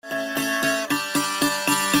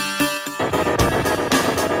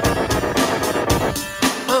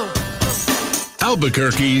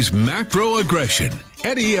Albuquerque's macro aggression.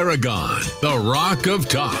 Eddie Aragon, the Rock of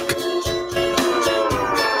Talk.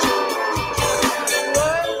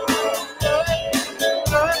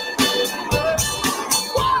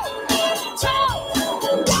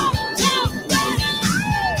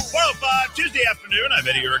 I'm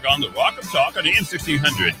Eddie Aragon, the Rock of Talk on AM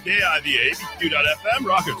 1600, KIVA, BQ.FM,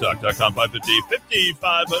 rockoftalk.com, 550,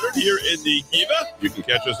 5500 here in the Kiva. You can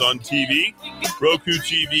catch us on TV, Roku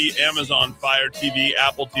TV, Amazon Fire TV,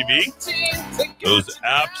 Apple TV. Those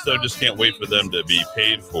apps, I just can't wait for them to be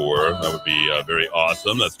paid for. That would be very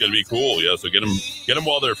awesome. That's going to be cool. Yeah, so get them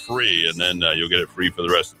while they're free, and then you'll get it free for the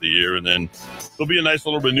rest of the year. And then there'll be a nice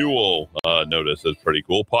little renewal notice. That's pretty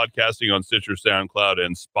cool. Podcasting on Stitcher, SoundCloud,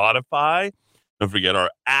 and Spotify. Don't forget our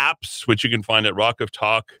apps, which you can find at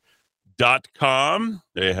rockoftalk.com.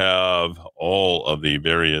 They have all of the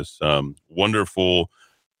various wonderful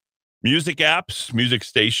music apps, music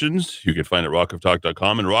stations. You can find at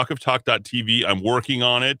rockoftalk.com and rockoftalk.tv. I'm working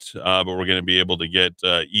on it, but we're going to be able to get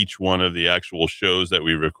each one of the actual shows that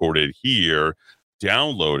we recorded here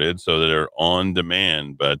downloaded so that they're on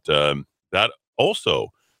demand. But that also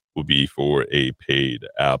will be for a paid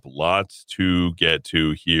app. Lots to get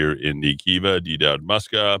to here in the Kiva, D-Dowd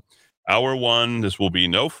Muska. Hour one, this will be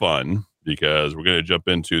no fun because we're going to jump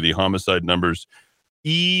into the homicide numbers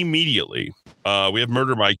immediately. We have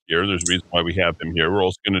Murder Mike here. There's a reason why we have him here. We're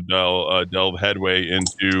also going to delve headway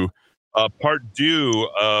into part two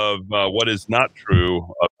of what is not true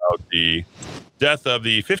about the death of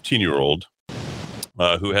the 15-year-old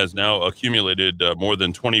who has now accumulated more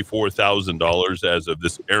than $24,000 as of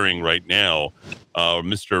this airing right now.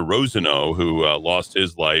 Mr. Rosano, who lost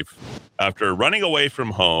his life after running away from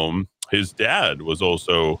home. His dad was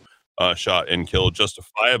also shot and killed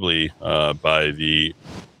justifiably by the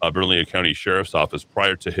Bernalillo County Sheriff's Office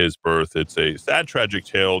prior to his birth. It's a sad, tragic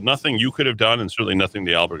tale. Nothing you could have done, and certainly nothing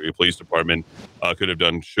the Albuquerque Police Department could have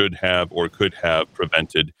done, should have, or could have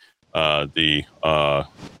prevented the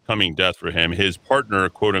coming death for him. His partner,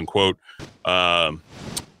 quote unquote,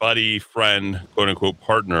 buddy, friend, quote unquote,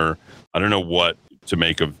 partner. I don't know what to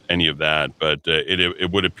make of any of that, but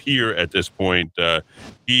it would appear at this point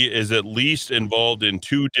he is at least involved in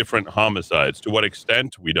two different homicides. To what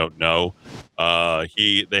extent, we don't know.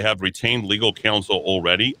 They have retained legal counsel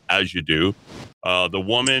already, as you do. The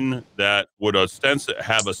woman that would have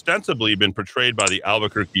ostensibly been portrayed by the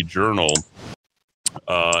Albuquerque Journal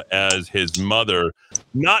as his mother.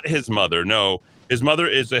 Not his mother, no. His mother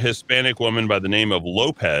is a Hispanic woman by the name of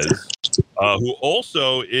Lopez, who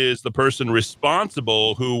also is the person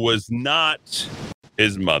responsible, who was not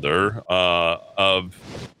his mother of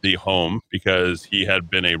the home, because he had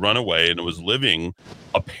been a runaway and was living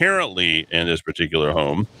apparently in this particular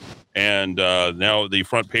home. And now the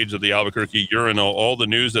front page of the Albuquerque Urinal, all the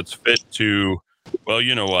news that's fit to, well,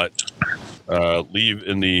 you know what, leave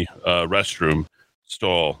in the restroom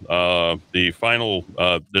stall. The final,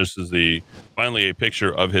 this is finally a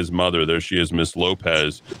picture of his mother. There she is, Miss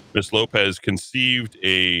Lopez. Miss Lopez conceived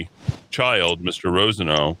a child, Mr.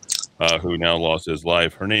 Rosano, who now lost his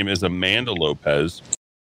life. Her name is Amanda Lopez.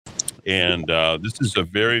 And this is a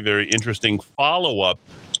very, very interesting follow-up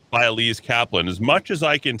by Elise Kaplan, as much as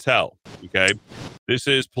I can tell. Okay. This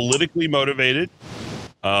is politically motivated.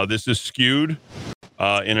 This is skewed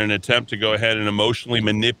in an attempt to go ahead and emotionally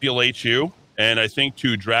manipulate you. And I think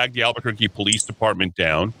to drag the Albuquerque Police Department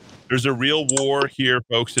down. There's a real war here,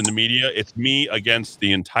 folks, in the media. It's me against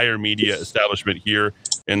the entire media establishment here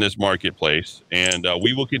in this marketplace. And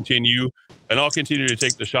we will continue, and I'll continue to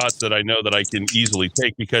take the shots that I know that I can easily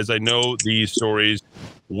take, because I know these stories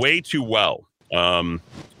way too well. I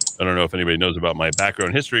don't know if anybody knows about my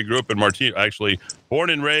background history. Grew up in actually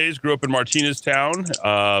born and raised, grew up in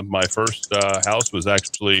Martineztown. My first house was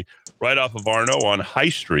actually right off of Arno on High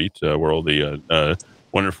Street, where all the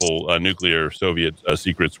wonderful nuclear Soviet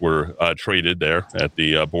secrets were traded there at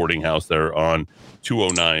the boarding house there on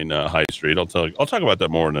 209 High Street. I'll talk about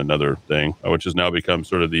that more in another thing, which has now become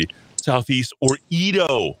sort of the Southeast, or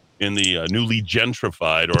Edo, in the newly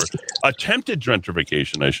gentrified, or attempted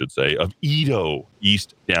gentrification, I should say, of Edo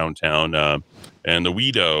East downtown. And the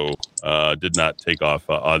Wedo did not take off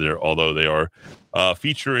either, although they are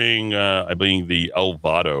featuring, I believe, the El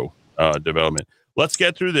Vado development. Let's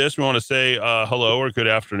get through this. We want to say hello or good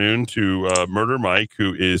afternoon to Murder Mike,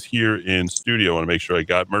 who is here in studio. I want to make sure I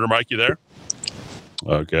got Murder Mike. You there?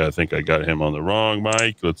 Okay, I think I got him on the wrong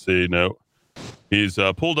mic. Let's see. No. He's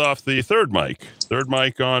pulled off the third mic. Third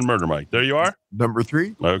mic on Murder Mike. There you are. Number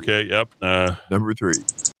 3. Okay. Yep. Number 3.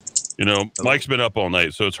 Mike's been up all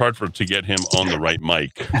night, so it's hard to get him on the right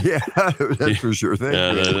mic. Yeah, that's for sure. Thank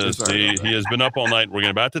you. He has been up all night. We're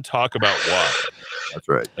about to talk about why. That's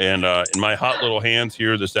right. And in my hot little hands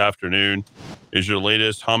here this afternoon is your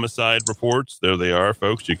latest homicide reports. There they are,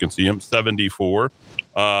 folks. You can see them, 74.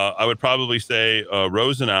 I would probably say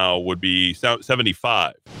Rosenau would be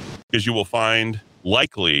 75, because you will find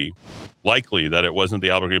likely that it wasn't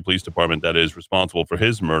the Albuquerque Police Department that is responsible for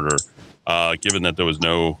his murder, given that there was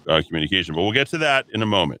no communication. But we'll get to that in a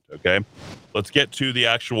moment, okay? Let's get to the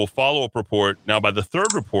actual follow-up report now by the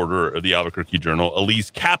third reporter of the Albuquerque Journal,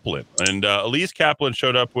 Elise Kaplan. And Elise Kaplan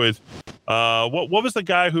showed up with, what was the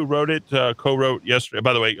guy who wrote it, co-wrote yesterday?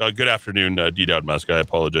 By the way, good afternoon, D. Dowd Musk. I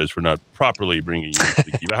apologize for not properly bringing you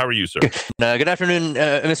into the Kiva. How are you, sir? Good afternoon,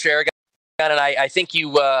 Mr. Aragon. And I think we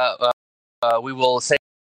will say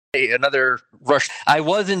another rush. I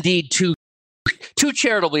was indeed too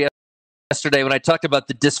charitable yesterday when I talked about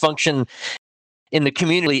the dysfunction in the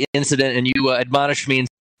community incident, and you admonished me and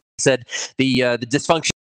said the dysfunction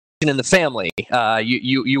in the family.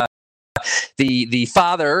 The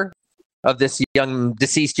father of this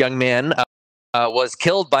deceased young man was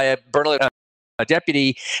killed by a Bernalillo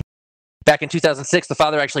deputy back in 2006. The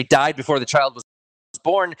father actually died before the child was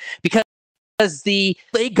born because a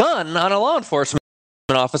gun on a law enforcement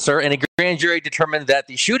officer, and a grand jury determined that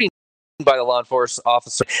the shooting by the law enforcement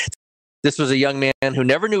officer, this was a young man who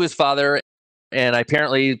never knew his father, and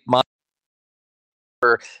apparently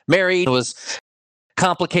were married. It was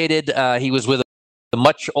complicated. He was with a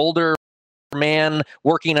much older man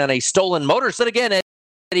working on a stolen motorcycle. Again,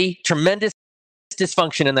 Eddie, tremendous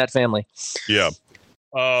dysfunction in that family. Yeah.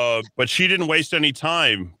 But she didn't waste any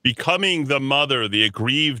time becoming the mother, the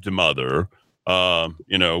aggrieved mother.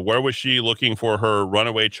 Where was she looking for her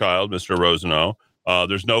runaway child, Mr. Rosenau?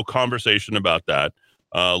 There's no conversation about that.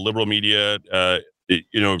 Liberal media,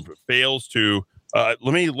 fails to.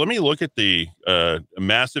 Let me look at the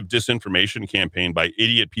massive disinformation campaign by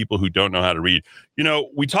idiot people who don't know how to read.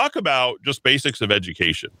 We talk about just basics of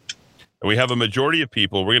education, and we have a majority of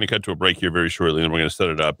people. We're going to cut to a break here very shortly, and we're going to set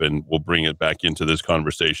it up, and we'll bring it back into this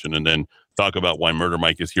conversation, and then talk about why Murder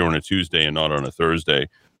Mike is here on a Tuesday and not on a Thursday.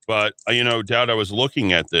 But, Dowd, I was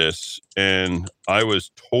looking at this, and I was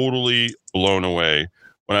totally blown away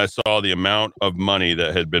when I saw the amount of money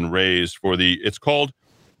that had been raised for it's called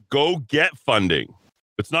Go Get Funding.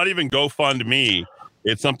 It's not even GoFundMe.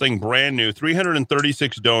 It's something brand new.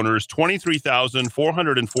 336 donors,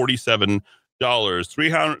 $23,447.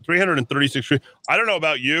 336. I don't know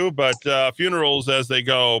about you, but funerals as they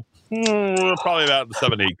go, probably about the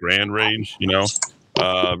 $7-8 grand range,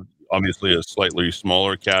 obviously a slightly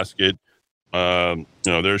smaller casket.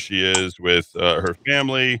 There she is with her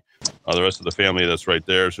family, the rest of the family that's right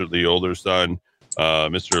there. Certainly the older son,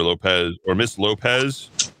 Mr. Lopez or Miss Lopez.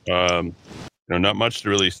 Not much to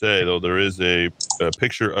really say, though. There is a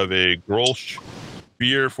picture of a Grolsch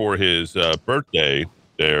beer for his birthday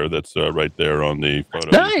there. That's right there on the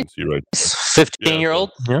photo. Nice. You can see right there.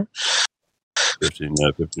 15-year-old. Yeah.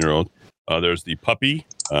 15-year-old. There's the puppy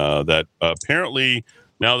that apparently,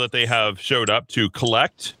 now that they have showed up to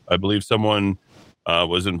collect, I believe someone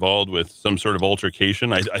was involved with some sort of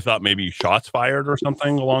altercation. I thought maybe shots fired or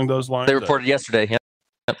something along those lines. They reported yesterday. Yeah.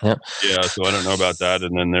 Yeah, so I don't know about that.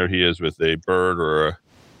 And then there he is with a bird or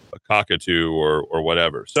a cockatoo or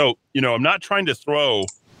whatever. So, I'm not trying to throw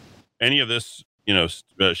any of this,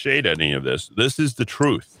 shade at any of this. This is the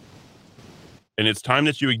truth. And it's time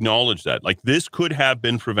that you acknowledge that. Like, this could have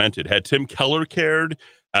been prevented. Had Tim Keller cared,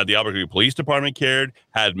 had the Albuquerque Police Department cared,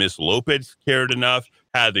 had Miss Lopez cared enough,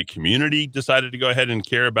 had the community decided to go ahead and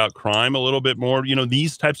care about crime a little bit more,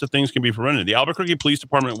 these types of things can be prevented. The Albuquerque Police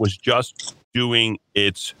Department was just doing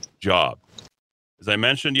its job. As I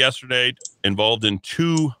mentioned yesterday, involved in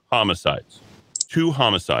two homicides.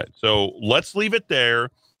 So let's leave it there,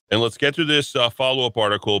 and let's get to this follow-up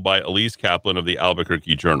article by Elise Kaplan of the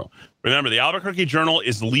Albuquerque Journal. Remember, the Albuquerque Journal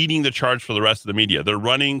is leading the charge for the rest of the media. They're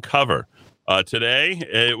running cover. Today,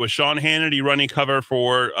 it was Sean Hannity running cover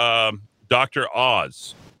for Dr.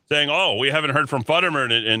 Oz, saying, we haven't heard from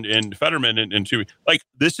Fetterman in 2 weeks. Like,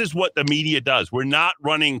 this is what the media does. We're not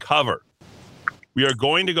running cover. We are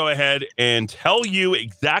going to go ahead and tell you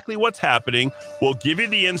exactly what's happening. We'll give you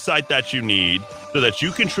the insight that you need so that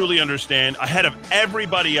you can truly understand ahead of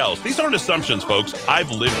everybody else. These aren't assumptions, folks.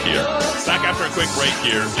 I've lived here. Back after a quick break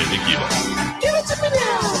here in the Kiva. Give it to me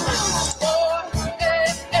now.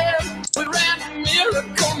 We ran a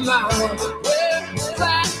miracle now. We're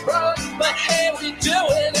black, broke, but hey, we do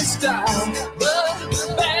it in style. But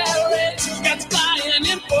marriage got flying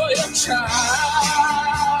in for your child.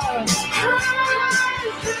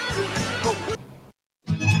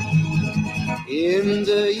 In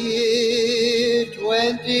the year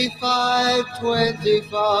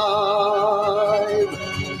 2525,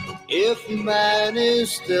 if man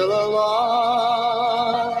is still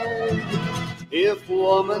alive, if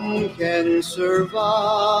woman can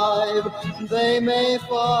survive, they may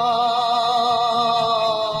find.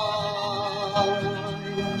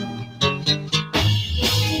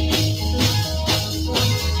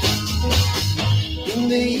 In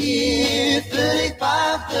the year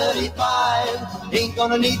 3535, ain't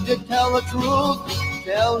gonna need to tell the truth,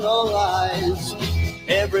 tell no lies.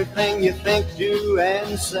 Everything you think, do,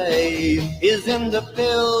 and say is in the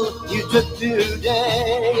pill you took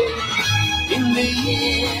today. In the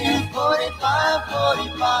year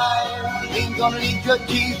 4545, ain't gonna need your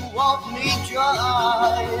teeth, won't need your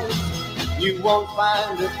eyes. You won't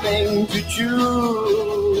find a thing to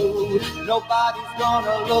chew. Nobody's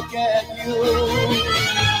gonna look at you.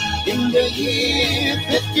 In the year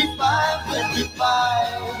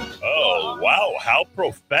 5555. Oh, wow. How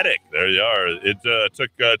prophetic. There you are. It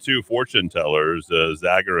took two fortune tellers,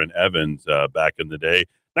 Zager and Evans, back in the day.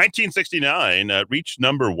 1969, reached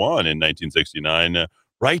number one in 1969,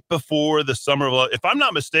 right before the Summer of Love. If I'm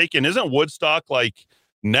not mistaken, isn't Woodstock like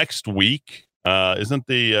next week? Isn't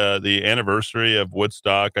the anniversary of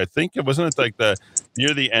Woodstock? I think it wasn't. It like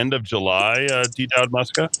near the end of July. D. Dowd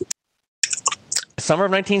Muska. Summer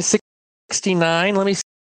of 1969. Let me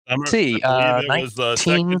see. I believe it was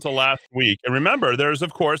second to last week. And remember, there's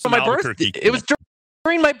of course my birthday. It was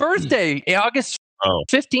during my birthday, August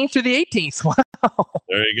 15th through the 18th. Wow.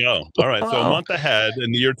 There you go. All right. So a month ahead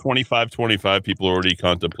in the year 2525, people are already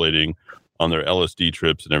contemplating on their LSD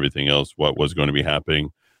trips and everything else what was going to be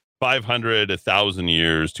happening 500, 1,000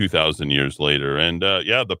 years, 2,000 years later. And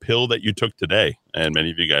yeah, the pill that you took today. And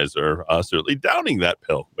many of you guys are certainly downing that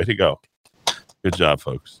pill. Way to go. Good job,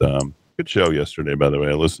 folks. Good show yesterday, by the way.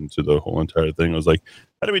 I listened to the whole entire thing. I was like,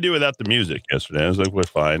 how do we do without the music yesterday? I was like, we're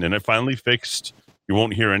fine. And it finally fixed. You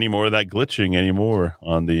won't hear any more of that glitching anymore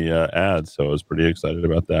on the ads. So I was pretty excited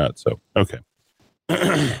about that. So, okay.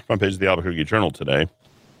 Front page of the Albuquerque Journal today.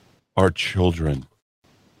 Our children,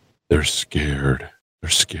 they're scared. They're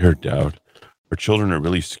scared, Dowd. Our children are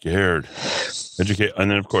really scared. Educate, and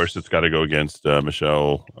then, of course, it's got to go against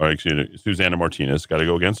Susana Martinez. Got to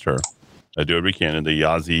go against her. I do what we can in the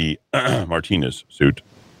Yazzie Martinez suit.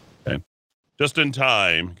 Okay. Just in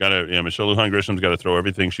time. Michelle Lujan Grisham's got to throw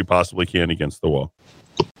everything she possibly can against the wall.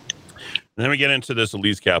 And then we get into this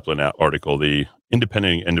Elise Kaplan article, the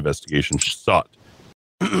independent investigation sought.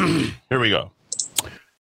 Here we go.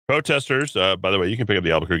 Protesters, by the way, you can pick up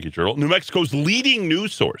the Albuquerque Journal. New Mexico's leading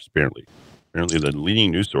news source, apparently the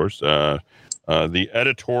leading news source. The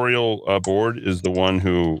editorial board is the one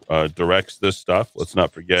who directs this stuff. Let's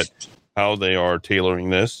not forget how they are tailoring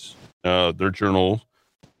this. Their journal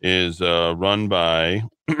is run by,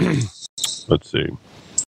 let's see.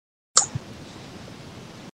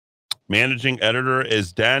 Managing editor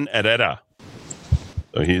is Dan Herrera.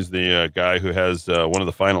 So he's the guy who has one of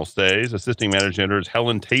the final stays. Assisting managing editor is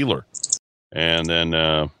Helen Taylor. And then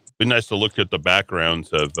it'd be nice to look at the backgrounds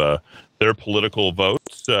of their political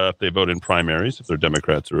votes, if they vote in primaries, if they're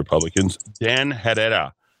Democrats or Republicans. Dan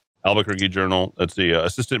Herrera, Albuquerque Journal. That's the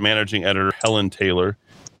assistant managing editor, Helen Taylor.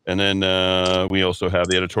 And then we also have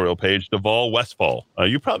the editorial page, Deval Westfall.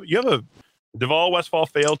 You have a Deval Westfall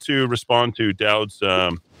failed to respond to Dowd's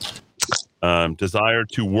desire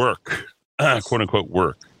to work. "Quote unquote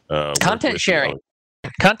work." Content sharing.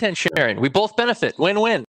 Content sharing. We both benefit.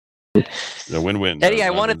 Win-win. A win-win. Eddie, I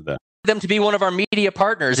wanted them to be one of our media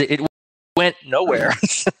partners. It went nowhere.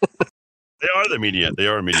 They are the media. They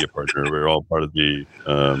are a media partner. We're all part of the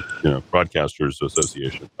Broadcasters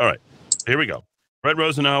Association. All right, here we go. Fred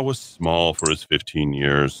Rosenau was small for his 15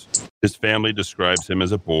 years. His family describes him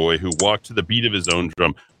as a boy who walked to the beat of his own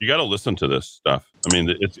drum. You got to listen to this stuff. I mean,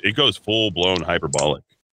 it goes full-blown hyperbolic.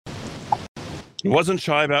 He wasn't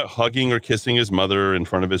shy about hugging or kissing his mother in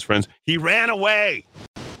front of his friends. He ran away.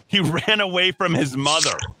 He ran away from his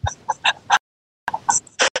mother.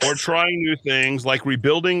 Or trying new things like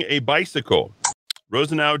rebuilding a bicycle.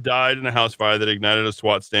 Rosenau died in a house fire that ignited a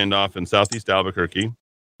SWAT standoff in southeast Albuquerque.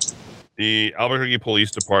 The Albuquerque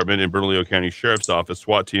Police Department and Bernalillo County Sheriff's Office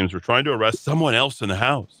SWAT teams were trying to arrest someone else in the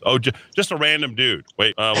house. Oh, just a random dude.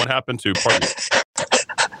 Wait, what happened to parking?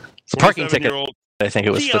 Parking ticket. I think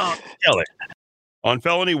it was. Kelly. On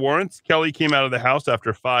felony warrants, Kelly came out of the house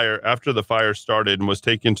after the fire started and was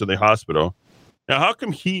taken to the hospital. Now, how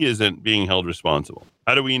come he isn't being held responsible?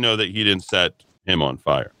 How do we know that he didn't set him on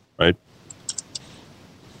fire, right?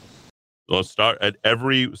 So let's start at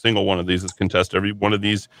every single one of these. Let's contest every one of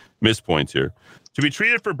these mispoints here. To be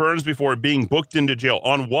treated for burns before being booked into jail.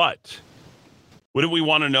 On what? Wouldn't we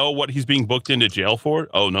want to know what he's being booked into jail for?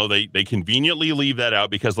 Oh, no, they conveniently leave that out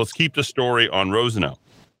because let's keep the story on Rosenau.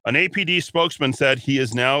 An APD spokesman said he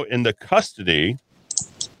is now in the custody.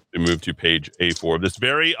 We move to page A4 of this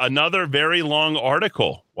another very long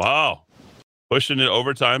article. Wow. Pushing it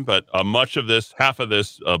overtime, but much of this, half of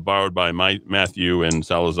this, borrowed by Matthew and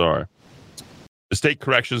Salazar. The State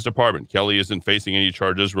Corrections Department. Kelly isn't facing any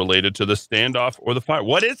charges related to the standoff or the fire.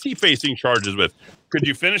 What is he facing charges with? Could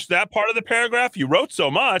you finish that part of the paragraph? You wrote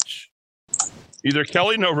so much. Neither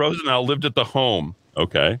Kelly nor Rosenau lived at the home.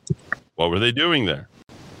 Okay. What were they doing there?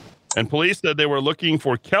 And police said they were looking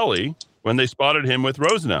for Kelly when they spotted him with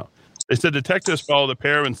Rosenau. They said detectives followed the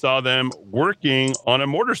pair and saw them working on a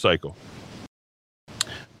motorcycle,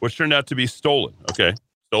 which turned out to be stolen. Okay.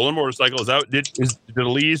 Stolen motorcycle is out. Did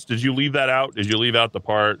Elise, did you leave that out? Did you leave out the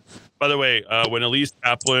part? By the way, when Elise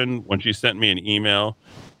Kaplan, when she sent me an email,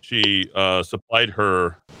 she supplied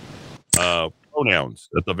her pronouns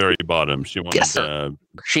at the very bottom. She wanted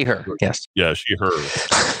she, her. Yes. Yeah, she, her.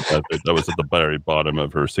 That was at the very bottom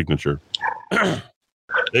of her signature.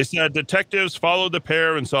 They said detectives followed the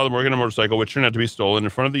pair and saw them working on a motorcycle, which turned out to be stolen in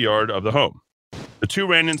front of the yard of the home. The two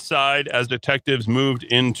ran inside as detectives moved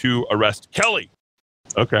in to arrest Kelly.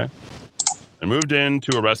 Okay. And moved in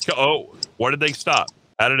to arrest Kelly. Oh, where did they stop?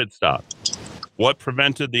 How did it stop? What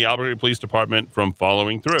prevented the Albuquerque Police Department from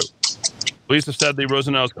following through? Police have said the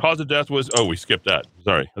Rosenau's cause of death was... Oh, we skipped that.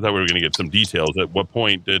 Sorry. I thought we were going to get some details. At what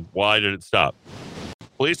point why did it stop?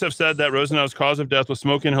 Police have said that Rosenau's cause of death was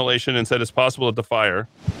smoke inhalation and said it's possible that the fire...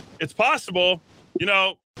 It's possible. You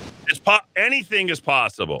know, anything is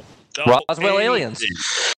possible. Roswell aliens.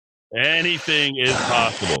 Anything is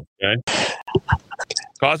possible. Okay.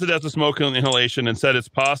 Cause of death was smoke inhalation and said it's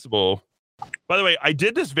possible. By the way, I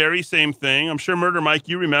did this very same thing. I'm sure Murder Mike,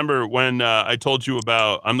 you remember when I told you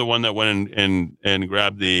about, I'm the one that went and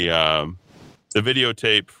grabbed the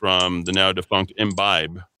videotape from the now defunct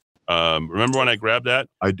Imbibe. Remember when I grabbed that?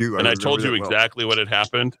 I do. And I told you exactly what had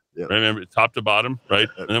happened. Yeah. Remember, top to bottom, right?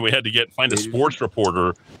 And then we had to find a sports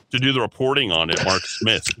reporter to do the reporting on it, Mark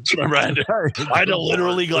Smith. Remember, I had to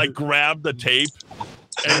literally grab the tape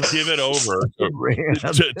and give it over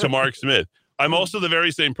to Mark Smith. I'm also the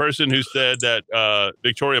very same person who said that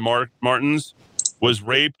Victoria Martins was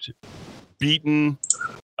raped, beaten,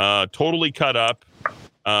 totally cut up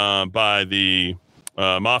by the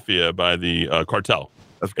mafia, by the cartel.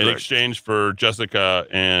 In exchange for Jessica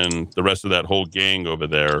and the rest of that whole gang over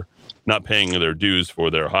there not paying their dues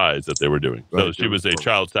for their highs that they were doing. So she was a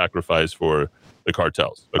child sacrifice for the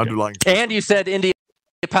cartels. Okay. And you said India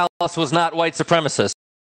Palace was not white supremacist.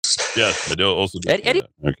 Yes, I do also do Eddie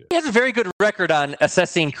has a very good record on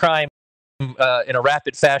assessing crime in a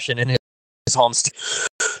rapid fashion in his home state.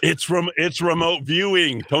 It's remote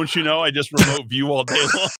viewing. Don't you know? I just remote view all day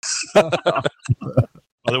long.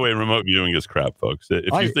 By the way, remote viewing is crap, folks.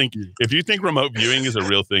 If you think remote viewing is a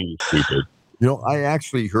real thing, you're stupid. You know, I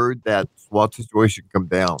actually heard that SWAT situation come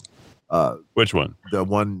down. Which one? The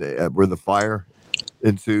one where the fire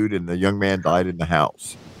ensued and the young man died in the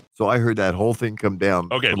house. So I heard that whole thing come down.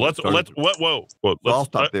 Okay, let's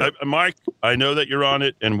stop there. Mike, I know that you're on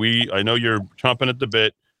it, and I know you're chomping at the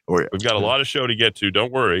bit. Oh, yeah. We've got a lot of show to get to.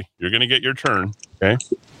 Don't worry, you're going to get your turn. Okay.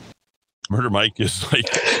 Murder Mike is like,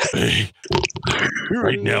 hey,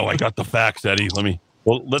 right now I got the facts, Eddie.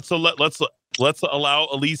 Let's allow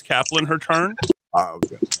Elise Kaplan her turn.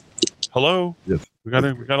 Okay. Hello. Yes. We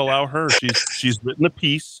gotta allow her. She's written a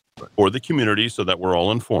piece for the community so that we're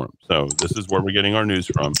all informed. So this is where we're getting our news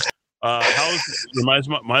from. You might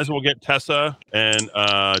as well get Tessa and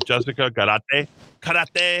Jessica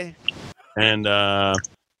Karate, and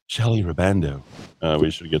Shelly Rabando.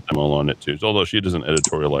 We should get them all on it too. Although she doesn't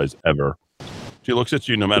editorialize ever. She looks at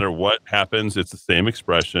you no matter what happens. It's the same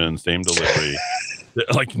expression, same delivery.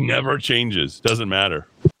 Like never changes. Doesn't matter.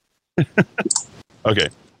 Okay.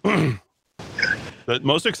 The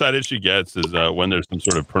most excited she gets is when there's some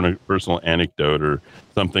sort of personal anecdote or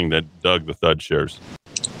something that Doug the Thud shares.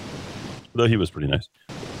 Though he was pretty nice.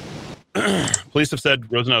 Police have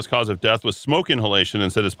said Rosenau's cause of death was smoke inhalation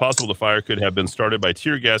and said it's possible the fire could have been started by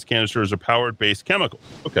tear gas canisters or powered-based chemicals.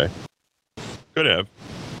 Okay. Could have.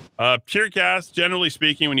 Tear gas, generally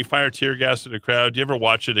speaking, when you fire tear gas at a crowd, do you ever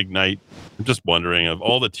watch it ignite? I'm just wondering, of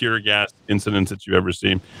all the tear gas incidents that you've ever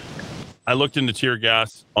seen, I looked into tear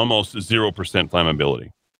gas, almost 0%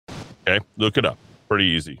 flammability. Okay, look it up. Pretty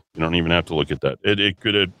easy. You don't even have to look at that. It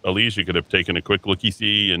could have, Elise, you could have taken a quick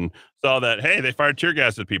looky-see and saw that, hey, they fired tear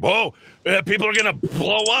gas at people. Oh, people are going to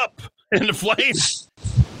blow up into flames.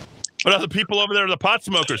 But other people over there are the pot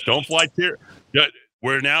smokers. Don't fly tear.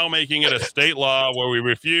 We're now making it a state law where we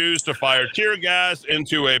refuse to fire tear gas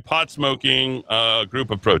into a pot-smoking group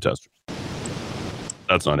of protesters.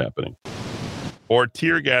 That's not happening. Or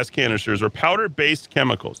tear gas canisters or powder-based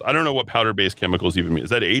chemicals. I don't know what powder-based chemicals even mean. Is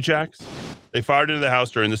that Ajax? They fired into the house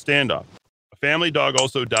during the standoff. A family dog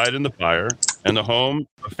also died in the fire, and the home,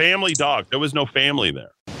 a family dog. There was no family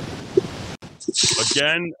there.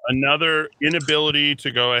 Again, another inability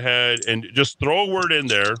to go ahead and just throw a word in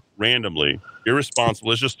there randomly. Irresponsible.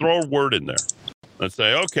 Let's just throw a word in there. Let's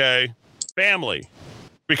say, okay, family,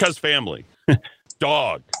 because family.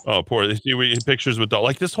 Dog. Oh, poor. They see pictures with dog.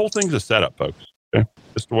 Like, this whole thing's a setup, folks. Okay?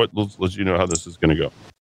 Just what lets you know how this is going to go.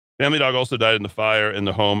 Family dog also died in the fire in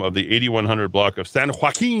the home of the 8100 block of San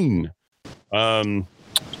Joaquin. Doubt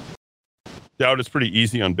it's pretty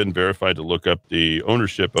easy on Been Verified to look up the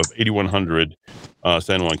ownership of 8100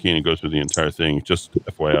 San Joaquin and go through the entire thing. Just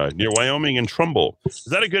FYI, near Wyoming and Trumbull. Is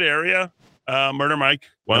that a good area? Murder Mike,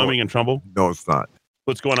 Wyoming and Trumbull? No, it's not.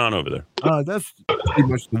 What's going on over there? That's pretty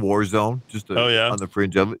much the war zone. Just on the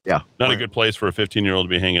fringe of it. Yeah. Not a good place for a 15-year-old to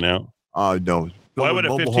be hanging out. No. Why would a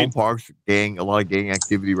mobile 15 home parks, a lot of gang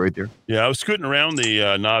activity right there. Yeah, I was scooting around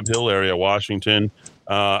the Nob Hill area, Washington.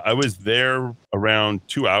 I was there around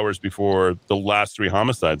 2 hours before the last 3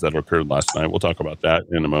 homicides that occurred last night. We'll talk about that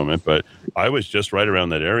in a moment. But I was just right around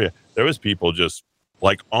that area. There was people just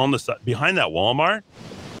like on the side behind that Walmart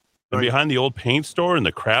and behind the old paint store and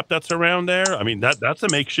the crap that's around there. I mean, that's a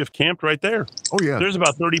makeshift camp right there. Oh, yeah. There's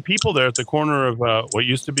about 30 people there at the corner of what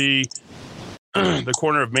used to be the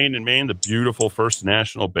corner of Main and Main, the beautiful First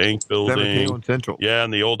National Bank building. Central. Yeah,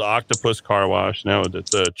 and the old Octopus car wash. Now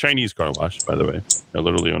it's a Chinese car wash, by the way. They're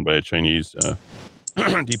literally owned by a Chinese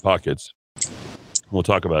deep pockets. We'll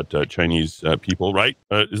talk about Chinese people, right?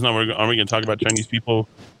 Aren't we going to talk about Chinese people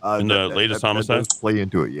in the latest homicide? Play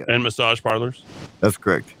into it, yeah. And massage parlors? That's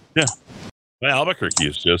correct. Yeah. Well, Albuquerque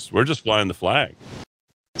is we're just flying the flag.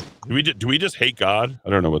 Do we just hate God? I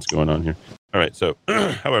don't know what's going on here. All right. So,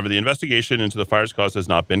 however, the investigation into the fire's cause has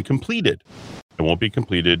not been completed. It won't be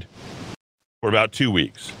completed for about 2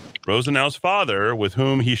 weeks. Rosenau's father, with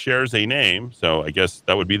whom he shares a name, so I guess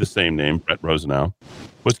that would be the same name, Brett Rosenau,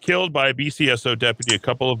 was killed by a BCSO deputy a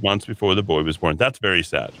couple of months before the boy was born. That's very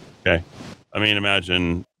sad. Okay. I mean,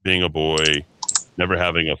 imagine being a boy, never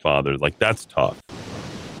having a father. Like, that's tough.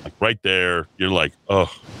 Like, right there, you're like,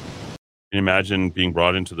 oh. Can you imagine being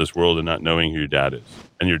brought into this world and not knowing who your dad is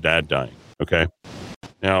and your dad dying? Okay.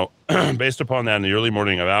 Now, based upon that, in the early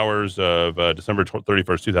morning hours of December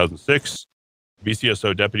 31st, 2006,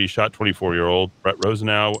 BCSO deputy shot 24-year-old Brett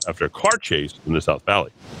Rosenau after a car chase in the South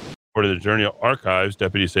Valley. According to the Journal Archives,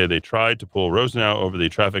 deputies say they tried to pull Rosenau over the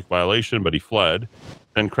traffic violation, but he fled,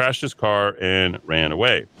 then crashed his car and ran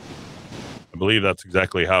away. I believe that's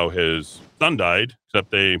exactly how his son died,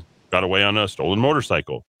 except they got away on a stolen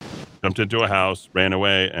motorcycle. Jumped into a house, ran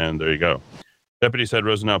away, and there you go. Deputy said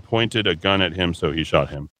Rosenau pointed a gun at him, so he shot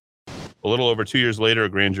him. A little over 2 years later, a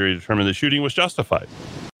grand jury determined the shooting was justified.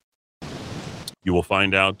 You will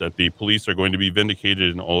find out that the police are going to be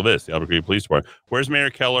vindicated in all of this, the Albuquerque Police Department. Where's Mayor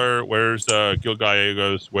Keller? Where's Gil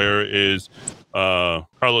Gallegos? Where is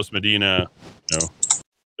Carlos Medina,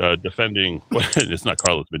 defending, it's not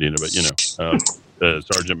Carlos Medina, but,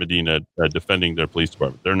 Sergeant Medina defending their police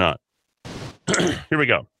department. They're not. Here we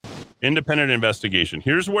go. Independent investigation.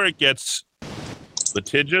 Here's where it gets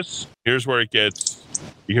litigious. Here's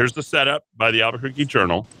the setup by the Albuquerque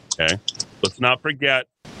Journal. Okay. Let's not forget,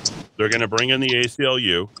 they're going to bring in the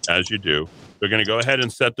ACLU, as you do. They're going to go ahead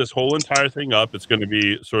and set this whole entire thing up. It's going to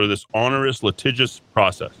be sort of this onerous, litigious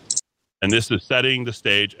process. And this is setting the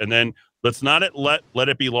stage. And then let's not let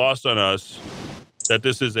it be lost on us that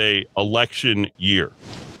this is a election year.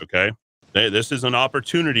 Okay. This is an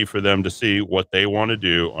opportunity for them to see what they want to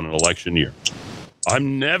do on an election year.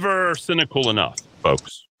 I'm never cynical enough,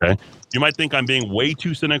 folks. Okay. You might think I'm being way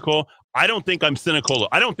too cynical. I don't think I'm cynical.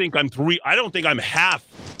 I don't think I'm half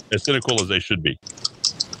as cynical as they should be.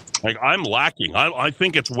 Like, I'm lacking. I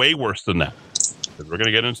think it's way worse than that. Because we're going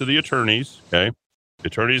to get into the attorneys. Okay. The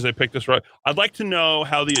attorneys, they picked this right. I'd like to know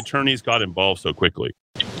how the attorneys got involved so quickly.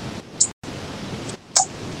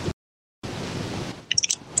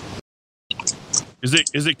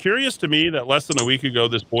 Is it curious to me that less than a week ago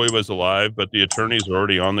this boy was alive, but the attorneys are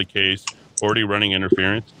already on the case, already running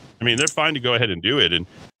interference? I mean, they're fine to go ahead and do it, and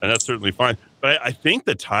that's certainly fine. But I think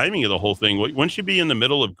the timing of the whole thing, wouldn't you be in the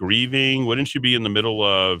middle of grieving? Wouldn't you be in the middle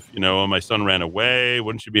of, my son ran away?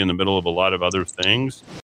 Wouldn't you be in the middle of a lot of other things?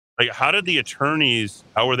 Like, how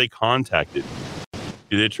were they contacted?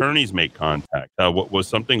 Did the attorneys make contact? What was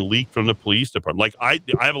something leaked from the police department? Like, I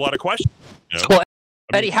have a lot of questions. Well,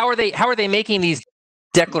 Eddie, how are they making these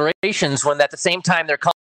declarations when at the same time they're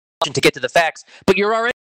calling to get to the facts, but you're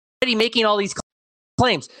already making all these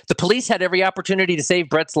claims. The police had every opportunity to save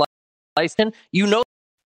Brett's life. You know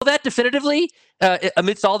that definitively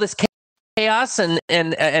amidst all this chaos, and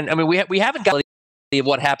I mean we haven't got of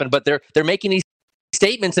what happened, but they're making these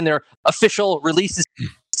statements in their official releases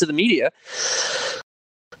to the media.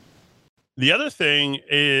 The other thing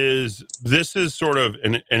is, this is sort of,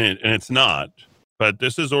 and it's not, but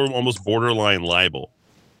this is almost borderline libel,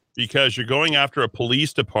 because you're going after a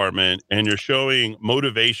police department and you're showing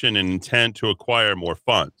motivation and intent to acquire more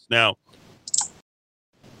funds. Now,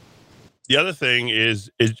 the other thing is,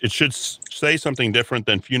 it should say something different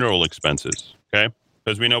than funeral expenses, okay?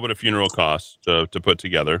 Because we know what a funeral costs to put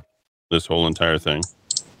together this whole entire thing.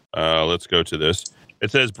 Let's go to this. It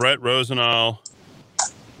says Brett Rosenau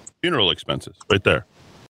funeral expenses right there.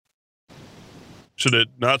 Should it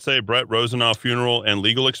not say Brett Rosenau funeral and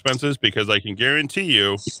legal expenses? Because I can guarantee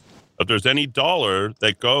you, if there's any dollar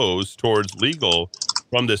that goes towards legal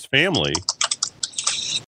from this family,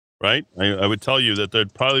 right? I would tell you that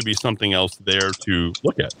there'd probably be something else there to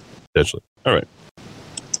look at, potentially. All right.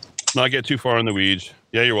 Not get too far in the weeds.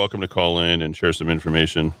 Yeah, you're welcome to call in and share some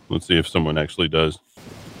information. Let's see if someone actually does.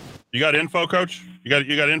 You got info, Coach? You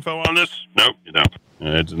got info on this? Nope, you don't.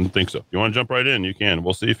 I didn't think so. If you want to jump right in, you can.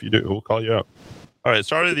 We'll see if you do. We'll call you out. All right.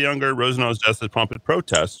 Started the younger Rosenau's death has prompted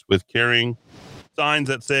protests with carrying signs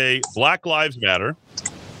that say Black Lives Matter,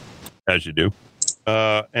 as you do,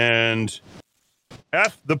 and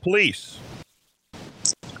F the police.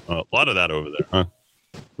 A lot of that over there, huh?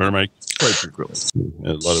 Remember, Mike? Quite frequently.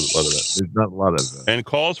 Yeah, a lot of that. There's not a lot of that. And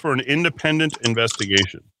calls for an independent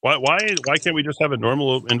investigation. Why can't we just have a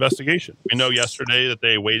normal investigation? We know yesterday that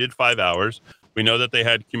they waited 5 hours. We know that they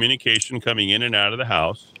had communication coming in and out of the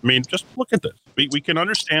house. I mean, just look at this. We can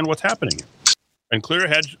understand what's happening here. And clearer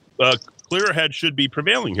head should be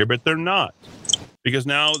prevailing here, but they're not. Because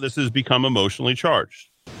now this has become emotionally charged.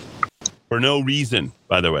 For no reason,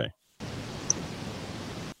 by the way.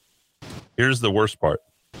 Here's the worst part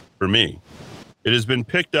for me. It has been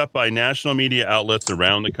picked up by national media outlets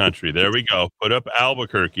around the country. There we go. Put up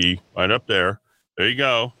Albuquerque right up there. There you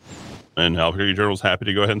go. And Albuquerque Journal is happy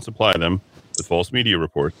to go ahead and supply them with false media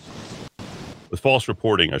reports. With false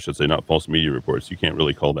reporting, I should say, not false media reports. You can't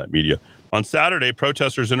really call that media. On Saturday,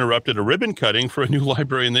 protesters interrupted a ribbon cutting for a new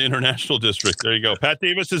library in the International District. There you go. Pat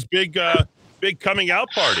Davis's big coming out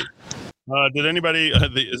party. Did anybody,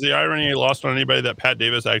 is the irony lost on anybody that Pat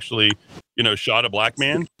Davis actually, shot a black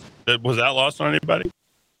man? Was that lost on anybody?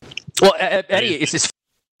 Well, Eddie, it's just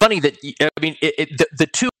funny that, the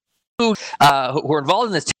two who were involved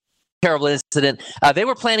in this terrible incident, they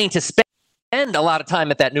were planning to spend a lot of time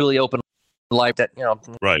at that newly opened library.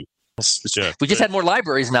 Right. Yeah. We just had more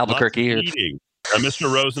libraries in Albuquerque.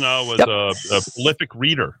 Mr. Rosenau was a prolific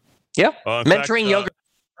reader. Yeah. Mentoring younger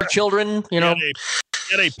children, He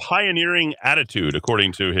had a pioneering attitude,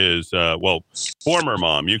 according to his, former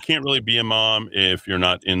mom. You can't really be a mom if you're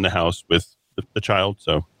not in the house with the child.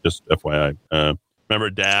 So just FYI. Remember,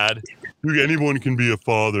 Dad? Anyone can be a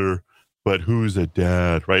father, but who's a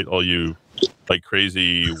dad, right? All you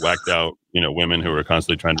crazy, whacked out, women who are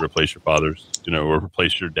constantly trying to replace your fathers, or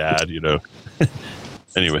replace your dad,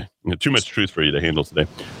 Anyway, too much truth for you to handle today.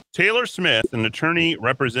 Taylor Smith, an attorney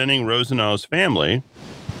representing Rosenau's family,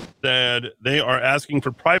 said they are asking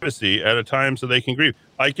for privacy at a time so they can grieve.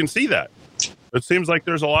 I can see that. It seems like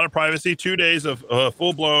there's a lot of privacy. 2 days of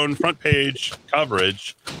full-blown front page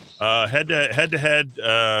coverage, head to head,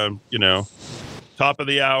 top of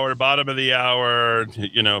the hour, bottom of the hour,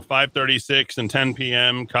 5:36 and 10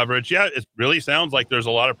 p.m. coverage. Yeah, it really sounds like there's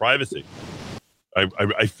a lot of privacy.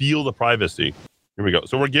 I feel the privacy. Here we go.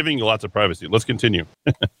 So we're giving you lots of privacy. Let's continue.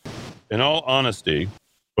 In all honesty,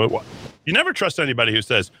 but you never trust anybody who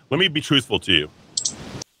says, let me be truthful to you.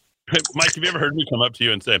 Mike, have you ever heard me come up to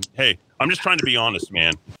you and say, hey, I'm just trying to be honest,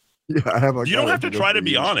 man? Yeah, I have. You don't have to try to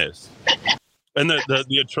be honest. And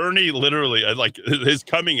the attorney literally, his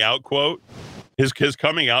coming out quote, his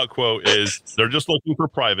coming out quote is, they're just looking for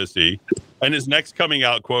privacy. And his next coming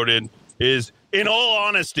out quote is, in all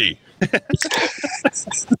honesty.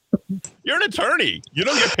 You're an attorney. You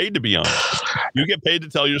don't get paid to be honest. You get paid to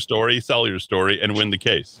tell your story, sell your story, and win the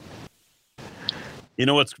case. You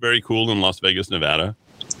know what's very cool in Las Vegas, Nevada?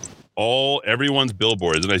 Everyone's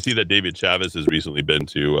billboards, and I see that David Chavez has recently been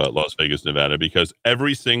to Las Vegas, Nevada, because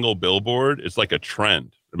every single billboard, it's like a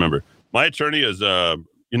trend. Remember, my attorney is,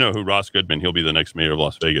 who Ross Goodman, he'll be the next mayor of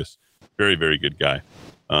Las Vegas. Very, very good guy.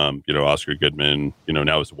 Oscar Goodman,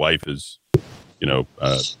 now his wife is,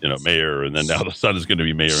 mayor, and then now the son is going to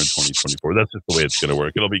be mayor in 2024. That's just the way it's going to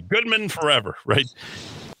work. It'll be Goodman forever, right?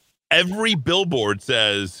 Every billboard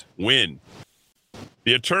says win.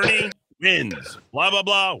 The attorney wins. Blah, blah,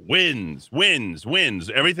 blah. Wins.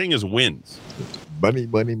 Everything is wins. Money,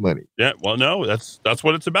 money, money. Yeah, well, no, that's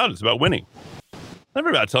what it's about. It's about winning. Never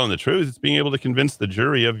about telling the truth. It's being able to convince the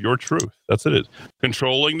jury of your truth. That's what it is.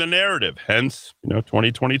 Controlling the narrative. Hence,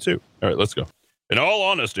 2022. All right, let's go. In all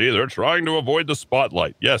honesty, they're trying to avoid the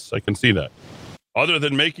spotlight. Yes, I can see that. Other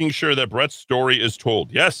than making sure that Brett's story is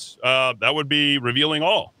told. Yes, that would be revealing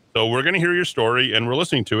all. So we're going to hear your story, and we're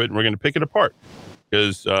listening to it, and we're going to pick it apart.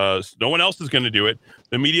 Because no one else is going to do it.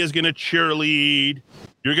 The media is going to cheerlead.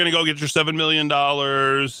 You're going to go get your $7 million.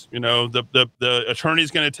 The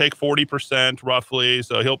attorney's going to take 40% roughly.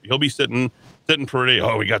 So he'll be sitting pretty.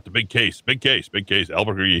 Oh, we got the big case.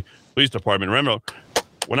 Albuquerque Police Department. Remember,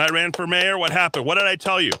 when I ran for mayor, what happened? What did I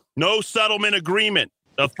tell you? No settlement agreement.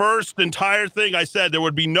 The first entire thing I said, there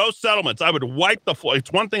would be no settlements. I would wipe the floor.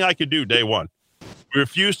 It's one thing I could do day one. We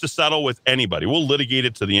refuse to settle with anybody. We'll litigate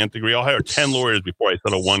it to the nth degree. I'll hire 10 lawyers before I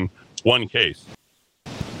settle one case.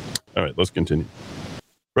 All right, let's continue.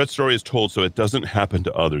 Brett's story is told so it doesn't happen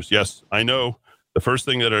to others. Yes, I know the first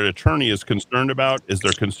thing that an attorney is concerned about is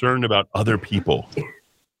they're concerned about other people.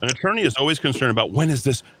 An attorney is always concerned about when is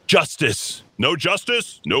this justice? No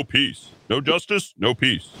justice, no peace. No justice, no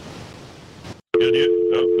peace. Idiot.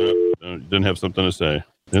 No, didn't have something to say.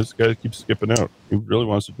 This guy keeps skipping out. He really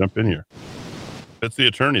wants to jump in here. If it's the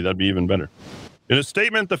attorney, that'd be even better. In a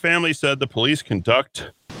statement, the family said the police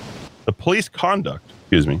conduct,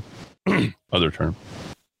 other term,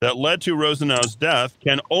 that led to Rosenau's death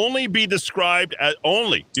can only be described as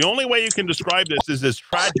the only way you can describe this is as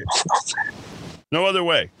tragic. No other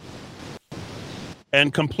way.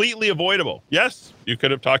 And completely avoidable. Yes, you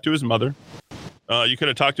could have talked to his mother. You could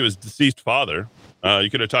have talked to his deceased father. You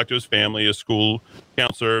could have talked to his family, a school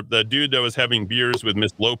counselor, the dude that was having beers with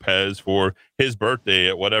Miss Lopez for his birthday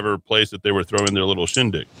at whatever place that they were throwing their little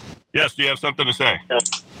shindig. Yes, do you have something to say?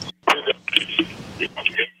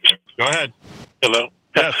 Go ahead. Hello.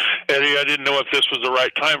 Yes. Eddie, I didn't know if this was the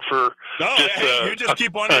right time for... No, you just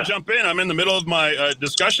keep wanting to jump in. I'm in the middle of my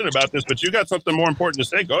discussion about this, but you got something more important to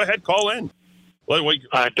say. Go ahead, call in. Wait.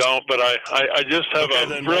 I don't, but I just have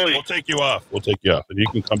really... We'll take you off. and you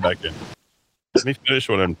can come back in. Let me finish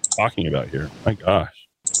what I'm talking about here. My gosh.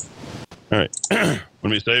 All right.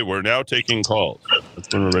 When we say we're now taking calls,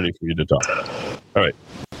 that's when we're ready for you to talk. All right.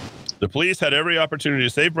 The police had every opportunity to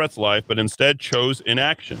save Brett's life, but instead chose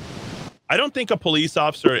inaction. I don't think a police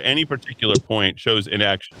officer at any particular point chose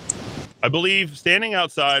inaction. I believe standing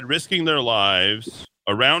outside, risking their lives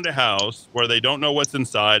around a house where they don't know what's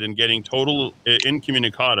inside and getting total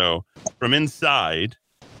incommunicado from inside,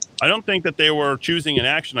 I don't think that they were choosing an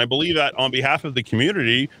action. I believe that on behalf of the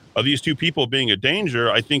community of these two people being a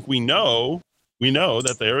danger, I think we know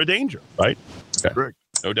that they are a danger, right? Okay. Correct.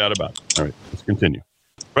 No doubt about it. All right, let's continue.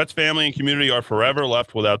 Brett's family and community are forever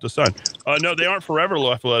left without the son. No, they aren't forever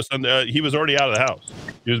left without the son. He was already out of the house.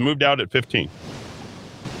 He was moved out at 15.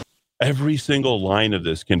 Every single line of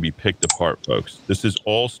this can be picked apart, folks. This is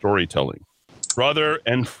all storytelling. Brother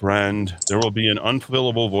and friend, there will be an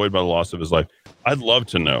unfillable void by the loss of his life. I'd love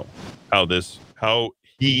to know how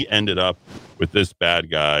he ended up with this bad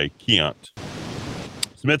guy, Keont.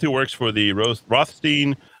 Smith, who works for the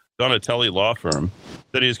Rothstein Donatelli law firm,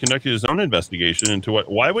 said he has conducted his own investigation into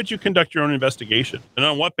why would you conduct your own investigation? And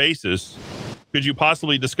on what basis could you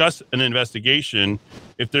possibly discuss an investigation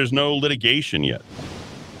if there's no litigation yet?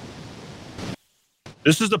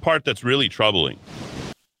 This is the part that's really troubling.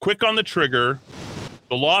 Quick on the trigger.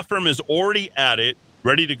 The law firm is already at it,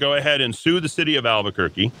 ready to go ahead and sue the city of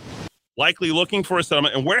Albuquerque, likely looking for a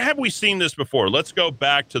settlement. And where have we seen this before? Let's go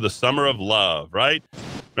back to the summer of love, right?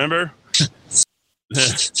 Remember?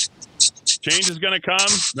 Change is going to come.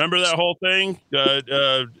 Remember that whole thing?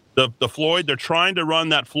 The Floyd, they're trying to run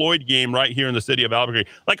that Floyd game right here in the city of Albuquerque.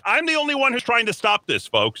 Like, I'm the only one who's trying to stop this,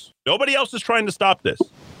 folks. Nobody else is trying to stop this.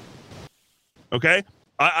 Okay?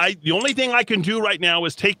 The only thing I can do right now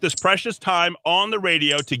is take this precious time on the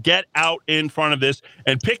radio to get out in front of this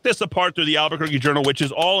and pick this apart through the Albuquerque Journal, which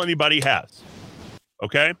is all anybody has.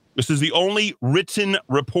 Okay? This is the only written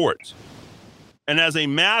report. And as a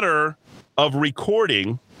matter of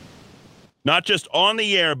recording, not just on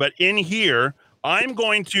the air, but in here, I'm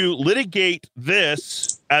going to litigate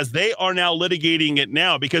this as they are now litigating it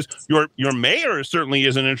now, because your mayor certainly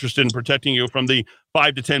isn't interested in protecting you from the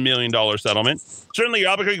 $5 to $10 million settlement. Certainly, your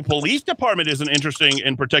Albuquerque Police Department isn't interested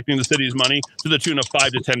in protecting the city's money to the tune of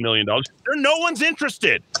 $5 to $10 million. No one's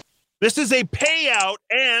interested. This is a payout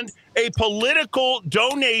and a political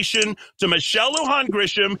donation to Michelle Lujan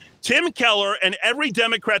Grisham, Tim Keller, and every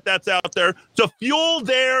Democrat that's out there to fuel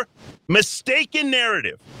their mistaken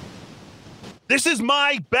narrative. This is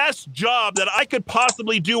my best job that I could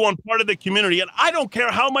possibly do on part of the community, and I don't care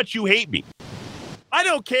how much you hate me. I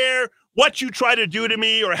don't care what you try to do to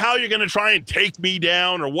me or how you're going to try and take me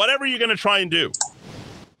down or whatever you're going to try and do.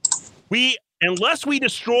 Unless we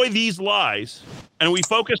destroy these lies and we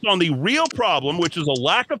focus on the real problem, which is a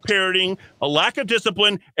lack of parenting, a lack of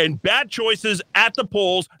discipline, and bad choices at the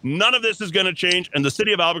polls, none of this is going to change, and the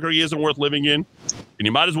city of Albuquerque isn't worth living in, and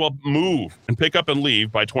you might as well move and pick up and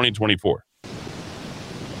leave by 2024.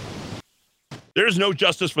 There's no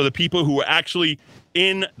justice for the people who are actually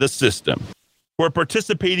in the system, who are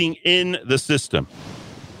participating in the system.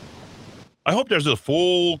 I hope there's a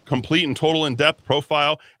full, complete, and total in-depth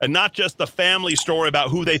profile and not just the family story about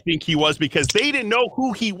who they think he was, because they didn't know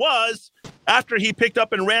who he was after he picked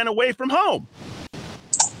up and ran away from home.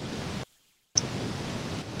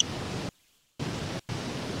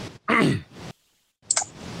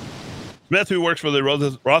 Smith, who works for the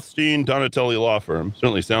Rothstein Donatelli law firm,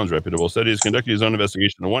 certainly sounds reputable, said he is conducting his own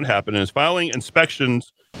investigation on what happened and is filing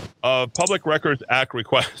inspections of Public Records Act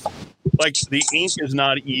requests. Like, the ink is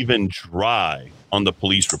not even dry on the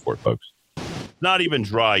police report, folks. Not even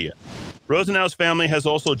dry yet. Rosenau's family has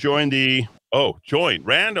also joined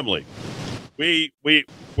randomly.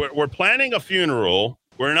 We're planning a funeral.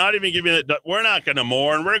 We're not even giving it. We're not going to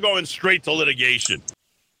mourn. We're going straight to litigation.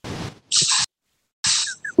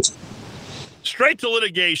 Straight to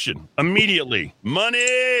litigation immediately.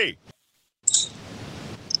 Money.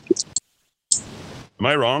 Am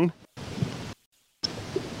I wrong?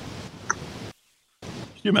 Can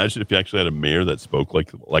you imagine if you actually had a mayor that spoke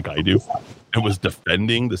like I do and was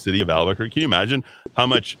defending the city of Albuquerque? Can you imagine how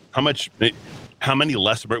many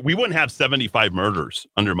less? We wouldn't have 75 murders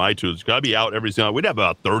under my tools. It's got to be out every single. We'd have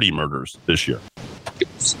about 30 murders this year,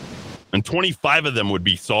 and 25 of them would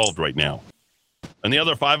be solved right now, and the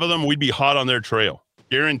other 5 of them we'd be hot on their trail,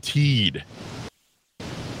 guaranteed.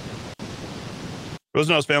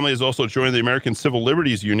 Rosenau's family has also joined the American Civil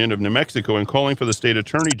Liberties Union of New Mexico in calling for the state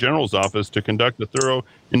attorney general's office to conduct a thorough,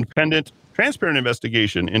 independent, transparent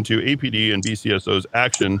investigation into APD and BCSO's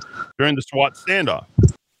action during the SWAT standoff.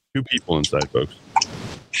 2 people inside, folks.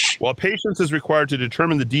 While patience is required to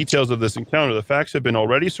determine the details of this encounter, the facts have been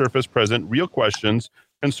already surfaced present real questions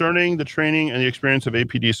concerning the training and the experience of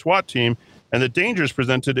APD SWAT team and the dangers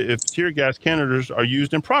presented if tear gas canisters are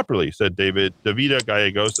used improperly, said Davida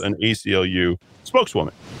Gallegos, an ACLU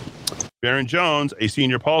spokeswoman. Baron Jones, a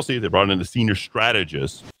senior policy, they brought in the senior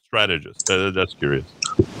strategist, that's curious.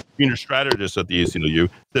 Senior strategist at the ACLU,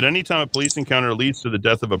 said anytime a police encounter leads to the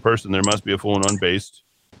death of a person, there must be a full and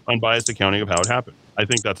unbiased accounting of how it happened. I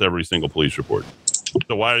think that's every single police report.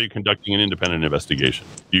 So why are you conducting an independent investigation?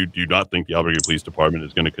 Do you not think the Albuquerque Police Department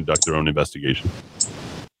is going to conduct their own investigation?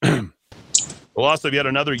 The loss of yet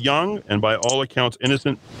another young and by all accounts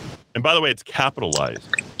innocent, and by the way, it's capitalized,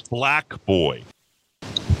 black boy.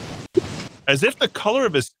 As if the color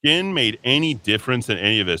of his skin made any difference in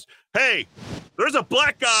any of this. Hey, there's a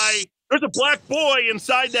black guy, there's a black boy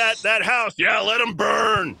inside that house. Yeah, let him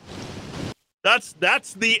burn. That's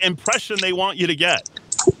the impression they want you to get.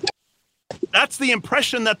 That's the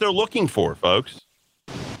impression that they're looking for, folks.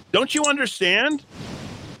 Don't you understand?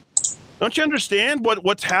 Don't you understand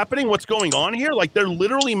what's happening? What's going on here? Like, they're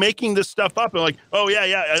literally making this stuff up. And like, oh,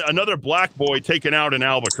 yeah, another black boy taken out in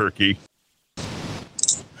Albuquerque.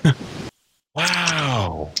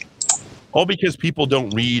 Wow. All because people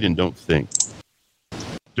don't read and don't think.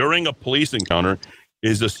 During a police encounter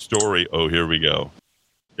is a story. Oh, here we go.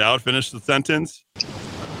 Now finish the sentence.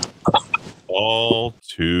 All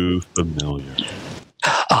too familiar.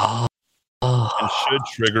 And should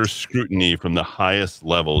trigger scrutiny from the highest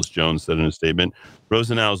levels, Jones said in a statement.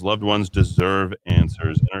 Rosenau's loved ones deserve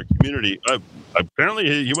answers. In our community,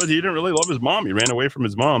 apparently he didn't really love his mom. He ran away from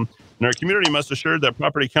his mom. And our community must assure that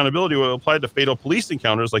proper accountability will apply to fatal police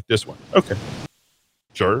encounters like this one. Okay.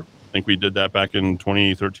 Sure. I think we did that back in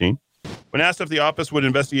 2013. When asked if the office would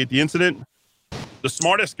investigate the incident, the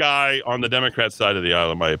smartest guy on the Democrat side of the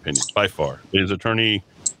aisle, in my opinion, by far, is attorney.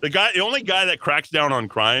 The only guy that cracks down on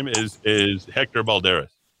crime is Hector Balderas.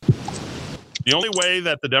 The only way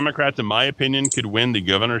that the Democrats, in my opinion, could win the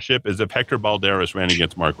governorship is if Hector Balderas ran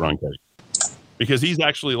against Mark Ronchetti, because he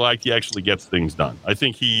actually gets things done. I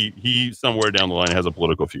think he somewhere down the line has a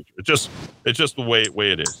political future. It's just the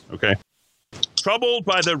way it is. Okay. Troubled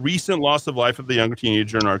by the recent loss of life of the young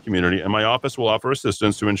teenager in our community, and my office will offer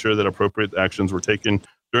assistance to ensure that appropriate actions were taken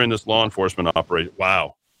during this law enforcement operation.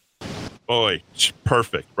 Wow. Boy,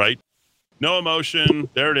 perfect, right? No emotion.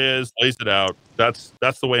 There it is. Lays it out. That's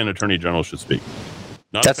the way an attorney general should speak.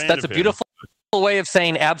 That's a beautiful way of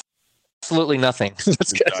saying absolutely nothing.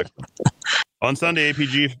 That's good. Exactly. On Sunday,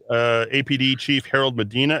 APD Chief Harold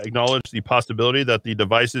Medina acknowledged the possibility that the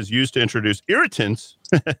devices used to introduce irritants,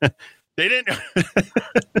 they didn't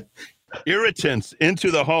irritants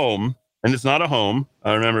into the home, and it's not a home.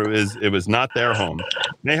 I remember it was not their home.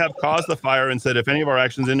 May have caused the fire, and said if any of our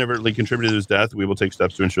actions inadvertently contributed to his death, we will take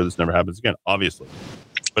steps to ensure this never happens again. Obviously,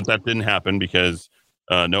 but that didn't happen because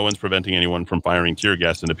no one's preventing anyone from firing tear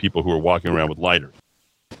gas into people who are walking around with lighters.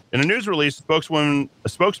 In a news release, a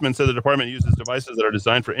spokesman said the department uses devices that are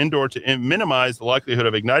designed for indoor to minimize the likelihood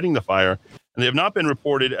of igniting the fire, and they have not been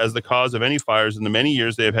reported as the cause of any fires in the many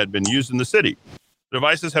years they have been used in the city. The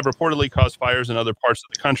devices have reportedly caused fires in other parts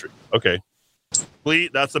of the country. Okay.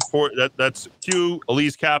 That's cue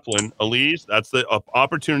Elise Kaplan. Elise, that's the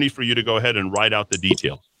opportunity for you to go ahead and write out the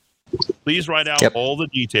details. Please write out all the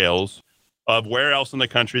details of where else in the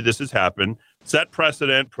country this has happened. Set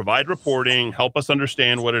precedent, provide reporting, help us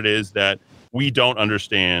understand what it is that we don't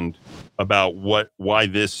understand about why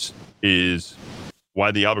the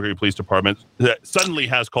Albuquerque Police Department suddenly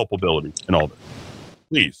has culpability in all this.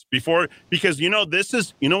 Please, because you know what this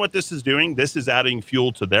is doing? This is adding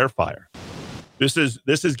fuel to their fire. This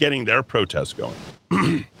is getting their protests going.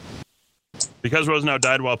 Because Rosenau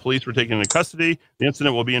died while police were taken into custody, the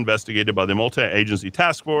incident will be investigated by the multi-agency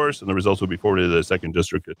task force, and the results will be forwarded to the second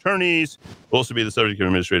district attorneys. Will also be the subject of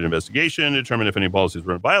administrative investigation, determine if any policies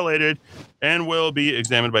were violated, and will be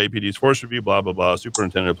examined by APD's force review, blah, blah, blah,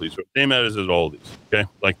 superintendent of police. Same as all of these, okay?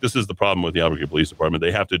 Like, this is the problem with the Albuquerque Police Department.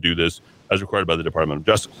 They have to do this as required by the Department of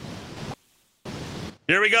Justice.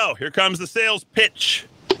 Here we go. Here comes the sales pitch.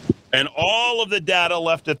 And all of the data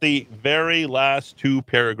left at the very last two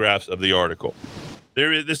paragraphs of the article.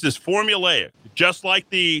 This is formulaic, just like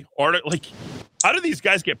the article. Like, how do these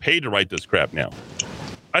guys get paid to write this crap now?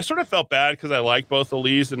 I sort of felt bad because I like both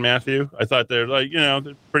Elise and Matthew. I thought they're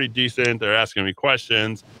they're pretty decent. They're asking me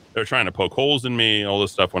questions. They're trying to poke holes in me, all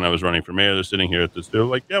this stuff when I was running for mayor. They're sitting here at this, they're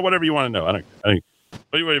like, yeah, whatever you want to know. I don't.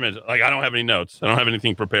 What do you mean? Like, I don't have any notes. I don't have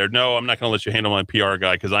anything prepared. No, I'm not going to let you handle my PR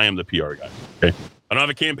guy because I am the PR guy. Okay. I don't have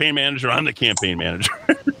a campaign manager. I'm the campaign manager.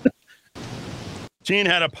 Gene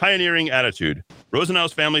had a pioneering attitude.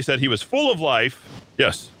 Rosenau's family said he was full of life.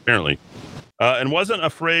 Yes, apparently. And wasn't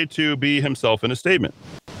afraid to be himself in a statement.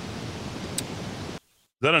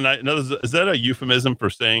 Is that a euphemism for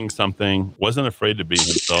saying something? Wasn't afraid to be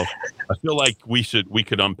himself. I feel like we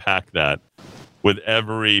could unpack that with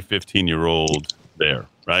every 15-year-old there,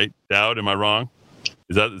 right? Dowd, am I wrong?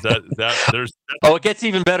 Is that there's it gets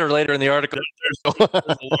even better later in the article.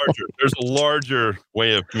 There's a larger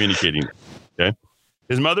way of communicating. Okay.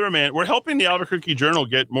 His mother, we're helping the Albuquerque Journal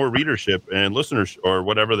get more readership and listeners or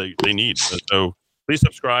whatever they need. So please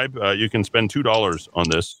subscribe. You can spend $2 on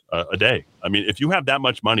this a day. I mean, if you have that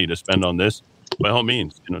much money to spend on this, by all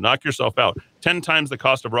means, knock yourself out. 10 times the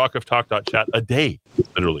cost of rockoftalk.chat a day,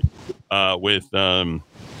 literally.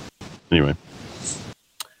 Anyway.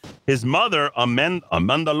 His mother,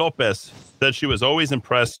 Amanda Lopez, said she was always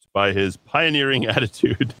impressed by his pioneering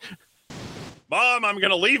attitude. Mom, I'm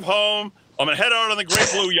going to leave home. I'm going to head out on the Great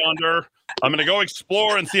Blue yonder. I'm going to go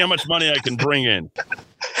explore and see how much money I can bring in.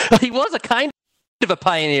 He was a kind of a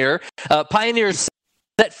pioneer. Pioneers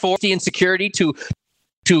set forth the insecurity to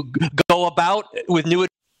go about with new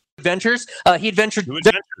adventures. He ventured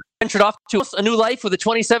off to a new life with a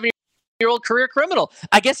 27-year-old career criminal.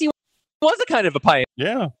 I guess he was a kind of a pioneer.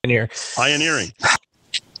 Yeah, pioneering.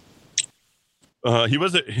 He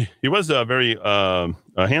was a very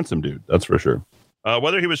handsome dude, that's for sure.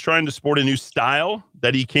 Whether he was trying to sport a new style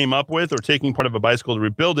that he came up with or taking part of a bicycle to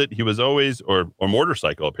rebuild it, he was always, or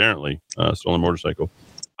motorcycle apparently, stolen motorcycle.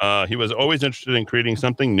 He was always interested in creating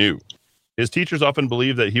something new. His teachers often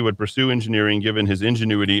believed that he would pursue engineering given his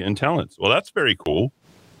ingenuity and talents. Well, that's very cool.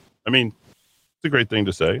 I mean, it's a great thing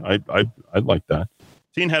to say. I'd like that.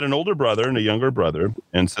 Teen had an older brother and a younger brother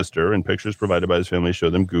and sister, and pictures provided by his family show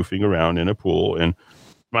them goofing around in a pool and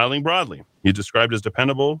smiling broadly. He described as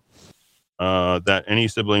dependable, that any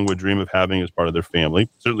sibling would dream of having as part of their family.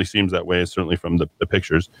 Certainly seems that way, certainly from the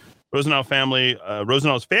pictures. Rosenau's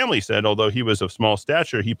family said, although he was of small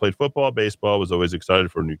stature, he played football, baseball, was always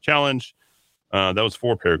excited for a new challenge. That was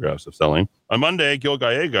 4 paragraphs of selling. On Monday, Gil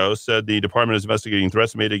Gallego said the department is investigating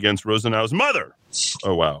threats made against Rosenau's mother.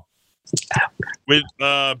 Oh, wow.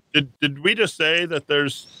 Did we just say that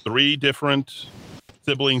there's 3 different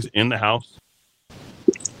siblings in the house?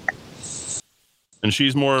 And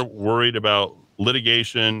she's more worried about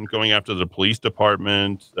litigation, going after the police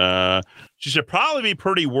department. She should probably be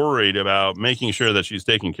pretty worried about making sure that she's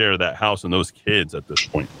taking care of that house and those kids at this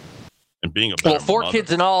point. And being a better 4 mother.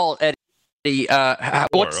 Kids in all, Eddie.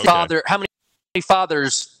 What's the father? How many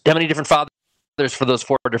different fathers for those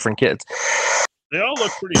 4 different kids? They all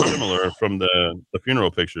look pretty similar from the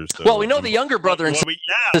funeral pictures. So, well, we know the younger brother and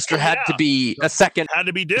sister had to be a second had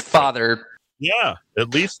to be different father. Yeah, at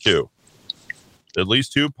least 2,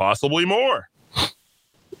 possibly more.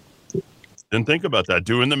 Didn't think about that.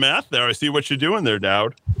 Doing the math there. I see what you're doing there,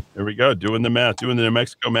 Dowd. There we go. Doing the math. Doing the New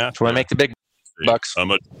Mexico math. That's where I make the big bucks. How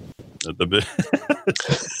much? The big.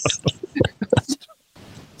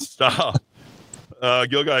 Stop.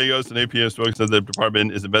 Gilguy goes to an APM spokesman said the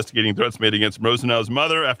department is investigating threats made against Rosenau's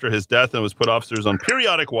mother after his death and was put officers on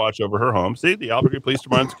periodic watch over her home. See, the Albuquerque Police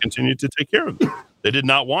Department continued to take care of him. They did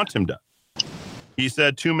not want him done. He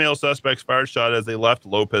said 2 male suspects fired shot as they left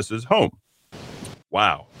Lopez's home.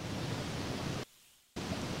 Wow.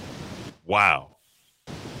 Wow.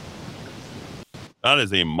 That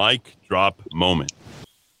is a mic drop moment.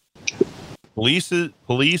 Police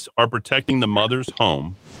are protecting the mother's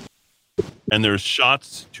home, and there's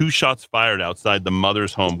 2 shots fired outside the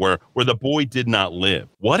mother's home where the boy did not live.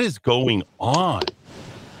 What is going on?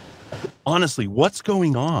 Honestly, what's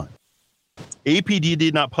going on? APD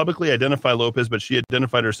did not publicly identify Lopez, but she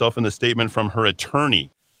identified herself in the statement from her attorney.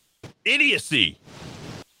 Idiocy.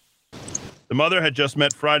 The mother had just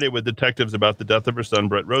met Friday with detectives about the death of her son,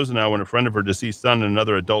 Brett Rosenau, when a friend of her deceased son and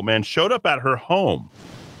another adult man showed up at her home.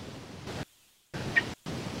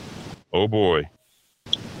 Oh, boy.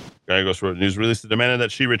 Gallegos wrote news release that demanded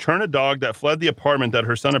that she return a dog that fled the apartment that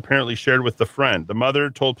her son apparently shared with the friend. The mother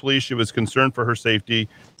told police she was concerned for her safety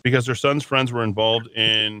because her son's friends were involved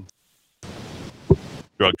in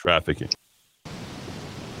drug trafficking.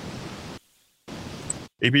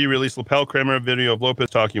 AP released lapel Kramer a video of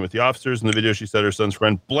Lopez talking with the officers. In the video, she said her son's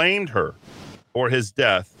friend blamed her for his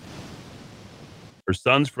death. Her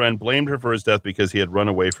son's friend blamed her for his death because he had run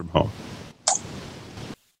away from home.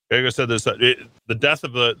 Gallego said this, the death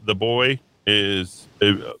of the boy is,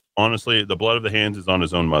 honestly, the blood of the hands is on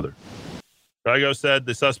his own mother. Gallego said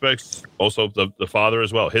the suspects, also the father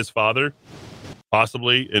as well, his father,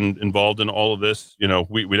 possibly involved in all of this. You know,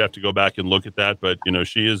 we'd have to go back and look at that, but, you know,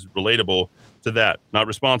 she is relatable to that. Not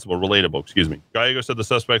responsible, relatable, excuse me. Gallego said the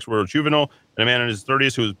suspects were a juvenile and a man in his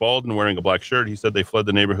 30s who was bald and wearing a black shirt. He said they fled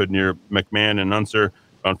the neighborhood near McMahon and Unser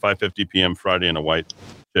around 5:50 p.m. Friday in a white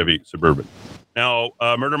Chevy Suburban. Now,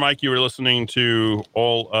 Murder Mike, you were listening to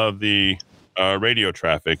all of the radio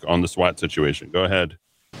traffic on the SWAT situation. Go ahead.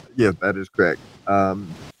 Yes, that is correct.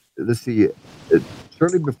 Let's see.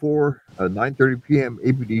 Shortly before 9:30 p.m.,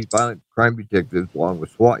 APD's violent crime detectives, along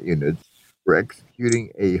with SWAT units, were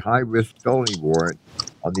executing a high-risk felony warrant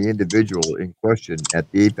on the individual in question at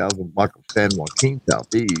the 8,000 block of San Joaquin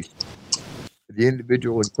Southeast. The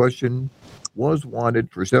individual in question was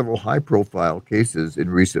wanted for several high-profile cases in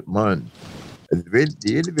recent months.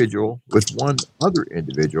 The individual with one other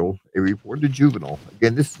individual, a reported juvenile.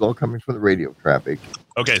 Again, this is all coming from the radio traffic.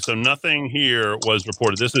 Okay, so nothing here was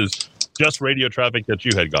reported. This is just radio traffic that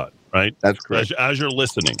you had got, right? That's correct. As you're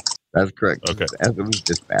listening. That's correct. Okay. As it was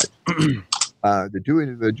dispatched. The 2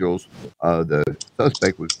 individuals, the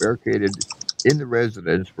suspect was barricaded in the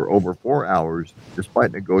residence for over 4 hours,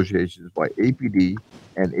 despite negotiations by APD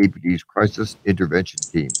and APD's crisis intervention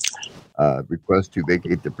team. Request to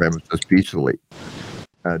vacate the premises peacefully.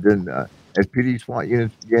 Then, as PD SWAT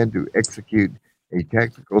units began to execute a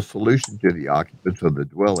tactical solution to the occupants of the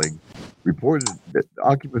dwelling, reported that the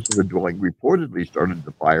occupants of the dwelling reportedly started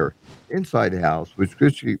the fire inside the house, which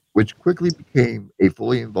quickly became a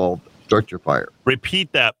fully involved structure fire.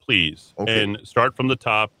 Repeat that, please, and start from the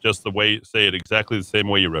top, just say it exactly the same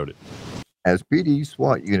way you wrote it. As PD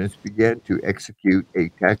SWAT units began to execute a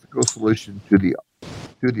tactical solution to the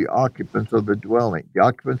occupants of the dwelling. The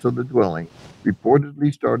occupants of the dwelling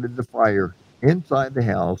reportedly started the fire inside the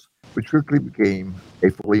house, which quickly became a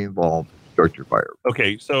fully involved structure fire.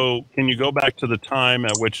 Okay, so can you go back to the time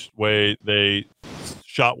at which way they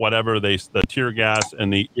shot whatever the tear gas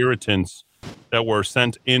and the irritants that were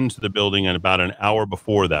sent into the building and about an hour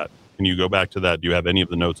before that? Can you go back to that? Do you have any of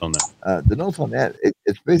the notes on that? The notes on that,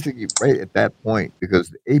 it's basically right at that point, because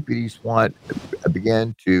the APD SWAT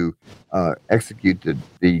began to execute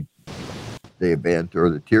the event or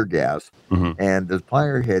the tear gas, and the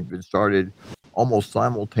fire had been started almost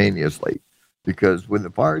simultaneously, because when the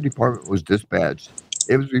fire department was dispatched,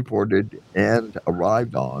 it was reported and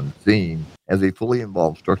arrived on scene as a fully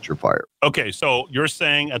involved structure fire. Okay, so you're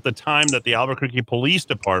saying at the time that the Albuquerque Police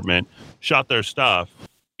Department shot their stuff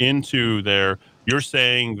into there, you're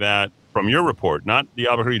saying that from your report, not the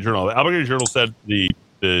Albuquerque Journal. The Albuquerque Journal said the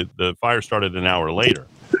fire started an hour later.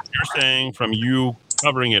 You're saying from you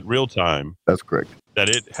covering it real time. That's correct. That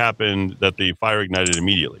it happened, that the fire ignited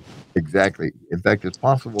immediately. Exactly. In fact, it's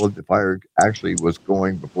possible that the fire actually was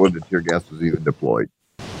going before the tear gas was even deployed.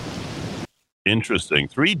 Interesting.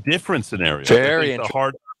 3 different scenarios. Very I think the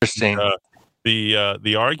hard, interesting.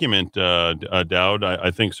 the argument, Dowd.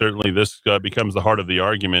 I think certainly this becomes the heart of the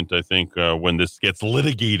argument. I think when this gets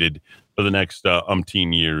litigated for the next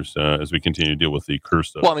umpteen years as we continue to deal with the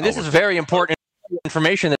curse. Well, I mean, this is very important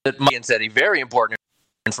information that Mike said. Very important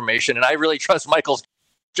information, and I really trust Michael's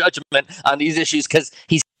judgment on these issues because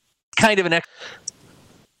he's kind of an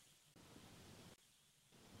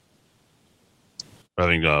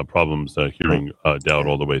having problems hearing Dowd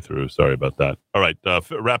all the way through. Sorry about that. All right,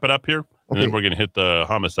 wrap it up here, and then we're going to hit the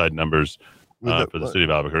homicide numbers for the city of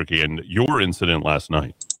Albuquerque and your incident last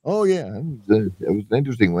night. Oh, yeah. It was an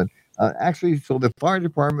interesting one. Actually, so the fire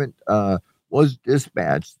department was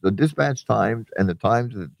dispatched. The dispatch times and the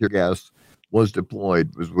times that the tear gas was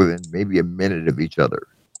deployed was within maybe a minute of each other.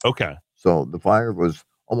 Okay. So the fire was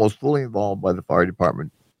almost fully involved by the fire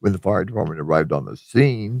department. When the fire department arrived on the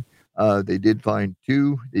scene, they did find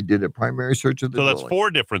 2. They did a primary search of the building. So that's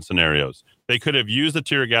 4 different scenarios. They could have used the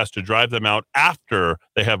tear gas to drive them out after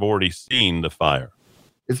they have already seen the fire.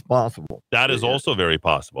 It's possible. That is also very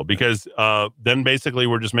possible because then basically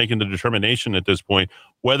we're just making the determination at this point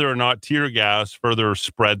whether or not tear gas further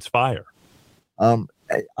spreads fire.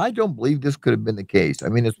 I don't believe this could have been the case. I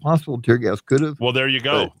mean, it's possible tear gas could have. Well, there you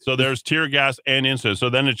go. So there's tear gas and incident. So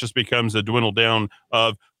then it just becomes a dwindle down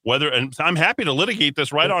of whether, and I'm happy to litigate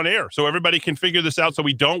this right on air so everybody can figure this out so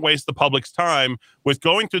we don't waste the public's time with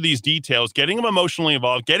going through these details, getting them emotionally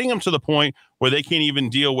involved, getting them to the point where they can't even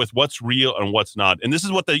deal with what's real and what's not. And this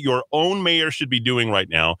is what your own mayor should be doing right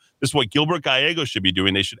now. This is what Gilbert Gallegos should be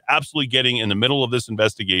doing. They should absolutely getting in the middle of this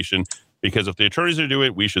investigation because if the attorneys are doing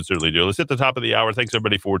it, we should certainly do it. Let's hit the top of the hour. Thanks,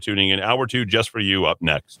 everybody, for tuning in. Hour 2 just for you up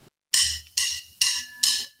next.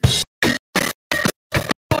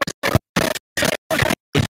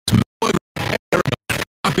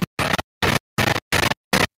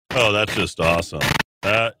 Oh, that's just awesome.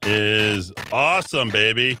 That is awesome,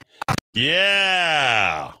 baby.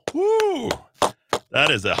 Yeah. Woo.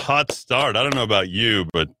 That is a hot start. I don't know about you,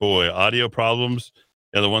 but boy, audio problems.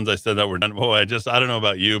 Yeah, the ones I said that were done. Boy, I don't know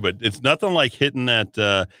about you, but it's nothing like hitting that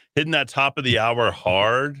top of the hour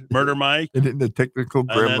hard, Murder Mike. And then the technical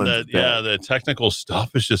gremlins. The technical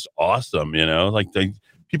stuff is just awesome. You know, like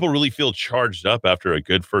people really feel charged up after a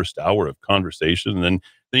good first hour of conversation, and then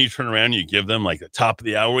you turn around and you give them like the top of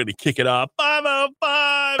the hour to kick it off.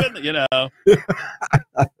 5:05, and you know, 5:05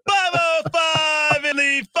 in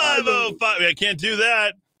the 5:05. I can't do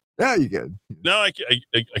that. Yeah, you can. No, I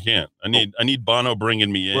can't. I need Bono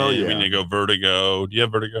bringing me in. Well, yeah. We need to go Vertigo. Do you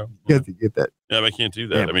have Vertigo? You have to get that. Yeah, but I can't do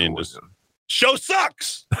that. I mean, just show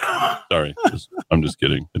sucks. Sorry, I'm just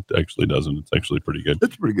kidding. It actually doesn't. It's actually pretty good.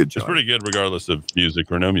 It's pretty good, John. It's pretty good regardless of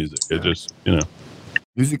music or no music. It just, you know.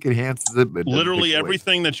 Music enhances it, but literally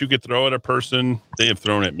everything that you could throw at a person, they have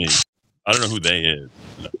thrown at me. I don't know who they is.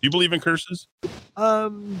 Do you believe in curses?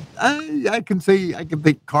 I can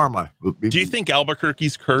think karma. Do you think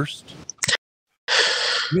Albuquerque's cursed?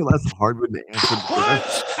 You know, that's a hard one to answer.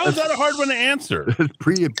 What? How is that a hard one to answer?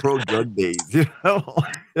 Pre and pro drug days, you know.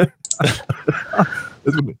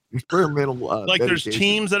 Experimental. Like there's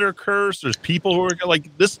teams that are cursed. There's people who are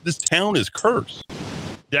like this. This town is cursed.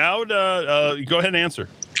 Dowd, go ahead and answer.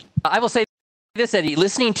 I will say this, Eddie.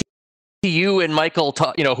 Listening to you and Michael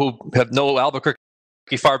talk, you know, who have know Albuquerque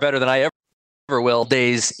far better than I ever will.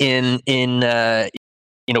 Days in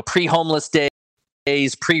pre-homeless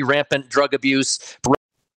days, pre-rampant drug abuse,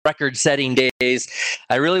 record-setting days.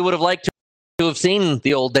 I really would have liked to have seen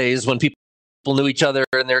the old days when people knew each other,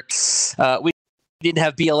 and we didn't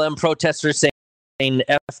have BLM protesters saying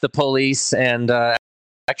 "F the police," and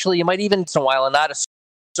actually, you might even once in a while and not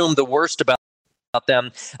assume the worst about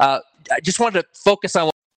them. I just wanted to focus on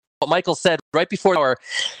what Michael said right before our.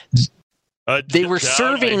 They were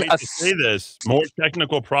serving I hate to say this, more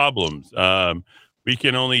technical problems. We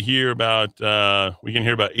can only hear about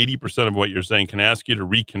 80% of what you're saying. Can I ask you to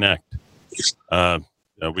reconnect?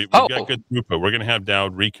 We've got good throughput. We're going to have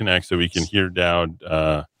Dowd reconnect so we can hear Dowd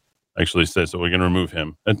actually say. So we're going to remove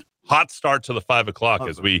him. And hot start to the 5 o'clock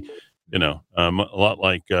as we, a lot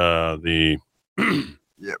like the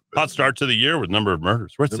hot start to the year with number of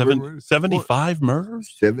murders. We're at 75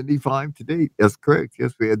 murders? 75 to date. That's correct.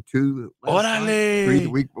 Yes, we had 2 last night, 3 the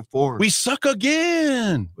week before. We suck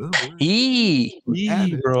again. Well,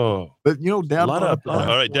 bro. But, Dowd. All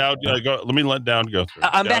right, Dowd, go. Let me let Dowd go through.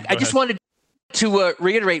 I'm back. I just wanted to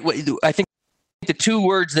reiterate what I think the 2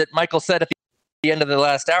 words that Michael said at the end of the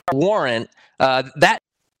last hour, warrant, that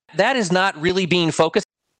is not really being focused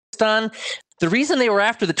on. The reason they were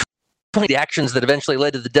after the actions that eventually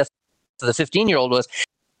led to the death to the 15-year-old was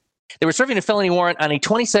they were serving a felony warrant on a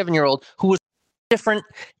 27-year-old who was different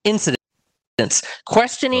incidents,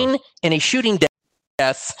 questioning in a shooting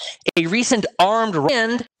death, a recent armed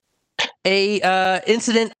and a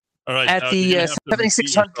incident All right, at the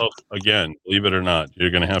 7600. Again, believe it or not, you're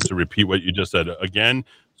going to have to repeat what you just said again.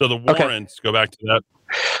 So the warrants, go back to that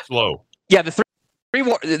slow. Yeah, the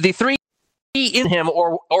three in him,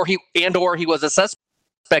 or he was a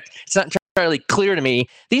suspect. It's not entirely clear to me.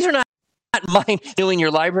 These are not mine doing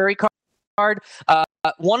your library card.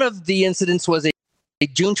 One of the incidents was a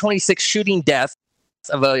June 26th shooting death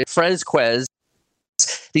of a Fresquez.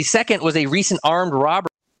 The second was a recent armed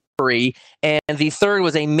robbery, and the third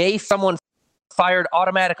was a someone fired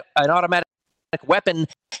an automatic weapon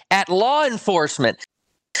at law enforcement.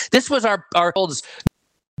 This was our old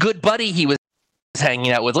good buddy he was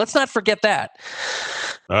hanging out with. Let's not forget that.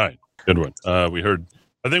 All right, good one. We heard.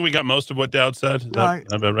 I think we got most of what Dowd said. Is that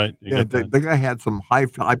about right? The guy had some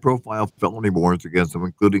high-profile felony warrants against him,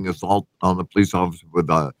 including assault on a police officer with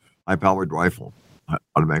a high-powered rifle,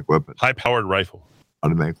 automatic weapon. High-powered rifle.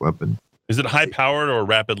 Automatic weapon. Is it high-powered or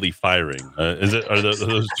rapidly firing? Are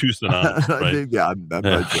those two synonymous? Right? Yeah,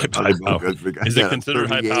 Is it considered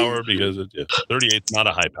high-powered because 38 is not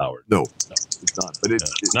a high-powered? No, it's not. But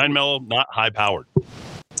it's 9mm, not high-powered.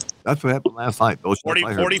 That's what happened last night.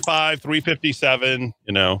 45, 357,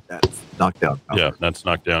 That's knockdown power. Yeah, that's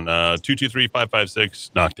knockdown. 223,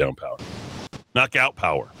 556, knockdown power. Knockout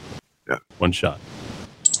power. Yeah. One shot.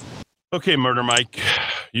 Okay, Murder Mike,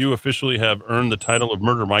 you officially have earned the title of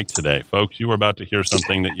Murder Mike today. Folks, you are about to hear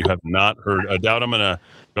something that you have not heard. Dowd, I'm going to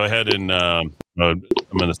go ahead and I'm going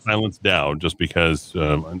to silence Dowd just because,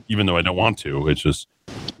 even though I don't want to, it's just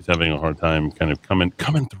he's having a hard time kind of coming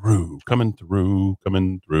through.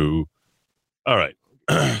 All right.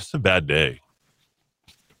 It's a bad day.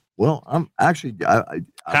 Well, I'm actually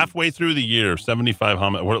halfway through the year, 75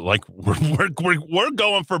 homicides. We're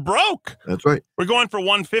going for broke. That's right. We're going for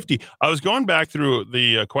 150. I was going back through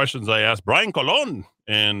the questions I asked Brian Colon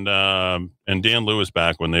and Dan Lewis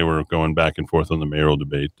back when they were going back and forth on the mayoral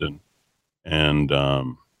debate, and let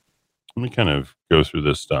me kind of go through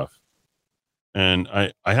this stuff. And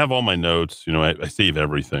I have all my notes. I save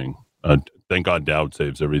everything. Thank God Dowd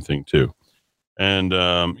saves everything too.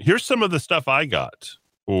 And here's some of the stuff I got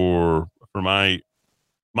for my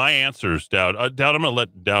answers, Dowd. Dowd, I'm going to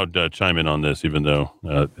let Dowd chime in on this, even though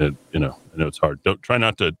I know it's hard. Don't try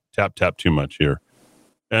not to tap too much here.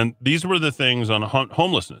 And these were the things on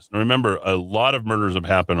homelessness. And remember, a lot of murders have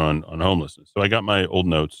happened on homelessness. So I got my old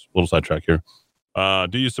notes. Little sidetrack here.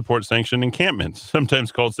 Do you support sanctioned encampments,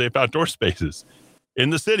 sometimes called safe outdoor spaces, in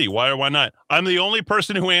the city? Why or why not? I'm the only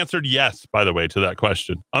person who answered yes, by the way, to that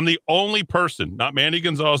question. I'm the only person, not Manny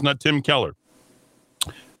Gonzalez, not Tim Keller.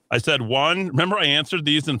 I said one. Remember, I answered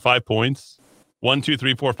these in 5 points. 1, 2,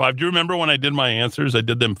 3, 4, 5. Do you remember when I did my answers? I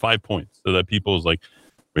did them 5 points so that people was like,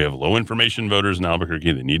 we have low information voters in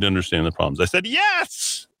Albuquerque. They need to understand the problems. I said,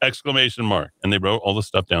 yes! Exclamation mark. And they wrote all the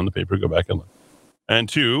stuff down on the paper. Go back and look. And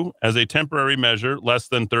 2, as a temporary measure, less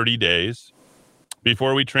than 30 days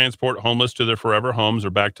before we transport homeless to their forever homes or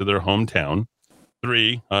back to their hometown.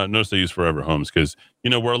 3, notice they use forever homes because,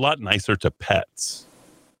 we're a lot nicer to pets.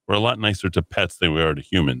 We're a lot nicer to pets than we are to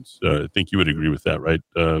humans. I think you would agree with that, right,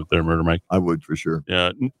 there, Murder Mike? I would, for sure.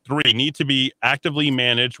 3, need to be actively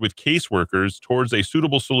managed with caseworkers towards a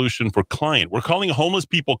suitable solution for client. We're calling homeless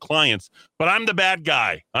people clients, but I'm the bad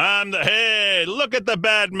guy. Hey, look at the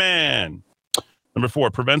bad man. Number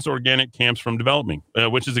 4, prevents organic camps from developing,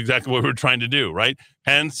 which is exactly what we're trying to do, right?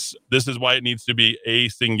 Hence, this is why it needs to be a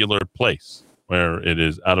singular place where it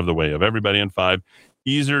is out of the way of everybody. And 5,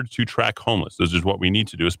 easier to track homeless. This is what we need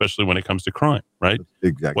to do, especially when it comes to crime, right?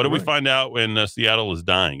 Exactly. What did we find out when Seattle is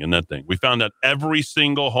dying and that thing? We found that every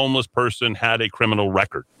single homeless person had a criminal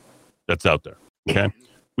record that's out there, okay?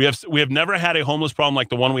 We have never had a homeless problem like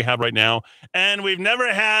the one we have right now, and we've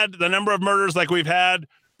never had the number of murders like we've had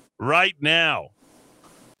right now.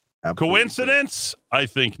 Absolutely. Coincidence? I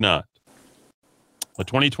think not. A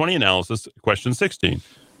 2020 analysis, question 16,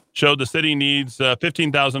 showed the city needs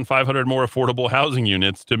 15,500 more affordable housing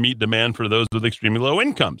units to meet demand for those with extremely low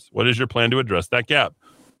incomes. What is your plan to address that gap?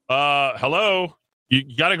 Hello?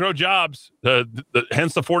 You got to grow jobs,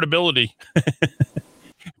 hence affordability.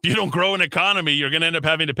 If you don't grow an economy, you're going to end up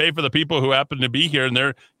having to pay for the people who happen to be here, and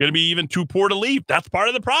they're going to be even too poor to leave. That's part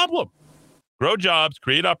of the problem. Grow jobs,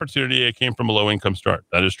 create opportunity. It came from a low-income start.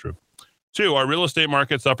 That is true. 2, our real estate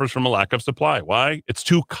market suffers from a lack of supply. Why? It's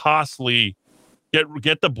too costly.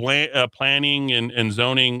 Get the planning and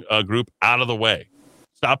zoning group out of the way.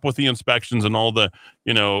 Stop with the inspections and all the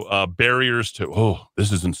barriers to,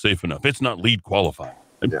 this isn't safe enough. It's not LEED qualified.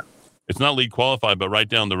 Yeah. It's not LEED qualified, but right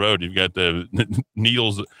down the road, you've got the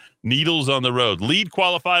needles on the road. LEED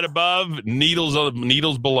qualified above,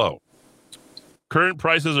 needles below. Current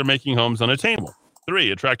prices are making homes unattainable.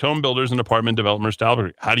 3, attract home builders and apartment developers to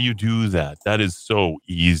Albuquerque. How do you do that? That is so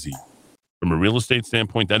easy. From a real estate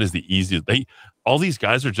standpoint, that is the easiest. All these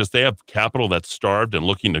guys they have capital that's starved and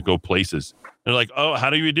looking to go places. They're like, oh, how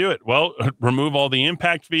do you do it? Well, remove all the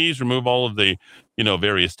impact fees, remove all of the,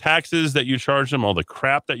 various taxes that you charge them, all the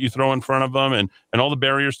crap that you throw in front of them, and all the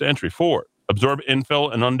barriers to entry. 4, absorb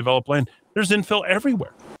infill and undeveloped land. There's infill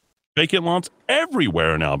everywhere. Vacant lots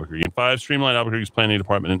everywhere in Albuquerque. And 5, streamline Albuquerque's planning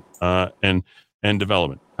department and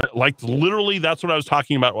development. Like literally, that's what I was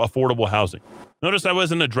talking about, affordable housing. Notice I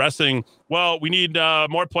wasn't addressing, well, we need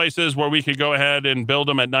more places where we could go ahead and build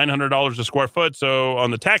them at $900 a square foot. So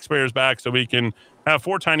on the taxpayers' back, so we can have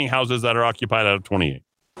 4 tiny houses that are occupied out of 28.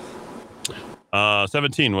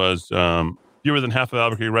 17 was fewer than half of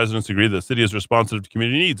Albuquerque residents agree that the city is responsive to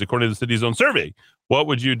community needs, according to the city's own survey. What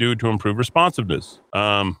would you do to improve responsiveness?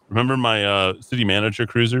 Remember my city manager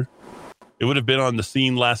cruiser? It would have been on the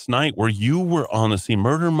scene last night where you were on the scene.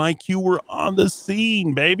 Murder Mike, you were on the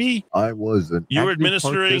scene, baby. I was an you were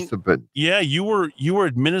administering participant. Yeah, you were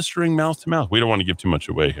administering mouth to mouth. We don't want to give too much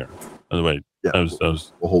away here. By the way, Yeah, we'll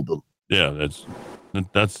hold the. Yeah,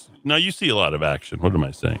 that's now you see a lot of action. What am I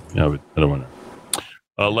saying? Yeah, I don't want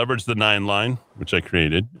to leverage the 9 line, which I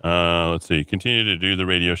created. Let's see, continue to do the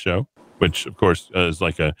radio show, which of course is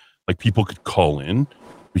like people could call in.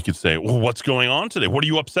 We could say, well, what's going on today? What are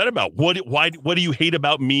you upset about? What do you hate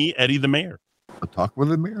about me, Eddie the mayor? A talk with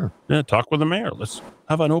the mayor. Yeah, talk with the mayor. Let's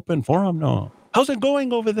have an open forum now. How's it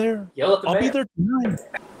going over there? Yell at the I'll mayor. be there tonight.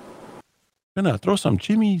 Gonna throw some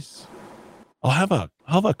chimneys. I'll have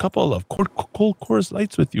a couple of cold Coors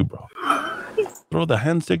Lights with you, bro. Throw the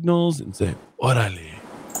hand signals and say, orale.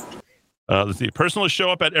 Let's see. Personally show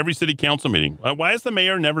up at every city council meeting. Why is the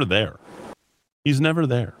mayor never there? He's never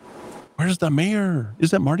there. Where's the mayor?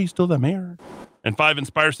 Is that Marty still the mayor? And 5,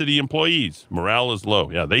 inspire city employees. Morale is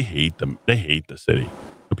low. Yeah, they hate them. They hate the city.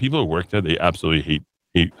 The people who work there, they absolutely hate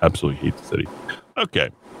the city.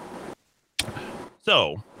 Okay.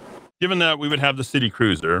 So, given that we would have the city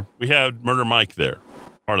cruiser, we had Murder Mike there,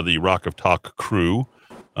 part of the Rock of Talk crew,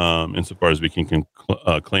 insofar as we can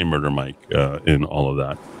claim Murder Mike in all of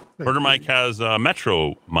that. Murder Mike has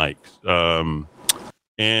Metro mics.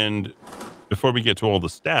 And before we get to all the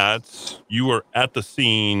stats, you were at the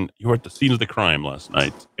scene. You were at the scene of the crime last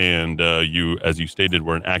night, and you, as you stated,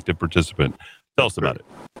 were an active participant. Tell us about it.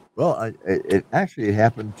 Well, it actually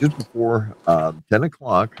happened just before 10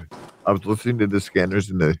 o'clock. I was listening to the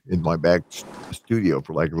scanners in my back studio,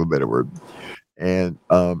 for lack of a better word, and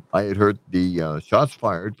I had heard the shots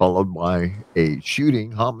fired, followed by a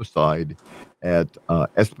shooting homicide at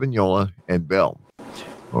Espanola and Bell.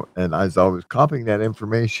 And as I was copying that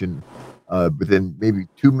information, within maybe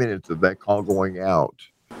 2 minutes of that call going out,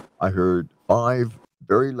 I heard 5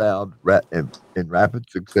 very loud in rapid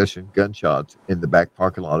succession gunshots in the back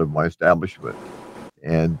parking lot of my establishment.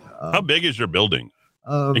 And how big is your building?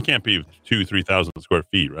 It can't be 2,000-3,000 square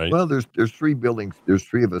feet, right? Well, there's 3 buildings. There's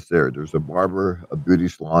 3 of us there. There's a barber, a beauty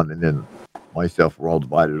salon, and then myself. We're all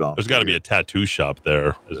divided off. There's got to be a tattoo shop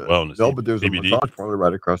there as well. No, but there's a massage parlor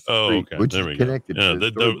right across the street, okay. which There is we connected. go. Yeah,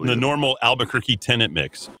 to the normal Albuquerque tenant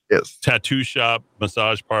mix. Yes. Tattoo shop,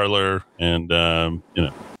 massage parlor, and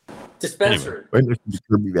Dispensary. Right next to the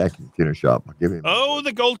Kirby vacuum cleaner shop. I'll give him. Oh,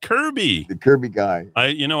 the gold Kirby. The Kirby guy.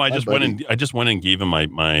 I just went and gave him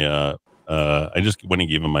my I just went and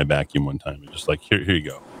gave him my vacuum one time. Just like, here you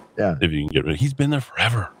go. Yeah. If you can get rid of it. He's been there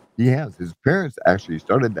forever. He has. His parents actually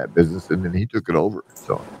started that business, and then he took it over.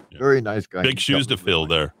 So, very nice guy. Big shoes to fill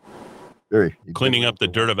there. Cleaning up the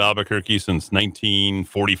dirt of Albuquerque since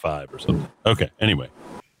 1945 or something. Okay, anyway.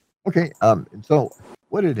 Okay, and so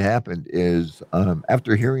what had happened is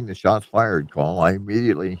after hearing the shots fired call, I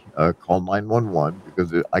immediately called 911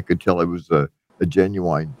 because I could tell it was a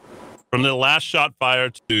genuine. From the last shot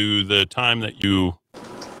fired to the time that you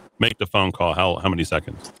make the phone call, how many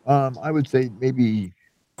seconds? I would say maybe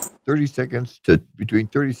 30 seconds to between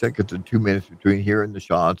 30 seconds and 2 minutes between hearing the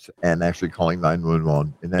shots and actually calling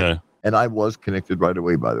 911. And then, and I was connected right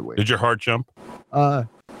away, by the way. Did your heart jump?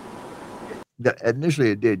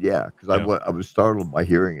 Initially it did, yeah, because I was startled by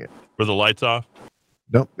hearing it. Were the lights off?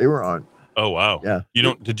 Nope, they were on. Oh, wow. Yeah.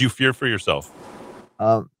 Did you fear for yourself?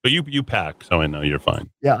 But you pack, so I know you're fine.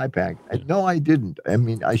 Yeah, I packed. No, I didn't. I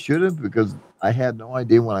mean, I should have, because I had no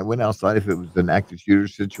idea when I went outside if it was an active shooter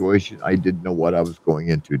situation. I didn't know what I was going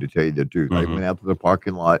into, to tell you the truth. I went out to the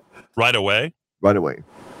parking lot. Right away? Right away.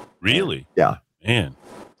 Really? Yeah. Man.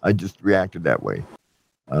 I just reacted that way.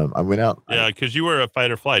 I went out. Yeah, because you were a fight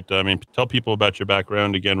or flight. I mean, tell people about your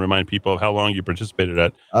background again. Remind people of how long you participated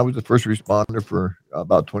at. I was a first responder for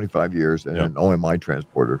about 25 years and an OMI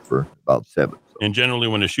transporter for about 7. So. And generally,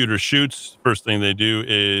 when a shooter shoots, first thing they do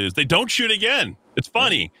is they don't shoot again. It's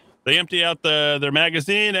funny. They empty out their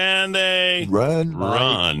magazine and they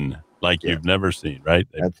run like you've never seen, right?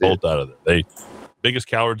 They bolt out of there. They biggest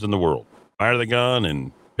cowards in the world. Fire the gun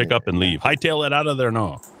and pick up and leave. Hightail it out of there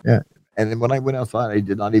now. Yeah. And then when I went outside, I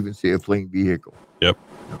did not even see a fleeing vehicle. Yep.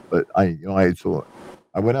 But I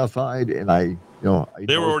went outside and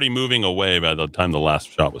they were already moving away by the time the last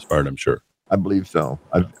shot was fired, I'm sure. I believe so.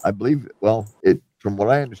 I believe, from what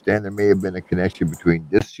I understand, there may have been a connection between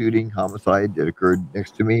this shooting homicide that occurred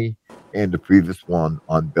next to me and the previous one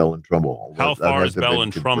on Bell and Trumbull. How far is Bell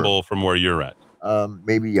and Trumbull from where you're at?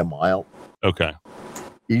 Maybe a mile. Okay.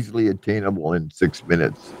 Easily attainable in 6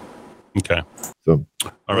 minutes. Okay. So,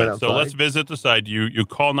 all right. So let's visit the site. You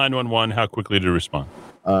call 911. How quickly did you respond?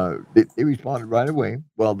 They responded right away.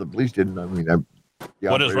 Well, the police didn't. I mean,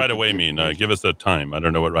 what does right away mean? Give us a time. I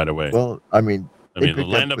don't know what right away. Well, I mean, the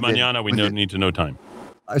land of mañana, we need to know time.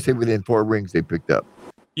 I say within 4 rings they picked up.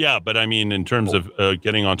 Yeah, but I mean, in terms of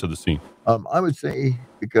getting onto the scene. I would say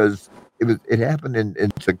because it happened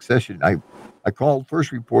in succession. I called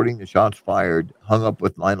first reporting the shots fired, hung up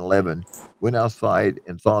with 911, went outside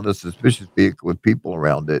and saw the suspicious vehicle with people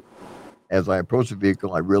around it. As I approached the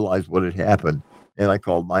vehicle, I realized what had happened, and I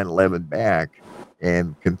called 911 back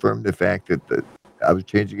and confirmed the fact that I was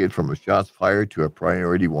changing it from a shots fired to a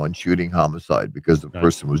priority 1 shooting homicide because the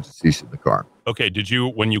person was deceased in the car. Okay.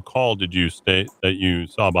 When you called, did you state that you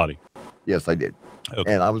saw a body? Yes, I did.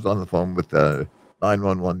 Okay. And I was on the phone with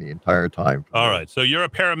 911 the entire time. All right. So you're a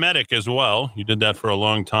paramedic as well. You did that for a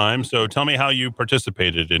long time. So tell me how you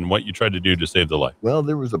participated and what you tried to do to save the life. Well,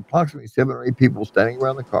 there was approximately 7 or 8 people standing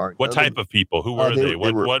around the car. What type of people? Who were they?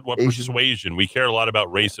 What persuasion? We care a lot there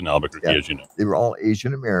race in Albuquerque, as you know. They were all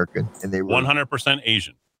Asian American, and they were 100%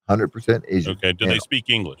 Asian. 100% Asian. Okay. Do they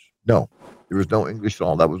speak English? No, there was no English at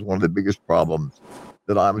all. That was one of the biggest problems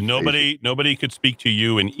that I was facing. Nobody could speak to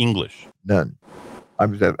you in English. None. I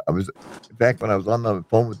was, in fact, when I was on the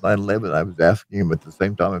phone with 911, I was asking him at the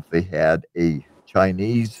same time if they had a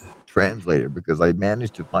Chinese translator because I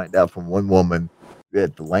managed to find out from one woman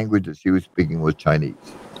that the language that she was speaking was Chinese.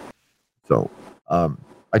 So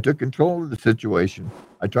I took control of the situation.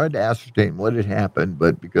 I tried to ascertain what had happened,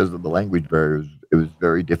 but because of the language barriers, it was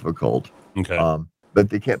very difficult. Okay. But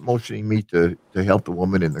they kept motioning me to help the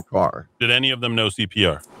woman in the car. Did any of them know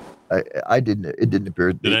CPR? I didn't. It didn't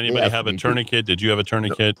appear. Did anybody have a tourniquet? Did you have a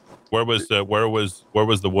tourniquet? No. Where was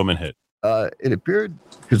the woman hit? It appeared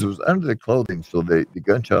because it was under the clothing, so the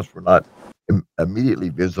gunshots were not immediately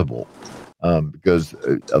visible because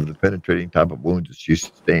of the penetrating type of wounds that she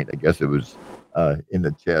sustained. I guess it was in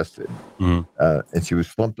the chest, and she was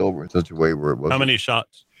slumped over in such a way where it was. How many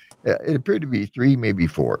shots? It appeared to be 3, maybe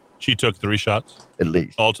 4. She took 3 shots? At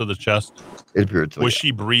least. All to the chest? It appeared so. Was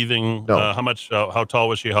she breathing? No. How much? How tall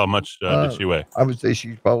was she? How much did she weigh? I would say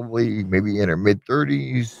she's probably maybe in her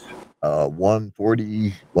mid-30s,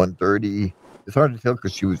 140, 130. It's hard to tell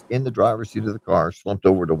because she was in the driver's seat of the car, slumped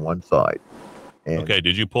over to one side. And okay.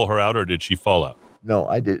 Did you pull her out or did she fall out? No,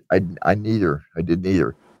 I did. I did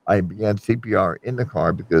neither. I began CPR in the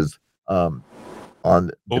car because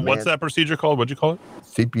what's that procedure called? What'd you call it?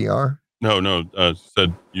 CPR? No.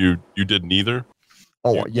 Said you did neither.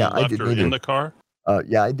 Oh, you I did her neither. In the car?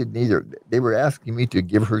 Yeah, I did neither. They were asking me to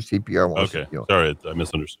give her CPR. Okay, sorry, I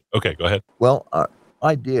misunderstood. Okay, go ahead. Well,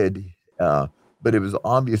 I did, but it was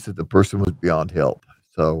obvious that the person was beyond help.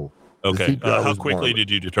 So, okay, how quickly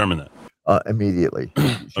did you determine that? Immediately.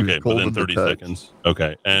 Okay, within 30 seconds.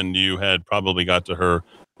 Okay, and you had probably got to her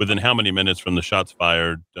within how many minutes from the shots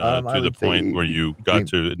fired to the point where you got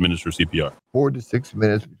to administer CPR? 4 to 6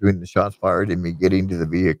 minutes between the shots fired and me getting to the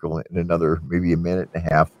vehicle, and another maybe a minute and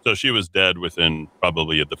a half. So she was dead within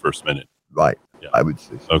probably at the first minute. Right. Yeah. I would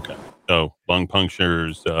say so. Okay. So lung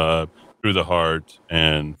punctures through the heart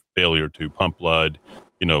and failure to pump blood.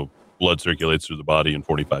 Blood circulates through the body in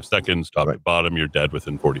 45 seconds, top to bottom. You're dead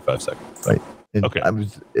within 45 seconds. Right. And okay.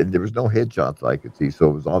 There was no headshots I could see, so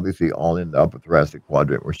it was obviously all in the upper thoracic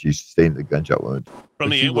quadrant where she sustained the gunshot wound.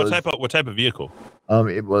 What type of vehicle?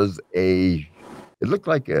 It was it looked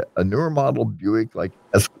like a newer model Buick, like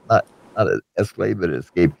not an Escalade, but an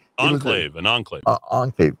Escape. An Enclave.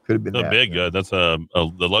 Enclave could have been that big. That's the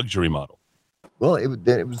luxury model. Well,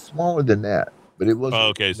 it was smaller than that. But it was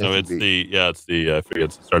okay, so it's the I forget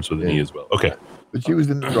it starts with an E as well. Okay, But she was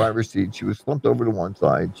in the driver's seat. She was slumped over to one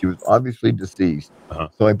side. She was obviously deceased. Uh-huh.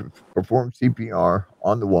 So I performed CPR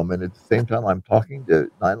on the woman. At the same time, I'm talking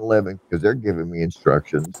to 911 because they're giving me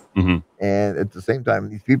instructions. Mm-hmm. And at the same time,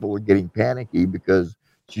 these people were getting panicky because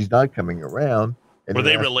she's not coming around. And Were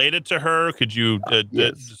they're they asking- related to her? Could you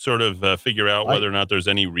Yes. sort of figure out whether or not there's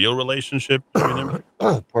any real relationship between them?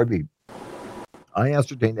 Pardon me. I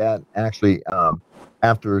ascertained that actually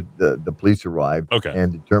after the police arrived Okay.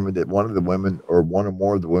 and determined that one of the women or one or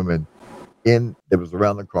more of the women that was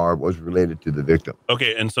around the car was related to the victim.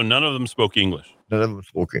 Okay, and so none of them spoke English. None of them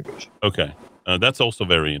spoke English. Okay, that's also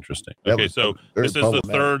very interesting. That Okay, was so very this is the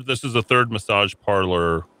third. This is the third massage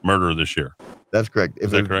parlor murder this year. That's correct. If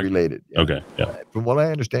Is that it was correct? related. Yeah. Okay, yeah. From what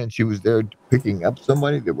I understand, she was there picking up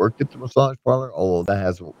somebody that worked at the massage parlor, although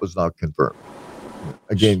that was not confirmed.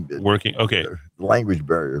 Again, Working. Okay, the language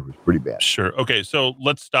barrier was pretty bad. sure. Okay, so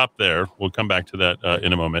let's stop there. We'll come back to that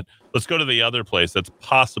in a moment. Let's go to the other place that's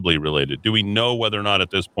possibly related. Do we know whether or not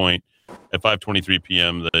at this point, at 5:23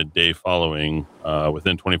 p.m. the day following,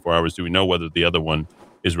 within 24 hours, do we know whether the other one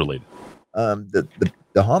is related?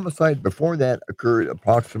 The homicide before that occurred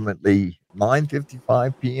approximately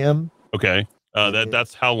 9:55 p.m. Okay,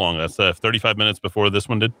 that's how long? That's 35 minutes before this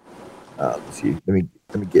one did. Let's see.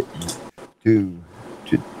 Let me get to.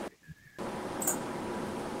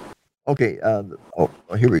 Okay.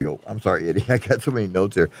 Here we go. I'm sorry, Eddie. I got so many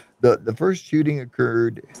notes here. The first shooting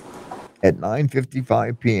occurred at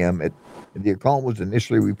 9:55 p.m. The call was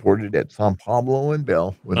initially reported at San Pablo and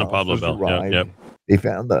Bell. When San Pablo officers Bell, arrived, yep. they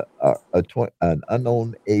found an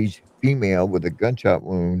unknown age female with a gunshot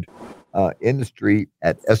wound in the street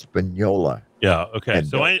at Espanola. Yeah. Okay. And,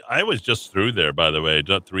 So I was just through there, by the way,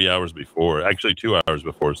 just 3 hours before, actually 2 hours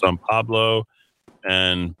before, San Pablo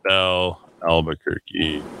and Bell,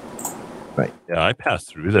 Albuquerque. Right. Yeah, I passed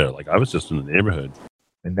through there. Like I was just in the neighborhood.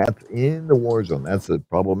 And that's in the war zone. That's a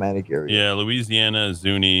problematic area. Yeah, Louisiana,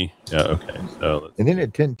 Zuni. Yeah. Okay. So And then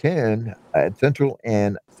at 10:10 at Central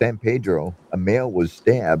and San Pedro, a male was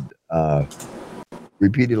stabbed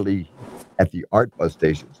repeatedly at the ART bus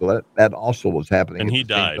station. So that also was happening. and at he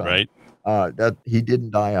the same died, time. right? That he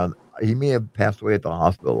didn't die on. He may have passed away at the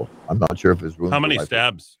hospital. I'm not sure if his wounds. How were many life-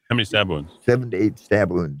 stabs? How many stab wounds? 7 to 8 stab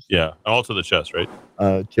wounds. Yeah, all to the chest, right?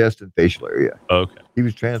 Chest and facial area. Okay. He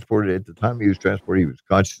was transported at the time he was transported. He was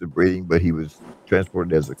conscious of breathing, but he was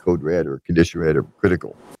transported as a code red or condition red or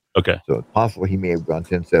critical. Okay. So it's possible he may have gone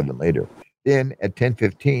 10-7 later. Then at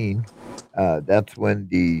 10:15, that's when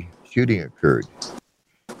the shooting occurred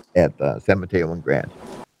at San Mateo and Grant.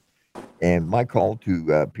 And my call to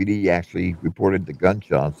PD actually reported the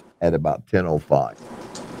gunshots at about 10:05.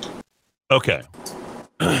 Okay.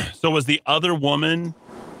 So was the other woman?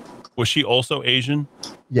 Was she also Asian?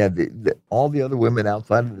 Yeah, all the other women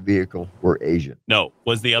outside of the vehicle were Asian. No.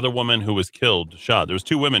 Was the other woman who was killed shot? There was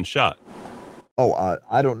 2 women shot. Oh,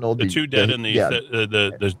 I don't know The 2 dead in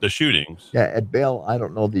the the shootings. Yeah, at Bell, I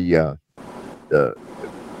don't know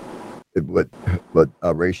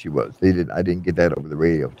what race she was. I didn't get that over the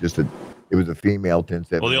radio. Just that it was a female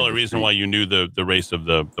 10-7. Well, the only reason why you knew the race of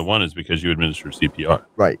the one is because you administered CPR.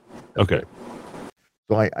 Right. Okay.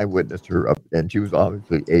 So I witnessed her up, and she was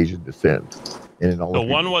obviously Asian descent. And in all The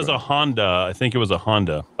one was a Honda. I think it was a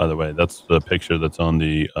Honda, by the way. That's the picture that's on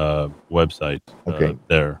the website Okay.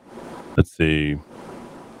 there. Let's see.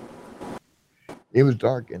 It was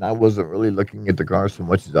dark, and I wasn't really looking at the car so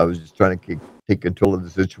much as I was just trying to take control of the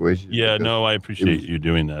situation. Yeah, because no, I appreciate you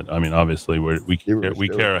doing that. I mean, obviously, we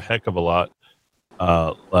care a heck of a lot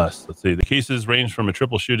less. Let's see. The cases range from a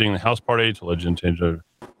triple shooting, the house party, to alleged intent of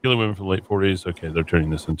killing women from the late 40s. Okay, they're turning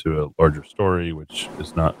this into a larger story, which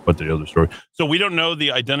is not what the other story. So we don't know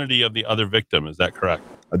the identity of the other victim. Is that correct?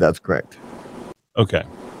 That's correct. Okay.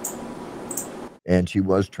 And she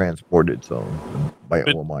was transported, so by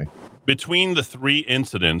But- OMI. Between the 3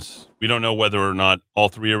 incidents, we don't know whether or not all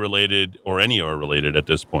 3 are related or any are related at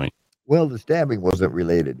this point. Well, the stabbing wasn't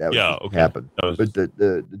related. That was Yeah, just okay. happened. That was- But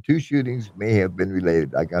the 2 shootings may have been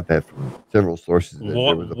related. I got that from several sources. That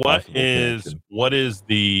there was a What possible is connection. what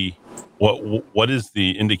is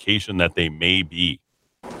the indication that they may be?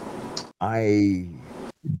 I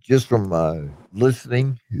just from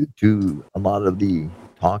listening to a lot of the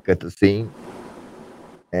talk at the scene,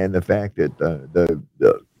 and the fact that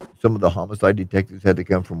some of the homicide detectives had to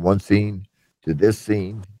come from one scene to this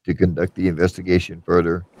scene to conduct the investigation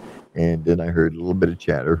further, and then I heard a little bit of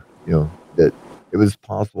chatter, that it was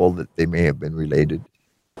possible that they may have been related.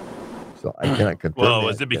 So I cannot confirm. Well, that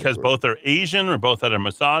is it because categorically. both are Asian, or both at a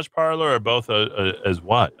massage parlor, or both as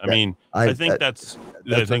what? I mean, I think that's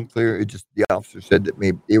unclear. It just the officer said that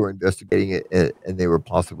maybe they were investigating it and they were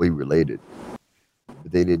possibly related.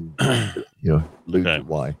 but they didn't, allude Okay. to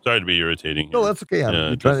why. Sorry to be irritating. No, here. that's okay. Yeah,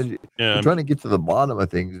 You're trying to get to the bottom of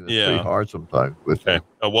things. And it's pretty hard sometimes. With Okay.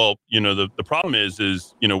 Well, the problem is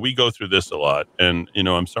we go through this a lot, and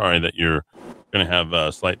I'm sorry that you're going to have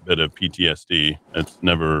a slight bit of PTSD. It's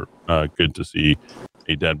never good to see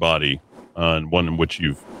a dead body, and one in which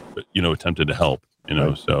you've attempted to help.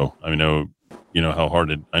 Right. So I know how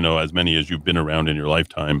hard I know as many as you've been around in your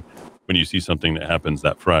lifetime. When you see something that happens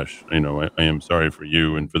that fresh, I am sorry for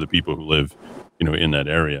you and for the people who live, in that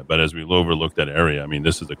area. But as we overlook that area, I mean,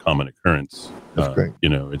 this is a common occurrence. That's great.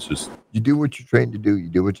 It's just you do what you're trained to do. You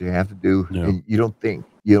do what you have to do, Yeah. and you don't think.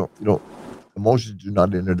 You don't. Emotions do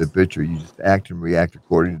not enter the picture. You just act and react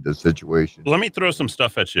according to the situation. Let me throw some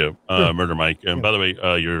stuff at you, Sure. Murder Mike. And Yeah. by the way,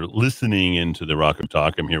 you're listening into the Rock of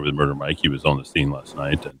Talk. I'm here with Murder Mike. He was on the scene last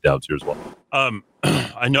night. And Dowd's here as well.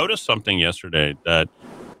 I noticed something yesterday that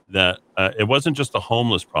it wasn't just a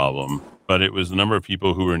homeless problem, but it was the number of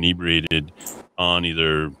people who were inebriated on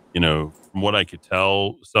either, from what I could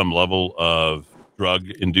tell, some level of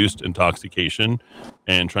drug-induced intoxication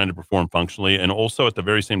and trying to perform functionally, and also at the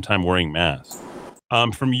very same time wearing masks.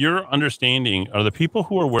 From your understanding, are the people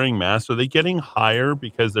who are wearing masks, are they getting higher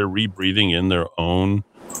because they're rebreathing in their own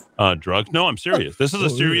drugs? No, I'm serious. This is a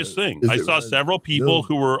serious thing. I saw several people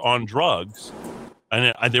who were on drugs,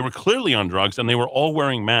 and they were clearly on drugs, and they were all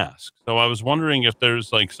wearing masks. So I was wondering if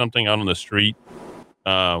there's like something out on the street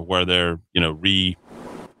where they're,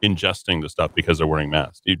 ingesting the stuff because they're wearing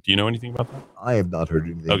masks. Do you know anything about that? I have not heard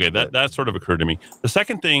anything. Okay, that sort of occurred to me. The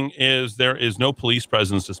second thing is there is no police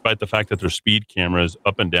presence despite the fact that there's speed cameras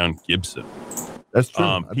up and down Gibson. That's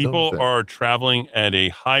true. People are traveling at a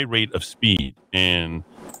high rate of speed, and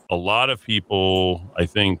a lot of people, I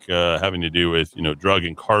think, having to do with, drug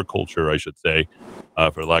and car culture, I should say,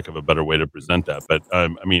 for lack of a better way to present that. But I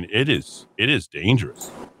mean, it is dangerous.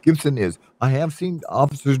 Gibson is. I have seen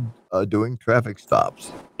officers doing traffic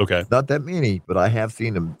stops. Okay. Not that many, but I have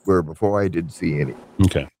seen them where before I didn't see any.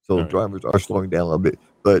 Okay. So All right. drivers are slowing down a little bit.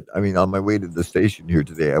 But I mean, on my way to the station here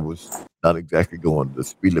today, I was not exactly going the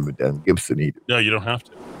speed limit down Gibson either. No, you don't have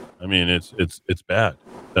to. I mean, it's bad.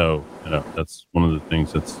 So, that's one of the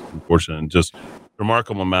things that's unfortunate, and just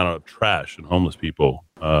remarkable amount of trash and homeless people,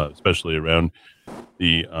 especially around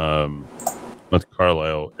the not the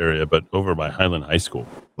Carlisle area, but over by Highland High School.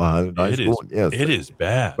 Behind the high school, yes. It is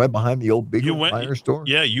bad. Right behind the old big You tire store.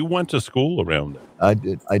 Yeah, you went to school around there. I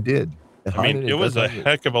did. At I mean, Highland, it was a does have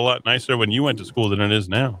heck of a lot nicer when you went to school than it is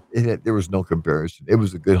now. there was no comparison. It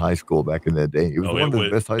was a good high school back in that day. It was No, one of the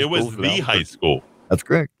best high it schools. was in the Albuquerque. high school. That's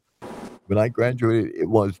correct. When I graduated, it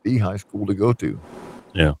was the high school to go to.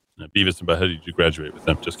 Yeah. Beavis and Butthead, did you graduate with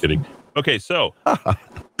them? Just kidding. Okay, so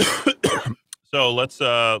so let's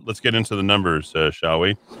get into the numbers, shall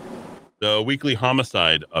we? The weekly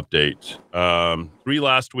homicide update. 3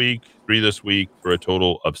 last week, 3 this week, for a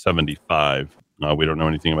total of 75. We don't know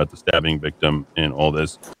anything about the stabbing victim in all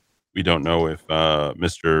this. We don't know if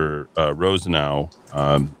Mr. Rosenau,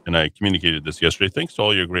 and I communicated this yesterday. Thanks to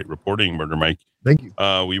all your great reporting, Murder Mike. Thank you.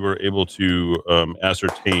 We were able to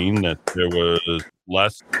ascertain that there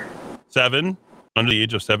was 7 under the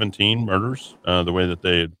age of 17 murders, the way that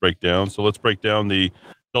they break down. So let's break down the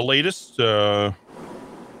latest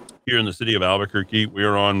here in the city of Albuquerque. We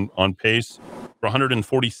are on pace for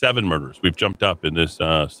 147 murders. We've jumped up in this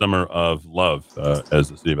summer of love, as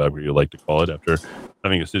the city of Albuquerque would like to call it, after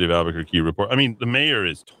having a city of Albuquerque report. I mean, the mayor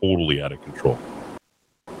is totally out of control.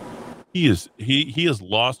 He has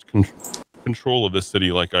lost control of this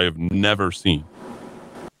city like I have never seen.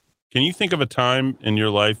 Can you think of a time in your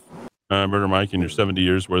life, Murder Mike, in your 70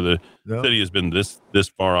 years where the city has been this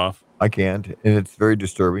far off? I can't, and it's very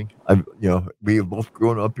disturbing. We have both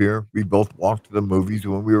grown up here. We both walked to the movies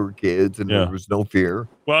when we were kids, and there was no fear.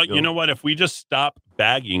 Well, you know what? If we just stop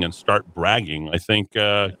bagging and start bragging, I think,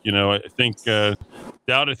 Dowd,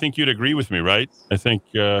 I think you'd agree with me, right? I think,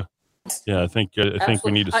 I think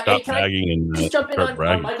we need to stop bagging and just jump in start on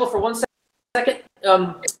bragging. Michael for 1 second.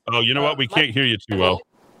 Oh, you know what? We can't hear you too well.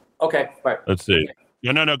 Okay, right. Let's see.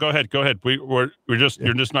 No. Go ahead. We're just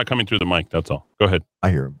you're just not coming through the mic. That's all. Go ahead. I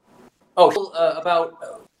hear him. Oh,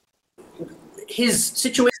 about his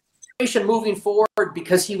situation moving forward,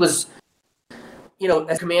 because he was,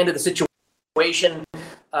 at command of the situation.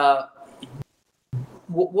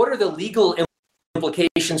 What are the legal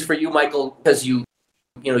implications for you, Michael? Because you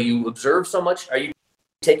observe so much. Are you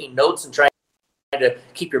taking notes and trying to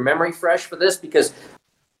keep your memory fresh for this? Because,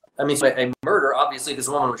 I mean, a murder. Obviously, this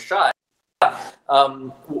woman was shot.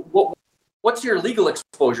 What's your legal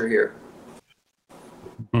exposure here?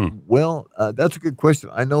 Well, that's a good question.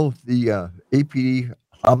 I know the APD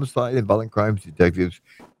homicide and violent crimes detectives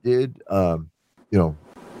did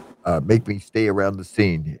make me stay around the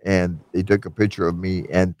scene. And they took a picture of me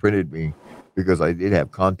and printed me because I did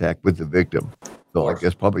have contact with the victim. So I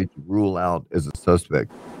guess probably to rule out as a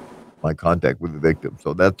suspect my contact with the victim.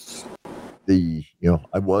 So that's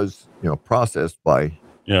I was, processed by.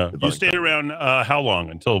 Yeah. You stayed around how long?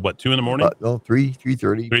 Until what, 2 in the morning? No,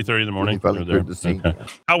 3:30. 3:30 in the morning. Finally cleared the scene. Okay.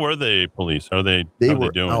 How were the police? How are they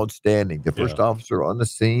were doing? Outstanding. The first officer on the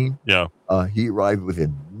scene, he arrived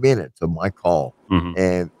within minutes of my call. Mm-hmm.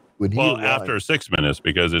 And when he arrived, after 6 minutes,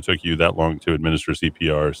 because it took you that long to administer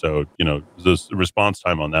CPR. So, the response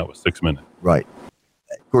time on that was 6 minutes. Right.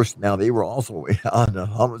 Of course, now they were also on the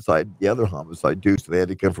other homicide too, so they had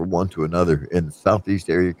to come from one to another. And the Southeast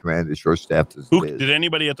Area Command is short-staffed as it is. Did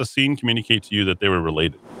anybody at the scene communicate to you that they were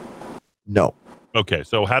related? No. Okay,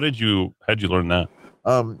 so how'd you learn that?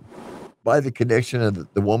 By the connection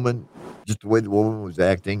of the woman, just the way the woman was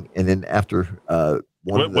acting, and then after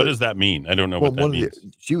what does that mean? I don't know what that means.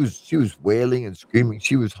 She was wailing and screaming.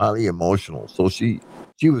 She was highly emotional, so she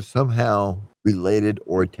was somehow related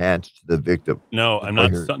or attached to the victim. No, I'm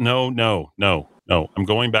not. No. I'm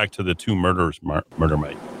going back to the two murders, murder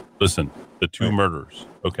Mike. Listen, the two murders,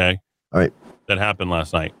 okay? All right. That happened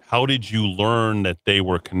last night. How did you learn that they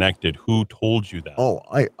were connected? Who told you that? Oh,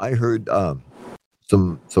 I heard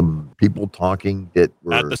some people talking that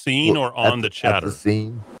were at the scene or on the chatter? At the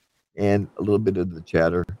scene, and a little bit of the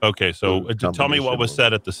chatter. Okay, so tell me what was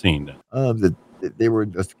said at the scene then. That they were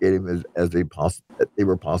investigating as they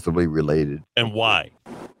were possibly related. And why?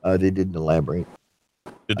 They didn't elaborate.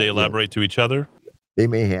 Did they elaborate to each other? They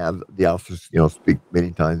may have. The officers, speak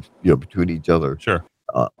many times, between each other. Sure.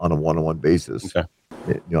 On a one-on-one basis. Okay.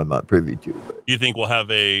 I'm not privy to. But. Do you think we'll have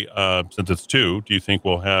since it's two, do you think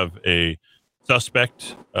we'll have a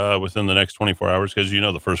suspect within the next 24 hours? Because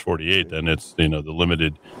the first 48, then it's, the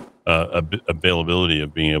limited availability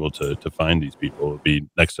of being able to find these people would be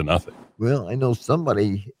next to nothing. Well, I know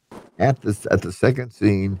somebody at the second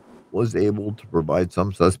scene was able to provide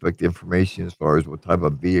some suspect information as far as what type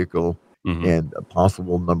of vehicle and a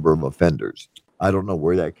possible number of offenders. I don't know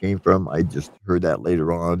where that came from. I just heard that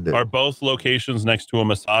later on. Are both locations next to a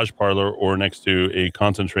massage parlor or next to a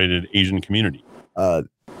concentrated Asian community?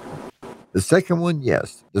 The second one,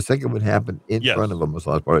 yes. The second one happened in front of a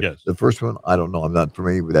massage parlor. Yes. The first one, I don't know. I'm not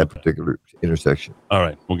familiar with that particular intersection. All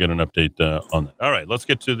right. We'll get an update on that. All right. Let's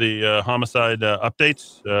get to the homicide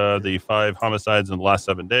updates. The 5 homicides in the last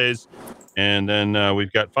 7 days. And then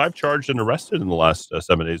we've got 5 charged and arrested in the last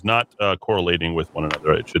 7 days, not correlating with one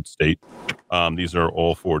another, it should state. These are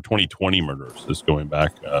all for 2020 murders. This is going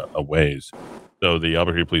back a ways. So the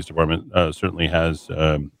Albuquerque Police Department certainly has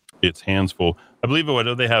its hands full. I believe, what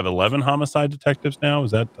do they have, 11 homicide detectives now? Is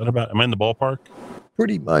that about, am I in the ballpark?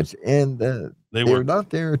 Pretty much. And they're not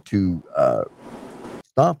there to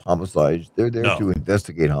stop homicides. They're there to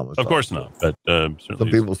investigate homicides. Of course not. But some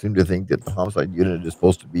people seem to think that the homicide unit is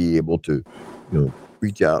supposed to be able to,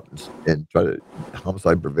 reach out and try to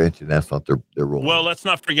homicide prevention. That's not their role. Well, let's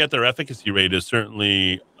not forget their efficacy rate is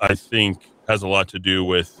certainly, I think, has a lot to do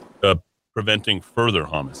with preventing further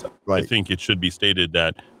homicide. Right. I think it should be stated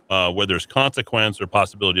that where there's consequence or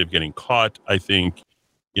possibility of getting caught, I think,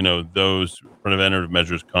 those preventative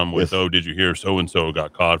measures come with, did you hear so-and-so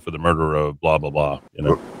got caught for the murder of blah, blah, blah,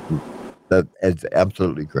 That is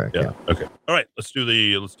absolutely correct. Yeah. Okay. All right. Let's do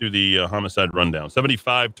the homicide rundown.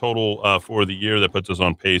 75 total for the year. That puts us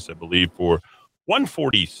on pace, I believe, for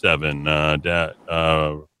 147. Go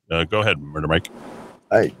ahead, Murder Mike.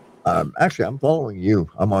 Actually, I'm following you.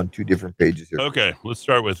 I'm on 2 different pages here. Okay. Let's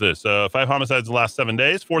start with this. 5 homicides in the last 7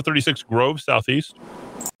 days. 436 Grove Southeast.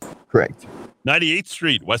 Correct. 98th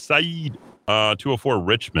Street West Side. 204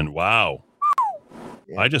 Richmond. Wow.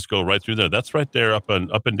 I just go right through there. That's right there up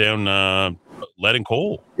and down Lead and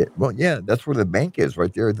Coal. Yeah, well, yeah, that's where the bank is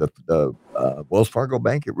right there. The Wells Fargo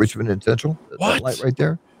Bank at Richmond and Central. What? That light right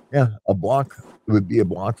there. Yeah, a block. It would be a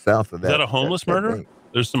block south of that. Is that a homeless murder? Bank.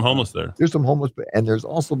 There's some homeless there. There's some homeless, and there's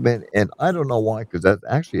also been, and I don't know why, because that's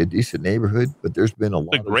actually a decent neighborhood, but there's been a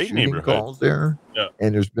lot of shooting calls there. Yeah.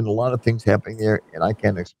 And there's been a lot of things happening there, and I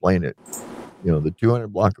can't explain it. The 200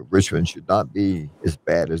 block of Richmond should not be as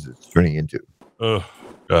bad as it's turning into. Oh,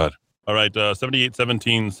 God. All right,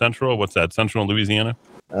 7817 Central. What's that? Central Louisiana?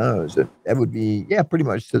 That would be, pretty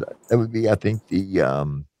much. That would be, I think,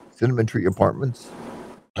 the Cinnamon Tree Apartments.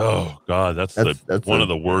 Oh, God, that's one of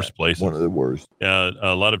the worst places. One of the worst. Yeah,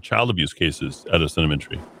 a lot of child abuse cases out of Cinnamon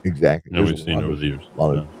Tree. Exactly. We've seen over the years.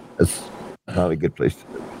 That's not a good place to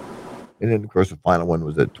live. And then, of course, the final one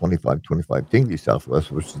was at 2525 Tingley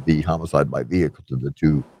Southwest, which is the homicide by vehicle to the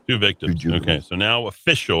two victims. Okay, so now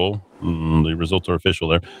official. The results are official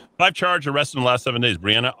there. 5 charged, arrested in the last 7 days.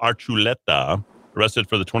 Brianna Archuleta, arrested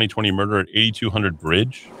for the 2020 murder at 8200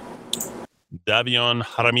 Bridge. Davion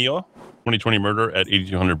Jaramillo, 2020 murder at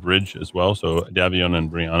 8200 Bridge as well. So Davion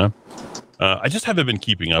and Brianna. I just haven't been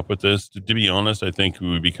keeping up with this. To be honest, I think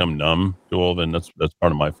we become numb to all of it, and that's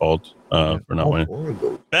part of my fault for not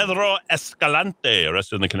winning. Pedro Escalante,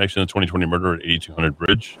 arrested in the connection to the 2020 murder at 8200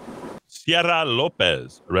 Bridge. Sierra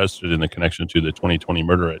Lopez, arrested in the connection to the 2020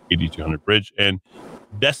 murder at 8200 Bridge. And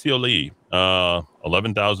Decio Lee,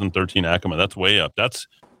 11,013 Acoma. That's way up. That's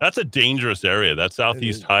a dangerous area. That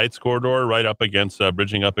Southeast Heights corridor, right up against,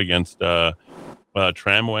 bridging up against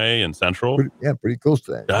Tramway and Central. Pretty close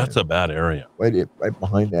to that. That's a bad area. Right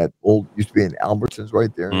behind that old, used to be an Albertsons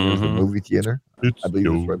right there. And there's a movie theater. It's I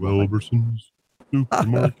believe it's right behind Albertsons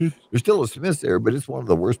supermarket. There's still a Smith's there, but it's one of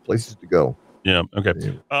the worst places to go. Yeah. Okay.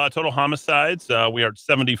 Total homicides. We are at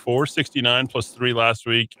 74, 69 plus 3 last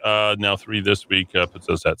week. Now 3 this week puts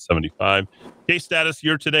us at 75. Case status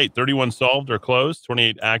year to date: 31 solved or closed,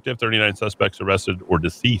 28 active, 39 suspects arrested or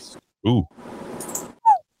deceased. Ooh.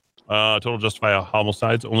 Total justified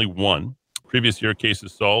homicides, only 1. Previous year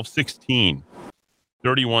cases solved, 16.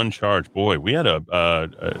 31 charged. Boy, we had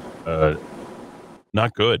a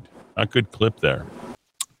not good clip there.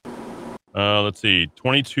 Let's see,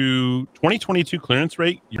 2022 clearance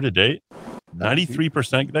rate year to date,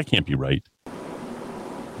 93%. That can't be right.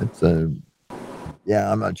 It's yeah,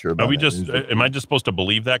 I'm not sure about. Are we just? Am I just supposed to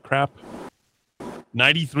believe that crap?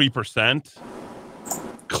 93%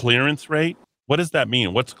 clearance rate. What does that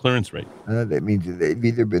mean? What's clearance rate? That means they've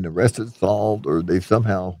either been arrested, solved, or they've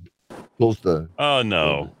somehow closed the. Oh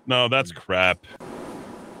no, that's crap.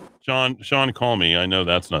 Sean, call me. I know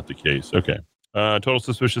that's not the case. Okay. Total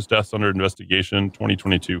suspicious deaths under investigation,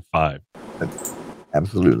 2022, 5.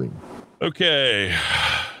 Absolutely. Okay,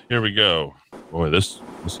 here we go. Boy, this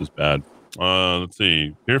is bad. Let's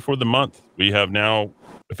see. Here for the month, we have now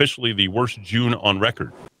officially the worst June on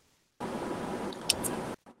record.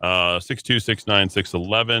 6/2, 6/9,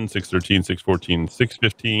 6/11, 6/13, 6/14,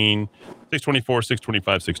 6/15, 6/24,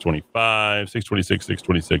 6/25, 6/25, 6/26,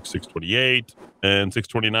 6/26, 6/28, and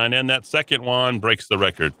 6/29. And that second one breaks the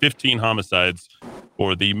record. 15 homicides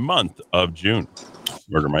for the month of June.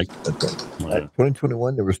 Murder, Mike. At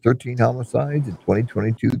 2021, there was 13 homicides. In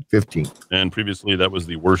 2022, 15. And previously, that was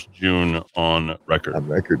the worst June on record. On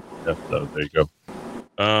record. Yeah, so there you go.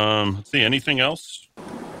 Let's see. Anything else?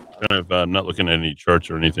 Kind of not looking at any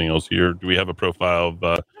charts or anything else here. Do we have a profile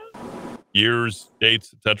of years,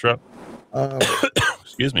 dates, etc.?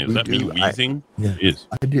 Excuse me. Does that mean wheezing?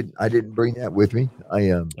 I didn't bring that with me.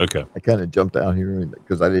 Okay. I kind of jumped out here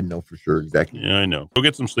because I didn't know for sure exactly. Yeah, I know. Go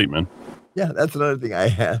get some sleep, man. Yeah, that's another thing I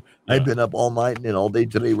have. Yeah. I've been up all night and then all day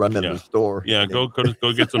today running the store. Yeah, go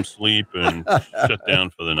get some sleep and shut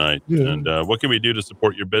down for the night. Yeah. And what can we do to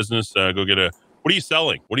support your business? Go get a. What are you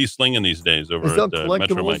selling? What are you slinging these days over at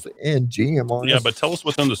Metro Mike? And GMRs. Yeah, but tell us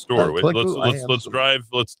what's in the store. Let's drive.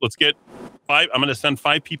 Let's get 5. I'm going to send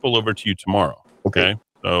 5 people over to you tomorrow. Okay.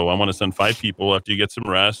 So I want to send 5 people after you get some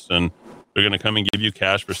rest, and they're going to come and give you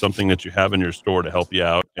cash for something that you have in your store to help you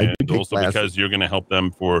out, and also because you're going to help them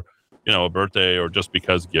for, a birthday or just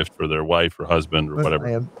because gift for their wife or husband or whatever.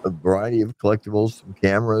 I have a variety of collectibles, some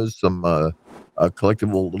cameras, some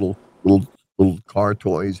collectible little car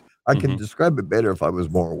toys. I can describe it better if I was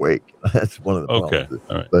more awake. That's one of the problems. Okay,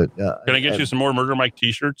 all right. But can I get you some more Murder Mike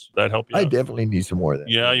T-shirts? That help you? I definitely need some more of that.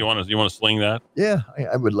 Yeah, you want to sling that? Yeah,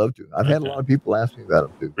 I would love to. I've had a lot of people ask me about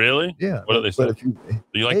them too. Really? Yeah. What do they say? Do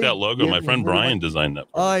you like that logo? My friend Brian designed that.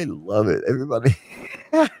 I love it. Everybody.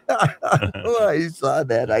 When I saw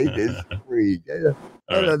that, I just freaked. I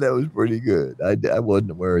thought that was pretty good. I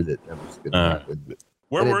wasn't aware that was going to happen. But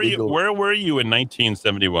Where were you in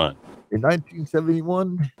 1971? In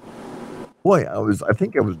 1971, boy, I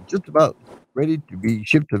think I was just about ready to be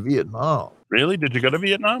shipped to Vietnam. Really? Did you go to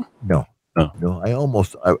Vietnam? No. I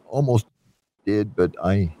almost did, but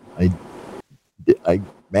I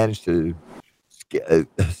managed to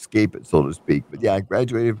escape it, so to speak. But yeah, I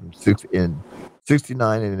graduated in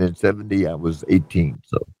 69, and in 70 I was 18.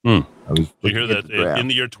 So I was. Did you hear that in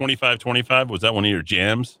the year 2525? Was that one of your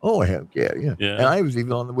jams? Oh, heck yeah. And I was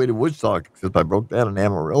even on the way to Woodstock, except I broke down in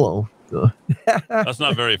Amarillo. So. That's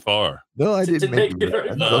not very far. No, I didn't make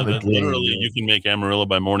it. Literally, you can make Amarillo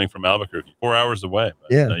by morning from Albuquerque, 4 hours away.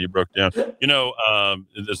 But, yeah, you broke down.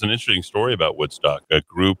 There's an interesting story about Woodstock. A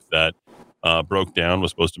group that broke down,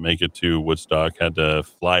 was supposed to make it to Woodstock, had to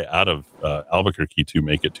fly out of Albuquerque to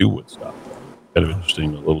make it to Woodstock. Kind of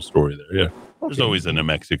interesting little story there. Yeah. There's always a New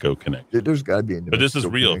Mexico connection. There's got to be a New But this is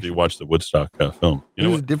real connection. If you watch the Woodstock film. It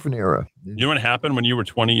was a different era. You know what happened when you were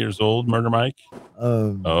 20 years old, Murder Mike?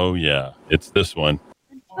 Oh, yeah. It's this one.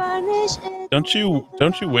 Furnish it Don't you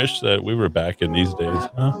wish that we were back in these days?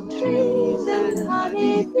 Huh?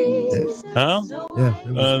 Huh? Yeah, it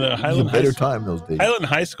The was Highland a better High time those days. Highland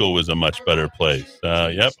High School was a much better place.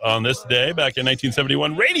 Yep, on this day back in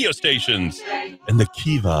 1971, radio stations and the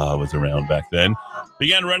Kiva was around back then.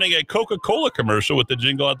 Began running a Coca-Cola commercial with the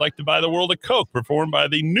jingle "I'd like to buy the world a Coke," performed by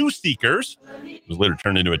the New Seekers. It was later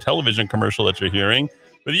turned into a television commercial that you're hearing,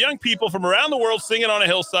 with young people from around the world singing on a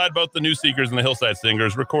hillside. Both the New Seekers and the Hillside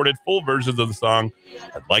Singers recorded full versions of the song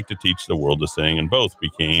 "I'd like to teach the world to sing," and both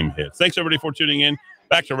became hits. Thanks everybody for tuning in.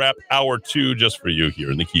 Back to Rap Hour 2 just for you here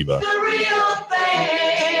in the Kiva. The real thing,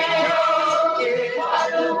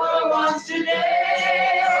 what the world wants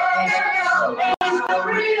today. It's the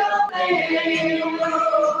real thing,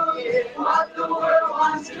 what the world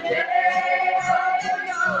wants today.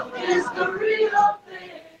 It's the real thing.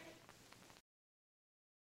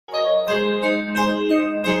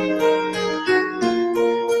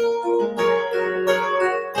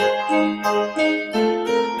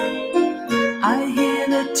 I hear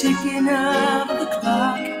the ticking of the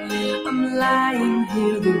clock. I'm lying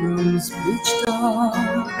here, the room's pitch dark.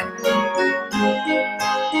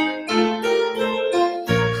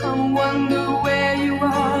 I wonder where you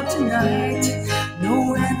are tonight.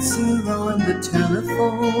 No answer on the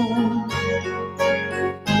telephone.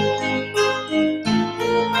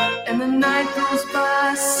 And the night goes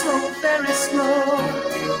by so very slow.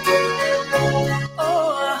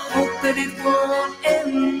 Oh, I hope that it won't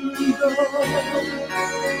end alone.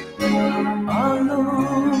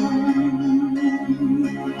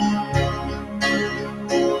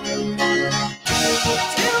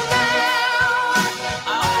 Till now, I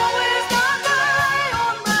always got by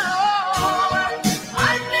on my own.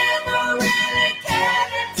 I never really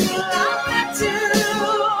cared until I met you.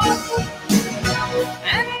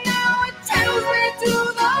 And now it tells me to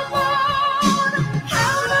the bone.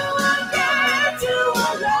 How do I get to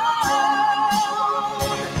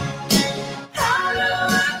alone? How do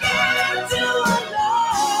I get to alone?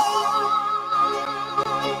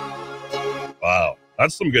 Wow,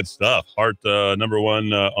 that's some good stuff. Heart number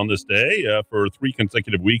one on this day for 3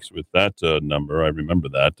 consecutive weeks with that number. I remember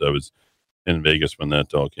that. I was in Vegas when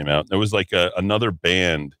that all came out. There was like another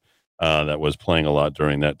band that was playing a lot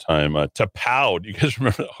during that time. Tapao. Do you guys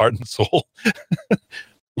remember that? Heart and Soul? I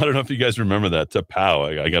don't know if you guys remember that.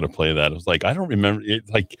 Tapao. I got to play that. I was like, I don't remember it,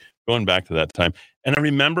 like going back to that time. And I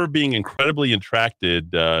remember being incredibly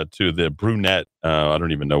attracted to the brunette. I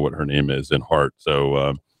don't even know what her name is in Heart.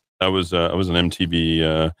 So I was an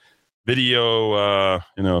MTV video,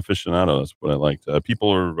 aficionado. That's what I liked.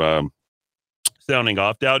 People are sounding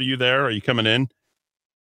off. Dowd, are you there? Are you coming in?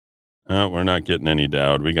 We're not getting any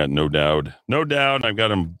Dowd. We got no Dowd. No Dowd. I've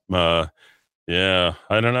got him. Yeah,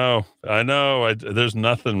 I don't know. I know. There's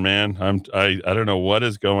nothing, man. I don't know what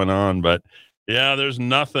is going on, but yeah, there's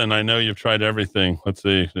nothing. I know you've tried everything. Let's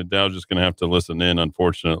see. Dowd's just going to have to listen in,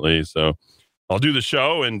 unfortunately. So I'll do the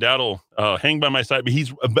show, and Dowd'll hang by my side.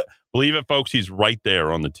 But believe it, folks, he's right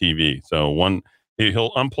there on the TV. So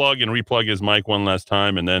he'll unplug and replug his mic one last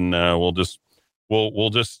time, and then he's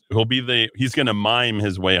going to mime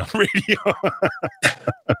his way on radio.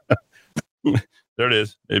 There it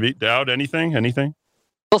is. Maybe Dowd, anything?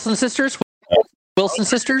 Wilson Sisters? Wilson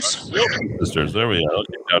Sisters? Wilson Sisters. There we are.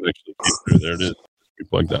 Okay, Dowd actually came through. There it is.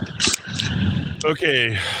 Replug that.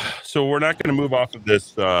 Okay. So we're not going to move off of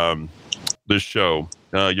this show.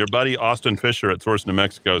 Your buddy Austin Fisher at Source New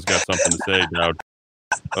Mexico has got something to say, Dowd.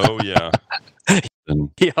 Oh yeah.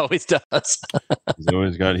 And he always does. he's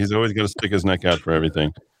always got to stick his neck out for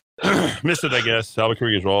everything. Missed it, I guess.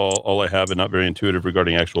 Albuquerque is all I have, and not very intuitive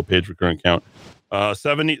regarding actual page recurrent count.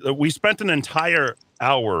 70. We spent an entire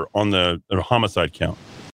hour on the homicide count.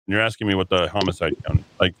 And you're asking me what the homicide count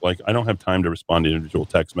is. Like I don't have time to respond to individual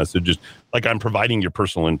text messages. Like I'm providing your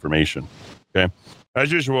personal information. Okay.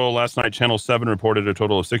 As usual, last night, Channel 7 reported a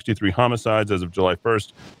total of 63 homicides as of July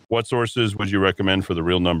 1st. What sources would you recommend for the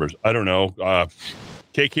real numbers? I don't know.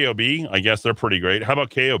 KKOB, I guess they're pretty great. How about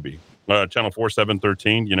KOB? Channel 4, 7,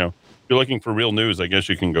 13. You know, if you're looking for real news, I guess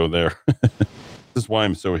you can go there. This is why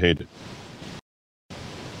I'm so hated.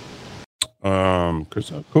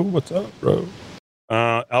 Chris, cool. What's up, bro?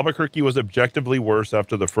 Albuquerque was objectively worse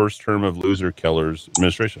after the first term of loser Keller's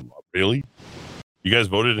administration. Really? You guys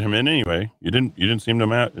voted him in anyway. You didn't seem to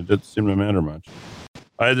matter. It didn't seem to matter much.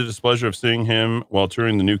 I had the displeasure of seeing him while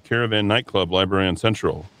touring the new Caravan nightclub library on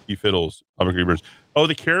Central. He fiddles. Albuquerque Burns. Oh,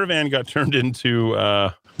 the Caravan got turned into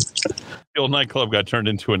the old nightclub got turned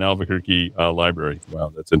into an Albuquerque library.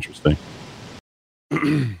 Wow, that's interesting.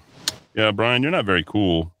 Yeah, Brian, you're not very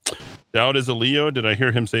cool. Dowd is a Leo. Did I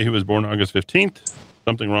hear him say he was born August 15th?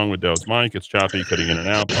 Something wrong with Dowd's mic. It's choppy, cutting in and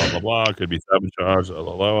out, blah, blah, blah. Could be sabotage,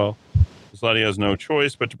 lol. Slotty has no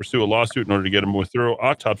choice but to pursue a lawsuit in order to get him a thorough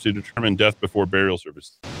autopsy to determine death before burial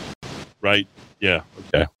service. Right? Yeah.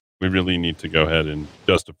 Okay. We really need to go ahead and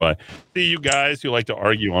justify. See, you guys who like to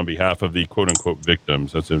argue on behalf of the quote-unquote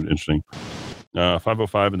victims. That's interesting.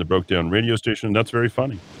 505 in the broke down radio station. That's very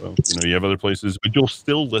funny. So, you have other places, but you'll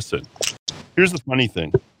still listen. Here's the funny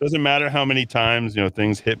thing. Doesn't matter how many times,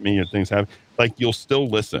 things hit me or things happen. Like, you'll still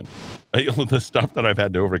listen. The stuff that I've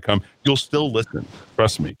had to overcome, you'll still listen.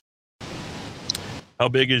 Trust me. How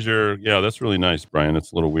big is your... Yeah, that's really nice, Brian.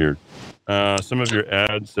 That's a little weird. Some of your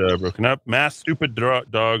ads broken up. Mass stupid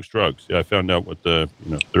dogs drugs. Yeah, I found out what the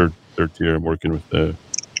third tier I'm working with.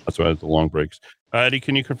 That's why I had the long breaks. Eddie,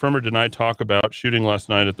 can you confirm or deny talk about shooting last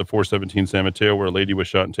night at the 417 San Mateo where a lady was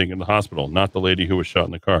shot and taken to the hospital, not the lady who was shot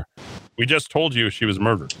in the car? We just told you she was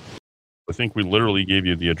murdered. I think we literally gave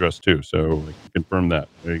you the address too, so I can confirm that.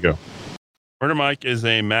 There you go. Murder Mike is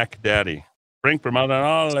a Mac Daddy. Frank from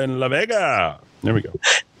Maldonado in La Vega. There we go.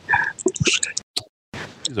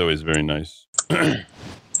 He's always very nice.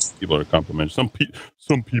 People are complimentary.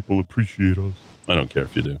 Some people appreciate us. I don't care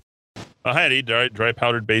if you do. Hi, Eddie. Dry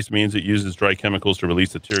powdered base means it uses dry chemicals to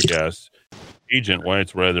release the tear gas agent. Why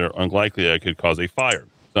it's rather unlikely that it could cause a fire.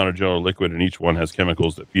 It's not a gel or liquid, and each one has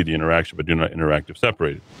chemicals that feed the interaction but do not interact if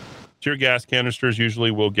separated. Tear gas canisters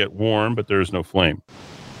usually will get warm, but there is no flame.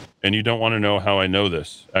 And you don't want to know how I know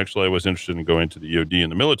this. Actually, I was interested in going to the EOD in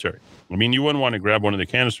the military. I mean, you wouldn't want to grab one of the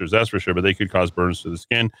canisters, that's for sure, but they could cause burns to the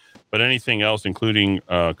skin. But anything else, including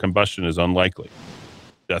combustion, is unlikely.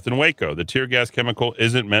 Death in Waco. The tear gas chemical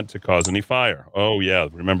isn't meant to cause any fire. Oh, yeah.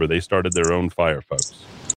 Remember, they started their own fire, folks.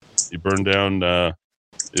 You burned down,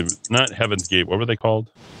 not Heaven's Gate. What were they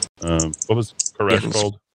called? What was Koresh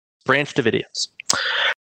called? Branch Davidians.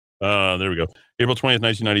 There we go. April 20th,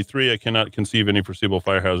 1993. I cannot conceive any foreseeable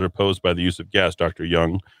fire hazard posed by the use of gas. Dr.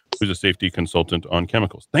 Young, who's a safety consultant on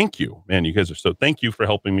chemicals. Thank you. Man, you guys are so... Thank you for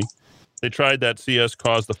helping me. They tried that CS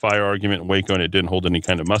caused the fire argument in Waco, and it didn't hold any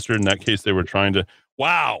kind of mustard. In that case, they were trying to...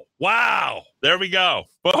 Wow. There we go.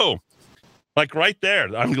 Boom. Like right there.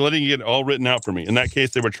 I'm letting it all written out for me. In that case,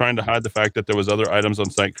 they were trying to hide the fact that there was other items on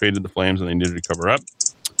site created the flames, and they needed to cover up.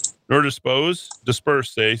 In order to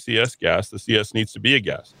disperse, say, CS gas, the CS needs to be a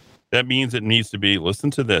gas. That means it needs to be,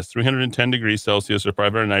 listen to this, 310 degrees Celsius or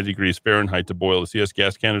 590 degrees Fahrenheit to boil. The CS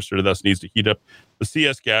gas canister thus needs to heat up the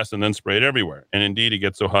CS gas and then spray it everywhere. And indeed, it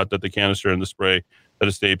gets so hot that the canister and the spray that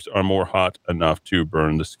escapes are more hot enough to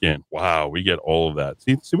burn the skin. Wow, we get all of that.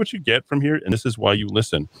 See what you get from here? And this is why you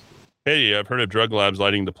listen. Hey, I've heard of drug labs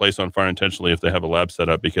lighting the place on fire intentionally if they have a lab set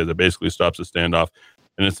up because it basically stops a standoff.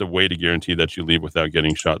 And it's a way to guarantee that you leave without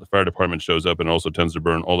getting shot. The fire department shows up and also tends to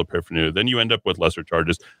burn all the paraphernalia. Then you end up with lesser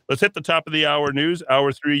charges. Let's hit the top of the hour news.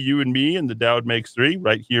 Hour 3, you and me, and the Dowd makes 3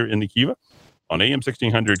 right here in the Kiva on AM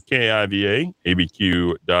 1600 KIVA,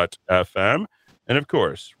 ABQ.FM, and of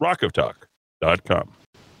course, rockoftalk.com.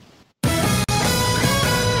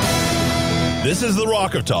 This is the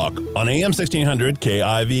Rock of Talk on AM 1600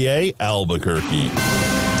 KIVA, Albuquerque.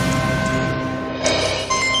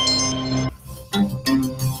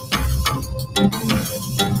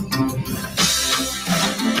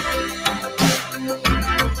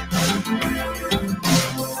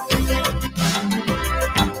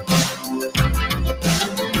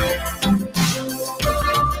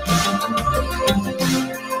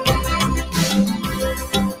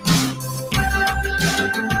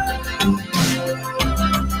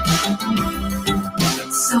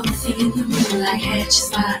 Something in the moonlight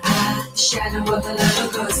catches my eye. The shadow of a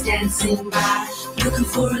lover goes dancing by. Looking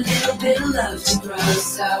for a little bit of love to grow.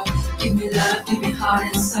 So give me love, give me heart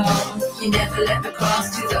and soul. You never let me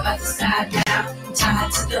cross to the other side now. I'm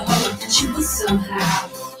tied to the hope that you will somehow.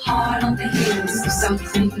 Heart on the heels of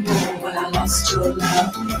something more. When I lost your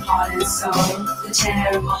love, heart and soul. The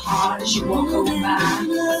tear in my heart as you walk on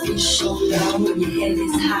by. You're so low when your head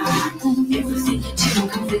is high. Everything you do,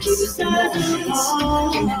 come forgive us the moments.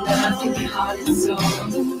 Give me love, give me heart and soul.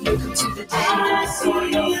 Look into the day when I saw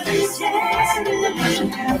your face. Wasn't in the vision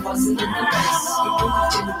that I wasn't in the race. You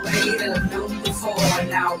moved in a way that I've known before.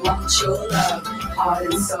 Now I want your love, heart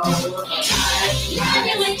and soul. Now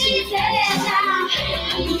you're with me now.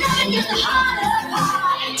 You never get the heart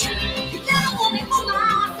apart. You never want me for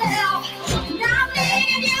myself. Now I'm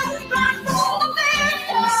begging you right from the very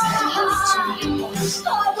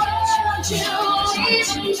start. I want you.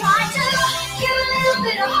 Even try to give a little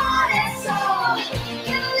bit of heart and soul.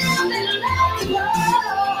 Give a little bit of love to grow.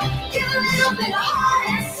 Give a little bit of heart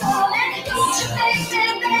and soul. And don't you make me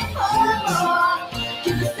beg for more.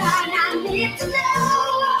 Give a sign I need to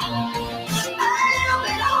know. A little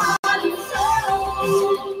bit of heart and soul.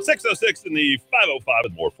 6:06 in the 5:05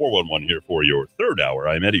 with more 411 here for your third hour.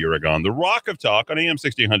 I'm Eddie Aragon, the Rock of Talk on AM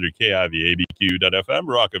 1600 KIVA, ABQ.FM,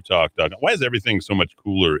 rockoftalk.com. Why is everything so much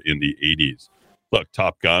cooler in the 80s? Look,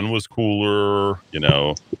 Top Gun was cooler,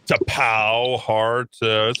 T'Pow, Heart.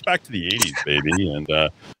 It's back to the 80s, baby. And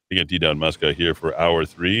we got D. Dowd Muska here for hour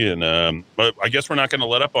 3. And but I guess we're not going to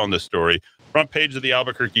let up on this story. Front page of the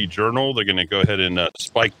Albuquerque Journal, they're going to go ahead and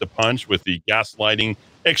spike the punch with the gaslighting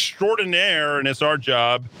extraordinaire. And it's our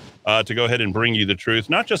job to go ahead and bring you the truth,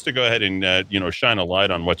 not just to go ahead and, shine a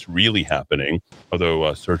light on what's really happening.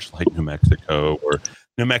 Although Searchlight New Mexico or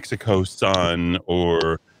New Mexico Sun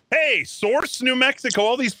or, hey, Source New Mexico,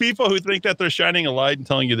 all these people who think that they're shining a light and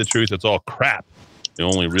telling you the truth, it's all crap. The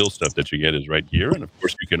only real stuff that you get is right here. And of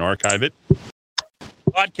course, you can archive it,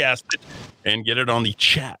 podcast it, and get it on the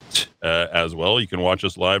chat as well. You can watch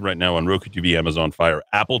us live right now on Roku TV, Amazon Fire,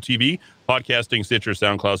 Apple TV, podcasting, Stitcher,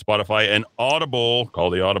 SoundCloud, Spotify, and Audible. Call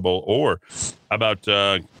the Audible. Or how about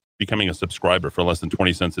becoming a subscriber for less than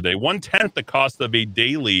 20 cents a day? 1/10 the cost of a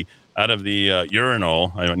daily out of the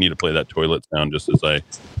urinal. I don't need to play that toilet sound just as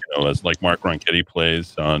as like Mark Ronchetti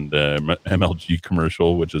plays on the MLG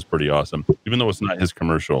commercial, which is pretty awesome. Even though it's not his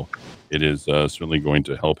commercial, it is certainly going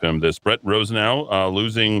to help him. This Brett Rosenau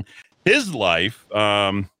losing his life,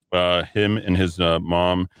 him and his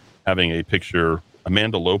mom having a picture.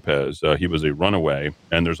 Amanda Lopez, he was a runaway,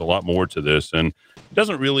 and there's a lot more to this. And it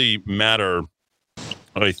doesn't really matter,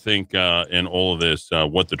 I think, in all of this,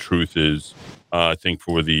 what the truth is. I think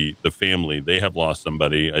for the family, they have lost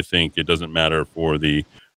somebody. I think it doesn't matter for the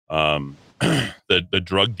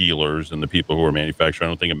drug dealers and the people who are manufacturing.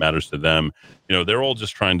 I don't think it matters to them. They're all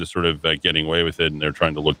just trying to sort of getting away with it, and they're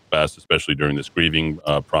trying to look best, especially during this grieving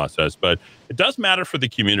process. But it does matter for the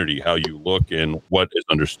community how you look and what is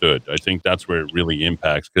understood. I think that's where it really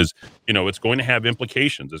impacts because, it's going to have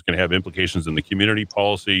implications. It's going to have implications in the community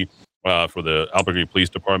policy, for the Albuquerque Police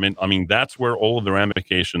Department. I mean, that's where all of the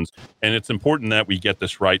ramifications, and it's important that we get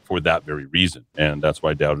this right for that very reason. And that's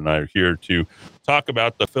why Dowd and I are here to talk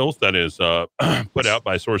about the filth that is put out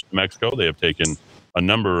by Source New Mexico. They have taken a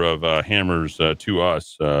number of hammers to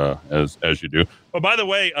us, as you do. But by the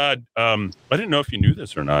way, I didn't know if you knew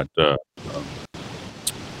this or not,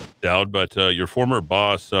 Dowd, but your former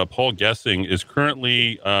boss, Paul Gessing, is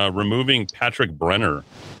currently removing Patrick Brenner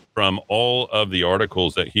from all of the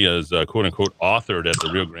articles that he has, quote unquote, authored at the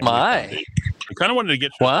Rio Grande Foundation. I kind of wanted to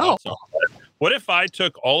get your thoughts on that. What if I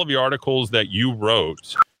took all of your articles that you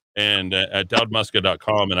wrote and at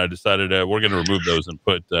dowdmuska.com and I decided we're going to remove those and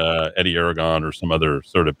put Eddie Aragon or some other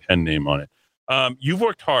sort of pen name on it? You've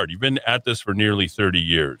worked hard. You've been at this for nearly 30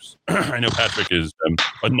 years. I know Patrick is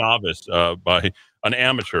a novice by an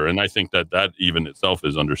amateur, and I think that even itself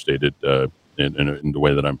is understated in the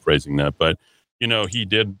way that I'm phrasing that. But he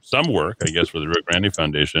did some work, I guess, for the Rio Grande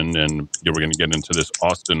Foundation, and we're going to get into this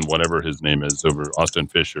Austin, whatever his name is, over Austin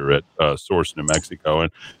Fisher at Source, New Mexico. And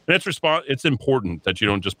it's important that you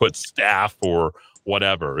don't just put staff or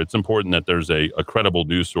whatever. It's important that there's a credible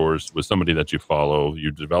news source with somebody that you follow. You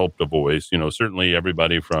developed a voice. Certainly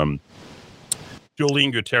everybody from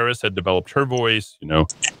Jolene Gutierrez had developed her voice.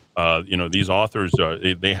 These authors,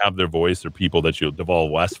 they have their voice. They're people that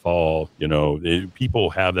Deval Westfall, people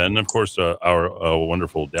have that. And of course, our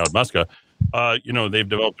wonderful Dowd Muska, they've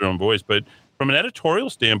developed their own voice. But from an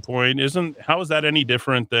editorial standpoint, how is that any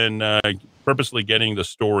different than purposely getting the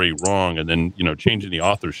story wrong and then, changing the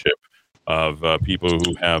authorship of people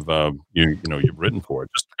who have, you've written for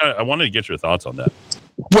it? I wanted to get your thoughts on that.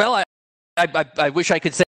 Well, I wish I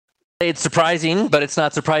could say it's surprising, but it's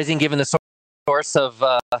not surprising given the source of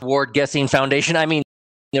Ward Gessing Foundation. I mean,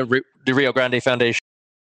 the Rio Grande Foundation,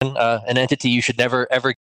 an entity you should never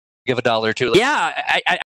ever give $1 to. Yeah,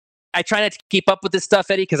 I try not to keep up with this stuff,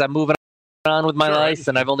 Eddie, because I'm moving on with my life,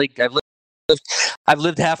 and I've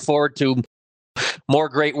lived half forward to more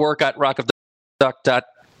great work at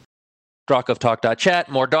rockoftalk.chat,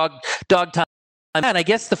 more dog time, and I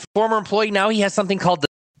guess the former employee now he has something called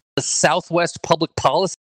the Southwest Public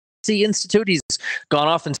Policy Institute. He's gone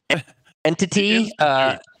off and entity.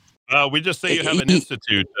 We just say you have an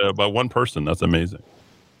institute by one person. That's amazing.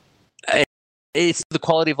 It's the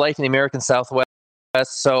quality of life in the American Southwest.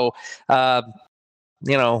 So,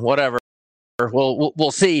 whatever.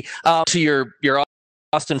 We'll see. To your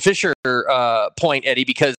Austin Fisher point, Eddie,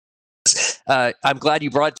 because I'm glad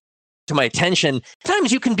you brought it to my attention.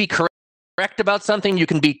 Sometimes you can be correct about something. You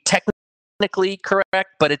can be technically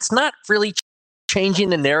correct, but it's not really changing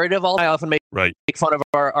the narrative. I often make fun of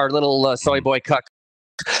our little soy boy cuck,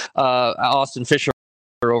 Austin Fisher,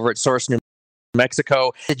 over at Source New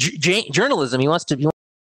Mexico. Journalism. He wants to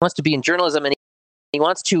be in journalism, and he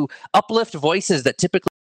wants to uplift voices that typically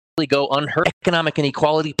go unheard. Economic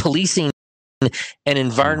inequality, policing, and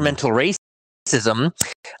environmental racism.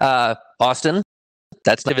 Austin,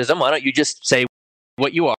 that's activism. Why don't you just say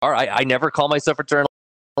what you are? I never call myself a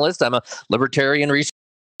journalist. I'm a libertarian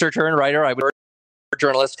researcher and writer. I would be a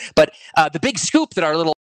journalist. But the big scoop that our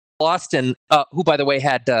little Austin, who, by the way,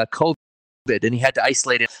 had COVID, and he had to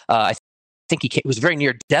isolate it. I think he was very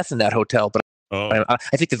near death in that hotel, but I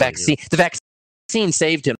think the vaccine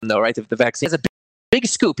saved him, though, right? The vaccine has a big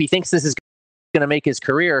scoop. He thinks this is going to make his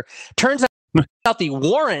career. Turns out the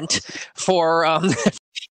warrant for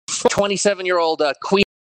 27-year-old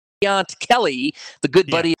Keont Kelly, the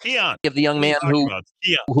good buddy of the young man who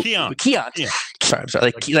Keont. Sorry, I'm sorry,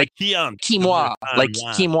 like quinoa, like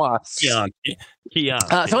quinoa.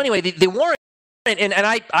 So anyway, the warrant, and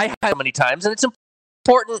I had many times, and it's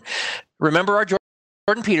important. Remember our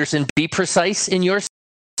Jordan Peterson. Be precise in your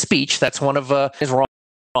speech. That's one of is wrong.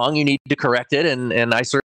 You need to correct it, and I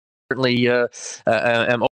certainly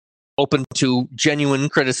am open to genuine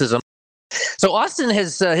criticism. So Austin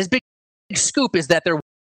has his big scoop is that there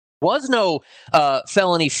was no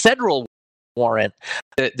felony federal warrant.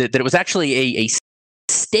 That it was actually a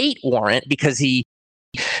state warrant because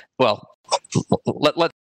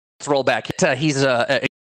let's roll back. He's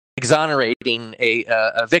exonerating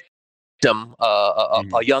a victim, a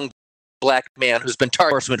young black man who's been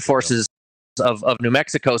targeted by enforcement forces of New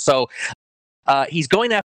Mexico. So he's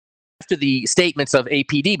going after the statements of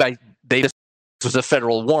APD this was a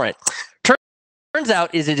federal warrant. Turns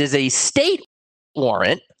out it is a state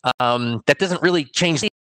warrant that doesn't really change.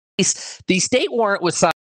 The state warrant was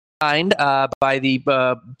signed by the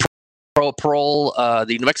parole,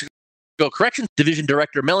 the New Mexico Corrections Division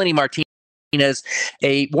Director Melanie Martinez.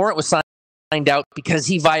 A warrant was signed out because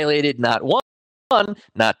he violated not one,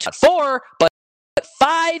 not four, but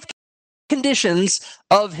 5 conditions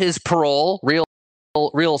of his parole. Real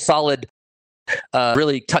solid,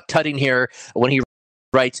 really tutting here when he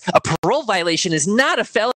writes, a parole violation is not a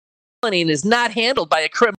felony and is not handled by a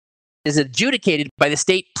criminal. It is adjudicated by the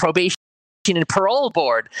state probation and parole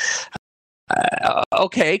board.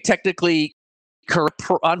 Okay, technically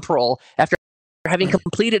on parole after having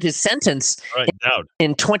completed his sentence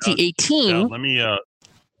in 2018. Let me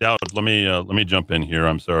jump in here.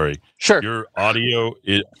 I'm sorry. Sure. Your audio,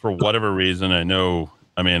 for whatever reason, I know.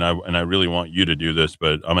 I mean, I really want you to do this,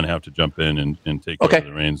 but I'm going to have to jump in and take over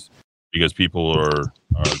the reins because people are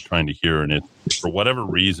trying to hear, and it for whatever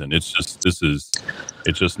reason, it's just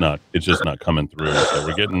not coming through. So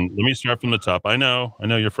we're getting. Let me start from the top. I know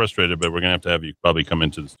you're frustrated, but we're going to have you probably come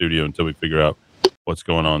into the studio until we figure out what's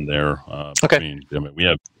going on there.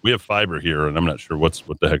 We have fiber here, and I'm not sure what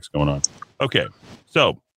the heck's going on. Okay,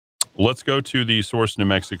 so let's go to the Source New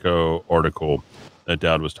Mexico article that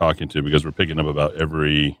Dowd was talking to, because we're picking up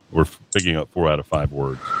 4 out of 5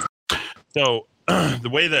 words. So the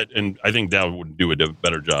way that, and I think Dowd would do a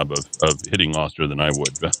better job of hitting Oster than I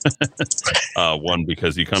would. One,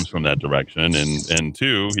 because he comes from that direction, and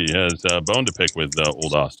 2, he has a bone to pick with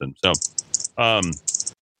old Austin. So 5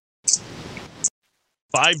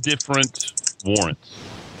 different warrants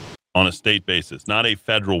on a state basis, not a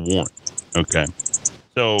federal warrant. Okay.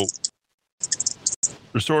 So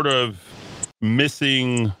we're sort of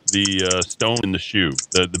missing the stone in the shoe,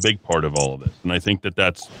 the big part of all of this. And I think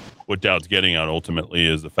that's what Dowd's getting at ultimately,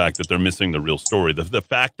 is the fact that they're missing the real story. The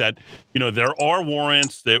fact that, there are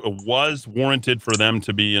warrants that was warranted for them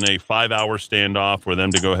to be in a 5-hour standoff, for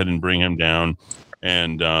them to go ahead and bring him down.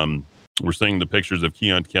 And we're seeing the pictures of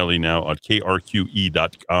Keont Kelly now at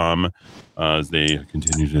krqe.com as they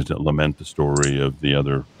continue to lament the story of the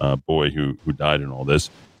other boy who died in all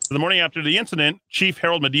this. The morning after the incident, Chief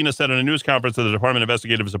Harold Medina said in a news conference that the Department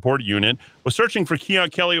Investigative Support Unit was searching for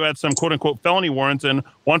Keont Kelly, who had some quote-unquote felony warrants, and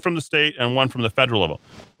one from the state and one from the federal level.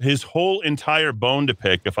 His whole entire bone to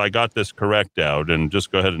pick, if I got this correct out, and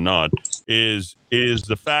just go ahead and nod, is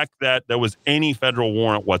the fact that there was any federal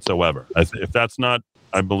warrant whatsoever. If that's not,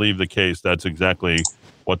 I believe, the case, that's exactly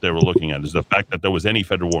what they were looking at, is the fact that there was any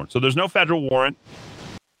federal warrant. So there's no federal warrant.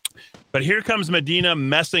 But here comes Medina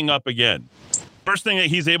messing up again. First thing that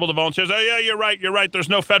he's able to volunteer is, oh, yeah, you're right. There's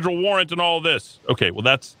no federal warrant in all of this. Okay, well,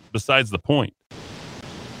 that's besides the point.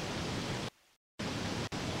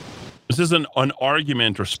 This isn't an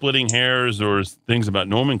argument or splitting hairs or things about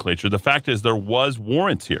nomenclature. The fact is there was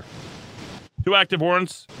warrants here. 2 active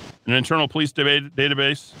warrants, an internal police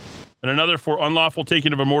database, and another for unlawful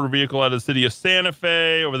taking of a motor vehicle out of the city of Santa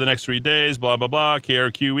Fe over the next 3 days, blah, blah, blah,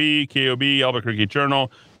 KRQE, KOB, Albuquerque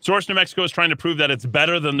Journal. Source New Mexico is trying to prove that it's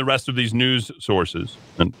better than the rest of these news sources,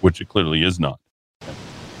 which it clearly is not.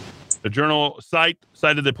 The Journal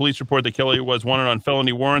cited the police report that Kelly was wanted on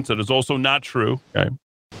felony warrants. That is also not true. Okay.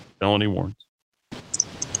 felony warrants.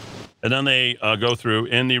 And then they go through.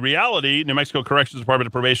 In the reality, New Mexico Corrections Department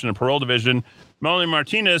of Probation and Parole Division, Melanie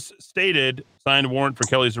Martinez signed a warrant for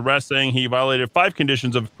Kelly's arrest, saying he violated 5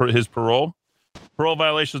 conditions of his parole. Parole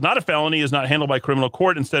violation is not a felony, is not handled by criminal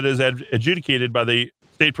court. Instead, is adjudicated by the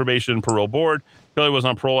State Probation and Parole Board. Kelly was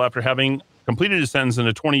on parole after having completed his sentence in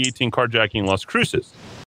a 2018 carjacking in Las Cruces.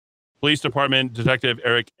 Police Department Detective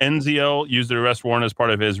Eric Enziel used the arrest warrant as part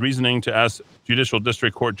of his reasoning to ask Judicial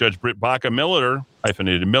District Court Judge Britt Baca Miller,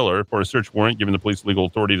 hyphenated Miller, for a search warrant, giving the police legal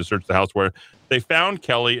authority to search the house where they found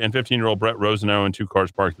Kelly and 15-year-old Brett Rosenow in 2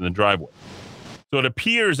 cars parked in the driveway. So it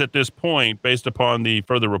appears at this point, based upon the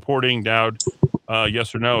further reporting, Dowd,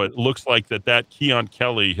 yes or no, it looks like that Keon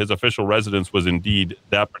Kelly, his official residence, was indeed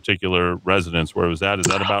that particular residence where it was at. Is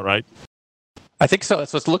that about right? I think so.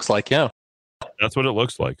 That's what it looks like, yeah. That's what it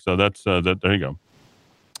looks like. So that's that. There you go.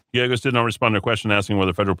 Gallegos did not respond to a question asking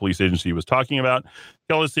whether federal police agency he was talking about.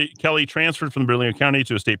 Kelly transferred from Bernalillo County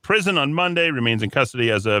to a state prison on Monday, remains in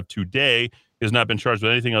custody as of today. He has not been charged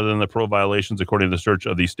with anything other than the parole violations, according to the search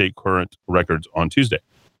of the state current records on Tuesday.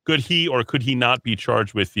 Could he or could he not be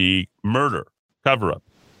charged with the murder, cover-up,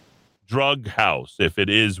 drug house, if it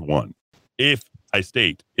is one? If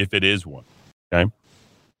it is one. Okay?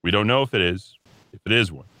 We don't know if it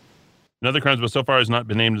is one. In other crimes, but so far has not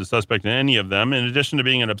been named as a suspect in any of them. In addition to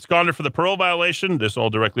being an absconder for the parole violation, this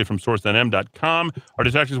all directly from sourcenm.com, our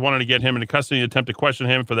detectives wanted to get him into custody and attempt to question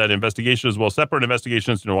him for that investigation, as well as separate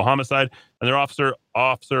investigations into a homicide and their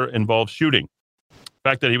officer-involved shooting. The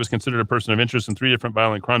fact that he was considered a person of interest in 3 different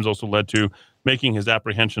violent crimes also led to making his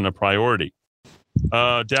apprehension a priority.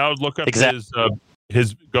 Dowd, look up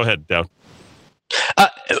his. Go ahead, Dowd.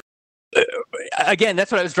 Again,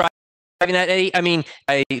 that's what I was driving at, Eddie. I mean,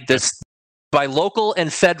 by local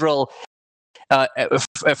and federal,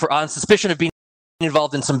 on suspicion of being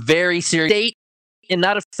involved in some very serious state and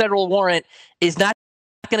not a federal warrant, is not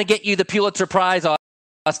going to get you the Pulitzer Prize,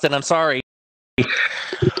 Austin. I'm sorry.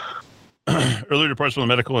 Earlier reports from the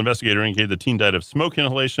medical investigator indicated the teen died of smoke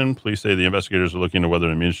inhalation. Police say the investigators are looking into whether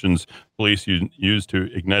the munitions police used to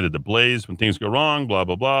ignited the blaze. When things go wrong, blah,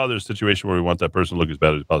 blah, blah. There's a situation where we want that person to look as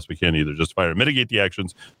bad as they possibly can, either justify or mitigate the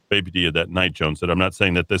actions. APD of that night, Jones said. I'm not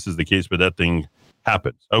saying that this is the case, but that thing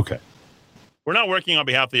happens. Okay. We're not working on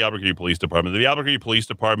behalf of the Albuquerque Police Department. The Albuquerque Police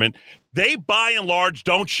Department, they by and large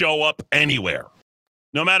don't show up anywhere,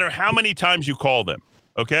 no matter how many times you call them.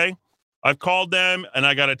 Okay? I've called them, and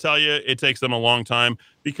I got to tell you, it takes them a long time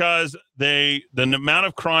because the amount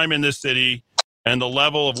of crime in this city and the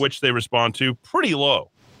level of which they respond to, pretty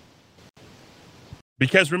low.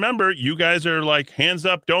 Because remember, you guys are like, hands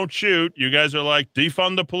up, don't shoot. You guys are like,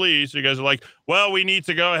 defund the police. You guys are like, well, we need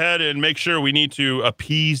to go ahead and make sure we need to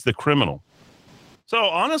appease the criminal. So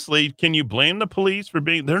honestly, can you blame the police for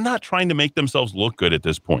they're not trying to make themselves look good at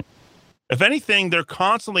this point. If anything, they're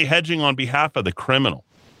constantly hedging on behalf of the criminal.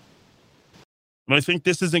 And I think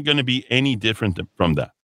this isn't going to be any different from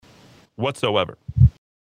that whatsoever.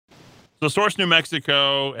 So Source New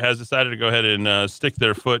Mexico has decided to go ahead and stick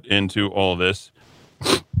their foot into all of this.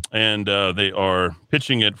 And they are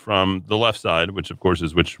pitching it from the left side, which, of course,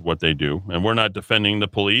 is what they do. And we're not defending the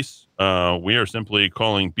police. We are simply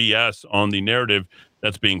calling BS on the narrative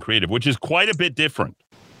that's being created, which is quite a bit different.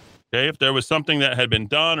 Okay, if there was something that had been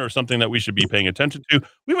done or something that we should be paying attention to,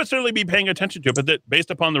 we would certainly be paying attention to it. But that, based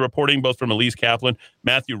upon the reporting both from Elise Kaplan,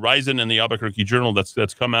 Matthew Risen, and the Albuquerque Journal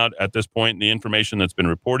that's come out at this point, and the information that's been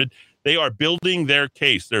reported, they are building their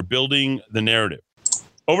case. They're building the narrative.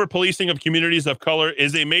 Over-policing of communities of color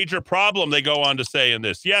is a major problem, they go on to say in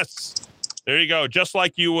this. Yes, there you go. Just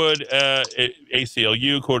like you would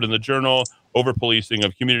ACLU, quote in the Journal, over-policing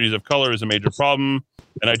of communities of color is a major problem.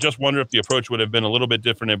 And I just wonder if the approach would have been a little bit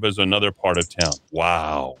different if it was another part of town.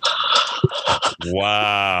 Wow.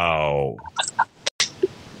 Wow.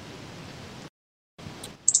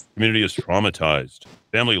 Community is traumatized.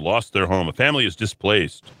 Family lost their home. A family is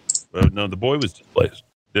displaced. No, the boy was displaced.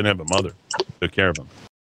 Didn't have a mother. Took care of him.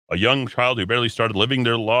 A young child who barely started living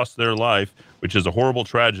lost their life, which is a horrible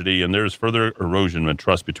tragedy, and there's further erosion of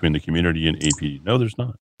trust between the community and APD. No, there's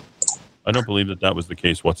not. I don't believe that was the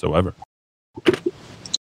case whatsoever.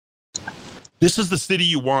 This is the city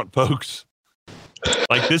you want, folks.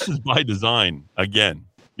 Like, this is by design. Again,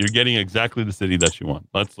 you're getting exactly the city that you want.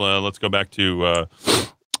 Let's go back to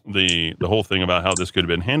the whole thing about how this could have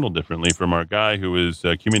been handled differently from our guy who is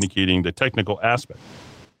communicating the technical aspect.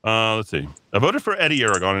 Let's see. I voted for Eddie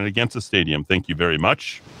Aragon and against the stadium. Thank you very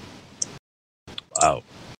much. Wow.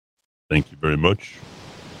 Thank you very much.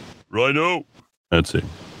 Rhino. Let's see.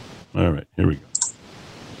 All right, here we go.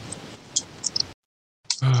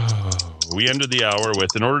 we ended the hour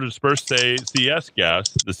with, in order to disperse CS gas,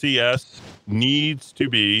 the CS needs to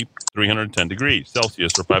be 310 degrees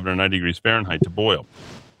Celsius or 590 degrees Fahrenheit to boil.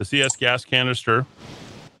 The CS gas canister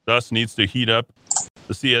thus needs to heat up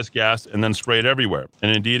the CS gas and then spray it everywhere.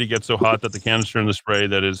 And indeed, it gets so hot that the canister and the spray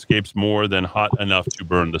that it escapes more than hot enough to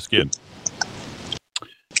burn the skin.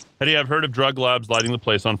 Eddie, I've heard of drug labs lighting the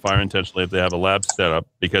place on fire intentionally if they have a lab set up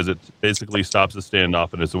because it basically stops the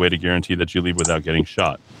standoff and it's a way to guarantee that you leave without getting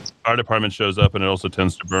shot. Fire department shows up and it also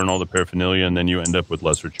tends to burn all the paraphernalia and then you end up with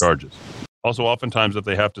lesser charges. Also, oftentimes, if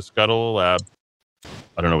they have to scuttle a lab,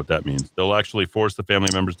 I don't know what that means. They'll actually force the family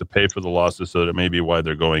members to pay for the losses, so that may be why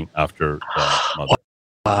they're going after the mother.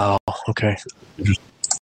 Wow. Okay.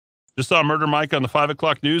 Just saw Murder Mike on the 5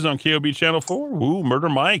 o'clock news on KOB Channel 4. Ooh, Murder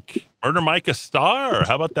Mike. Murder Mike a star.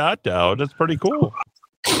 How about that, Dowd? That's pretty cool.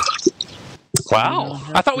 Wow.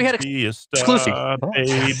 I thought we had be a star, exclusive.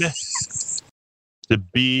 baby. To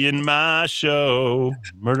be in my show.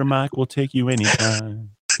 Murder Mike will take you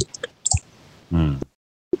anytime. Let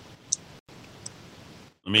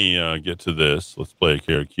me get to this. Let's play a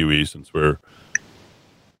KRQE since we're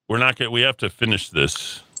not going. We have to finish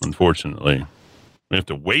this. Unfortunately, we have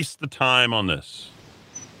to waste the time on this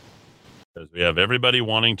because we have everybody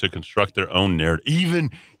wanting to construct their own narrative.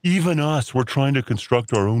 Even us, we're trying to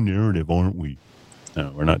construct our own narrative, aren't we?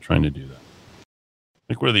 No, we're not trying to do that. I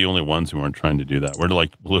think we're the only ones who aren't trying to do that. We're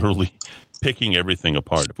like literally picking everything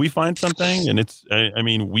apart. If we find something and it's, I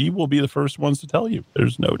mean, we will be the first ones to tell you.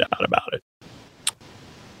 There's no doubt about it.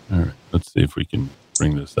 All right, let's see if we can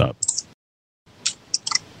bring this up.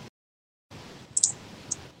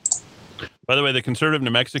 By the way, the conservative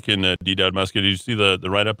New Mexican, D. Dowd Muska, did you see the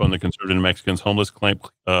write-up on the conservative New Mexicans homeless camp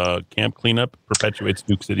cleanup perpetuates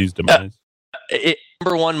Duke City's demise?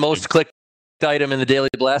 Number one most clicked item in the Daily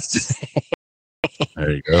Blast.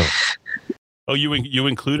 There you go. Oh, you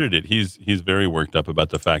included it. He's very worked up about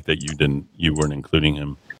the fact that you weren't including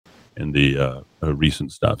him in the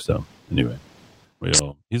recent stuff. So anyway,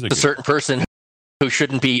 he's a certain person who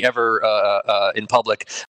shouldn't be ever in public.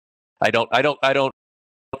 I don't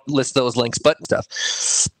list those links, but stuff.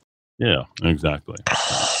 Yeah, exactly.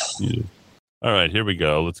 Yeah. All right, here we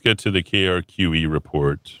go. Let's get to the KRQE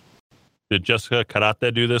report. Did Jessica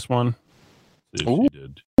Karate do this one? See if she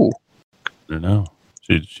did. I don't know.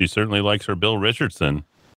 She certainly likes her Bill Richardson,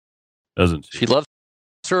 doesn't she? She loves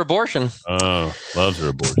her abortion. Oh, loves her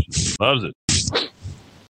abortion. Loves it.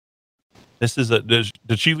 This is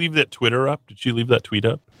did she leave that Twitter up? Did she leave that tweet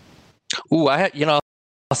up? Ooh, I'll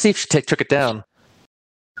see if she took it down.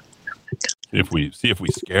 See if we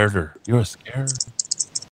scared her. You're scared.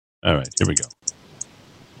 All right, here we go.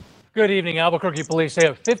 Good evening. Albuquerque police say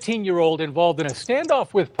a 15-year-old involved in a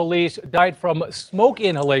standoff with police died from smoke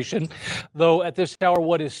inhalation, though at this hour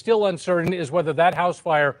what is still uncertain is whether that house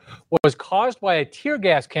fire was caused by a tear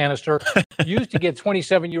gas canister used to get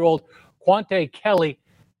 27-year-old Quante Kelly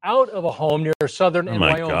out of a home near Southern and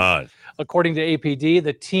Wyoming. God. According to APD,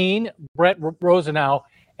 the teen, Brett Rosenau,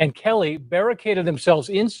 and Kelly barricaded themselves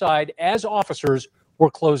inside as officers were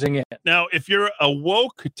closing in. Now, if you're a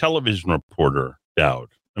woke television reporter, Dowd,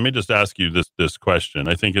 let me just ask you this question.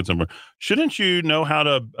 I think it's important. Shouldn't you know how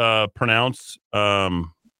to pronounce,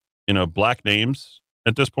 black names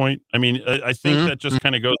at this point? I mean, I think that just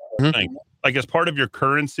kind of goes to the thing. Like, as part of your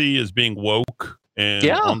currency is being woke and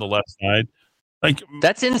on the left side. Like,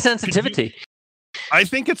 that's insensitivity. I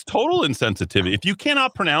think it's total insensitivity. If you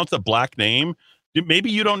cannot pronounce a black name, maybe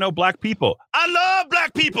you don't know black people. I love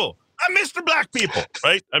black people. I'm Mr. Black People,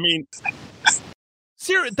 right? I mean,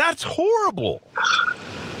 seriously, that's horrible.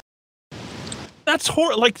 That's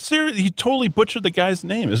horrible. Like, seriously, he totally butchered the guy's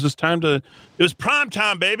name. It was prime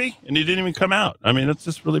time, baby, and he didn't even come out. I mean, it's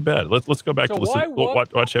just really bad. Let's go back to listen.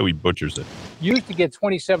 Watch how he butchers it. Used to get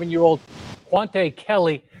 27-year-old Quante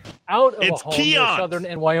Kelly out of a home near Southern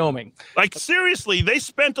and Wyoming. Like, seriously, they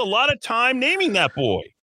spent a lot of time naming that boy.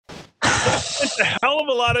 They spent a hell of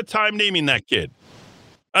a lot of time naming that kid.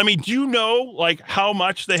 I mean, do you know, like, how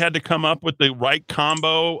much they had to come up with the right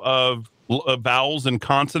combo of vowels and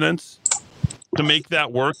consonants to make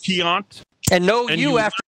that work, Keont? And you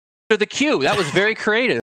after the Q. That was very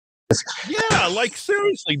creative. Yeah, like,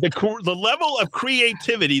 seriously, the level of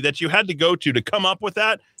creativity that you had to go to come up with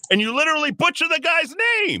that, and you literally butcher the guy's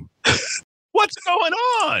name. What's going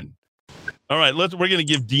on? All right, we're going to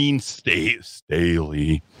give Dean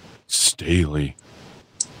Staley.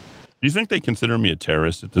 Do you think they consider me a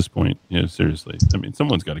terrorist at this point? Yeah, seriously. I mean,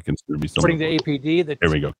 someone's got to consider me something. According to APD, there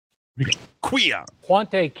we go. Quia.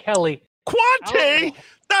 Quante Kelly. Quante?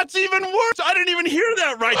 That's even worse. I didn't even hear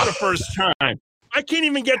that right the first time. I can't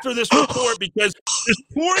even get through this report because this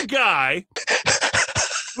poor guy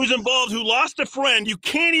who's involved who lost a friend. You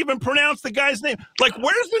can't even pronounce the guy's name. Like,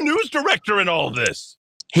 where's the news director in all this?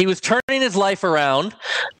 He was turning his life around.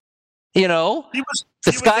 You know, He was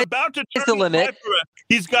sky about to is turn the his limit. life around.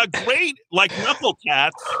 He's got great, like, knuckle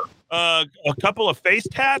tats, a couple of face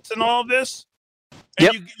tats and all this.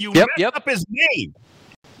 And you messed up his name.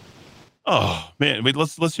 Oh, man. Wait,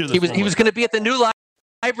 let's hear this. He was going to be at the new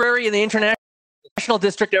library in the International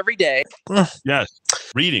District every day. Yes,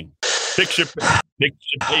 reading. Picture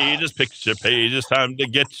pages, time to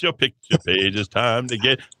get your picture pages, time to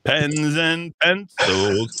get pens and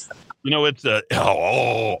pencils. You know, it's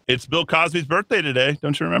it's Bill Cosby's birthday today.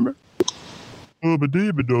 Don't you remember? Here we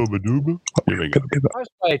go.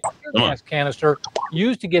 Caused by a tear gas canister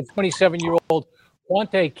used to get 27-year-old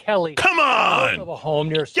Quante Kelly Come out on! of a home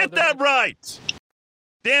near Get that right!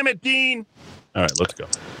 Damn it, Dean! All right, let's go.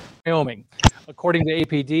 Wyoming. According to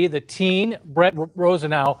APD, the teen, Brett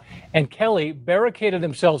Rosenau, and Kelly barricaded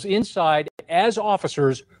themselves inside as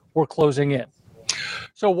officers were closing in.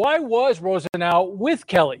 So why was Rosenau with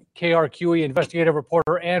Kelly? KRQE investigative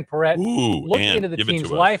reporter Ann Perrett looked Ann, into the give it teen's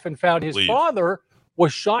to us, life and found his please. father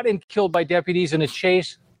was shot and killed by deputies in a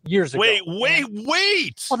chase years ago. Wait!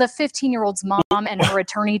 Well, the 15-year-old's mom and her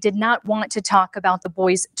attorney did not want to talk about the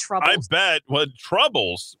boy's troubles. I bet. What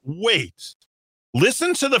troubles? Wait.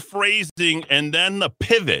 Listen to the phrasing and then the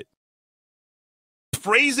pivot.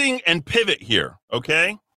 Phrasing and pivot here,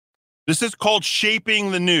 okay? This is called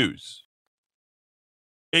shaping the news.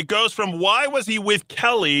 It goes from why was he with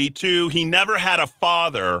Kelly to he never had a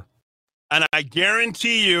father. And I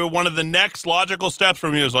guarantee you one of the next logical steps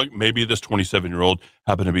from you is like, maybe this 27-year-old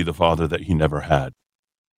happened to be the father that he never had.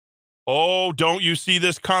 Oh, don't you see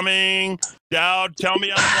this coming? Dowd, tell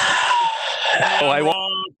me I'm wrong. Oh, I won't.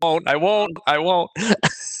 I'd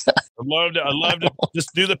love to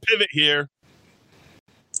just do the pivot here.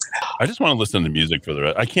 I just want to listen to music for the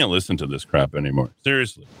rest. I can't listen to this crap anymore.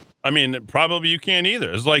 Seriously. I mean, probably you can't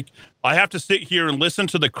either. It's like I have to sit here and listen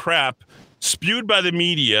to the crap spewed by the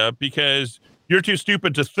media because you're too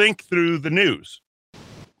stupid to think through the news.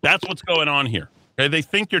 That's what's going on here. Okay? They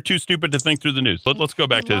think you're too stupid to think through the news. Let's go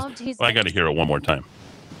back to this. I got to hear it one more time.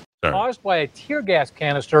 Sorry. Caused by a tear gas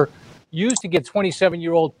canister used to get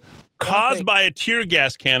 27-year-old. Caused by a tear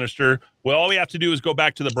gas canister. Well, all we have to do is go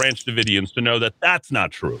back to the Branch Davidians to know that that's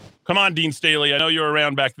not true. Come on, Dean Staley. I know you were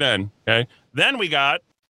around back then. Okay. Then we got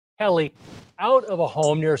Kelly out of a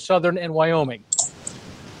home near Southern and Wyoming.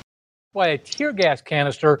 By a tear gas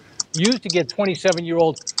canister used to get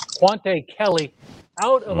 27-year-old Quante Kelly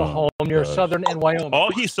out of a home near Southern and Wyoming.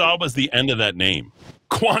 All he saw was the end of that name,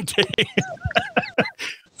 Quante.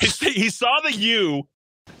 he saw the U,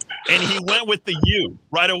 and he went with the U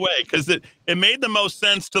right away because it made the most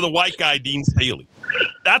sense to the white guy, Dean Staley.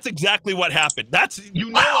 That's exactly what happened.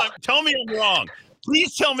 Tell me I'm wrong.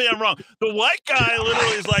 Please tell me I'm wrong. The white guy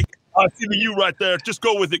literally is like, I see the U right there. Just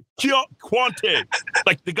go with it. Quante.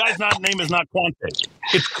 Like the guy's name is not Quante.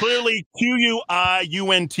 It's clearly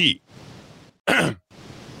Q-U-I-U-N-T.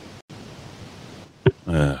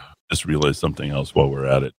 Just realized something else while we're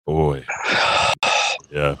at it. Boy.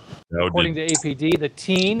 Yeah. According to APD, the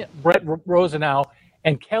teen, Brett Rosenau,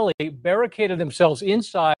 and Kelly barricaded themselves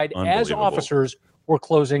inside as officers were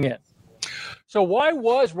closing in. So why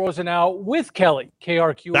was Rosenau with Kelly?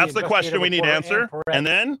 KRQE. That's the question we need to answer. And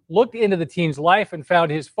then looked into the teen's life and found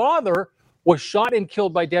his father was shot and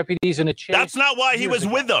killed by deputies in a chase. That's not why he was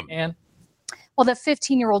with them. And Well, the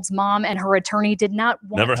 15-year-old's mom and her attorney did not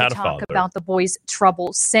want to talk about the boy's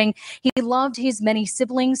troubles, saying he loved his many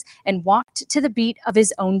siblings and walked to the beat of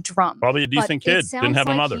his own drum. Probably a decent kid. Didn't have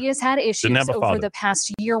a mother. He has had issues over the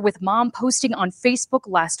past year, with mom posting on Facebook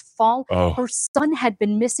last fall. Her son had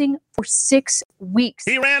been missing for 6 weeks.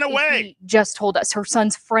 He ran away. He just told us her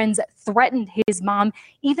son's friends threatened his mom,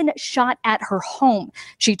 even shot at her home.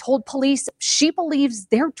 She told police she believes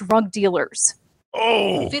they're drug dealers.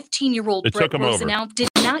 15-year-old Brett Rosenau did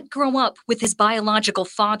not grow up with his biological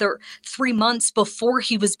father. 3 months before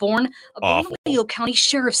he was born, a Bernalillo County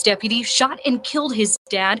Sheriff's deputy shot and killed his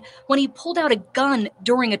dad when he pulled out a gun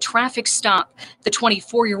during a traffic stop. The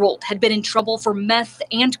 24-year-old had been in trouble for meth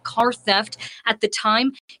and car theft. At the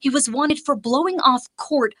time, he was wanted for blowing off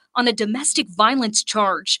court on a domestic violence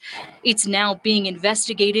charge. It's now being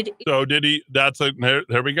investigated. So did he? There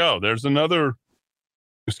we go. There's another...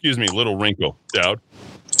 Excuse me, little wrinkle, Dowd.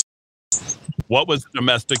 What was the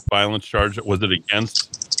domestic violence charge? Was it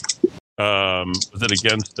against?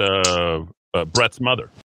 Brett's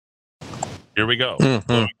mother? Here we go.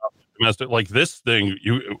 Domestic, like this thing.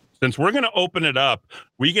 Since we're going to open it up,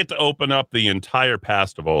 we get to open up the entire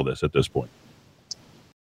past of all this. At this point,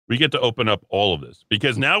 we get to open up all of this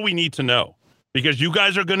because now we need to know. because you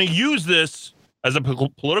guys are going to use this as a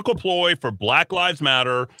political ploy for Black Lives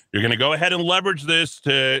Matter. You're going to go ahead and leverage this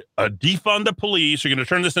to defund the police. You're going to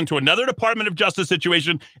turn this into another Department of Justice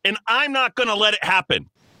situation, and I'm not going to let it happen.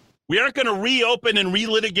 We aren't going to reopen and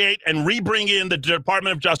relitigate and re-bring in the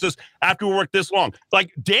Department of Justice after we work this long.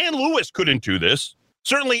 Like, Dan Lewis couldn't do this.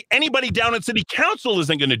 Certainly anybody down at City Council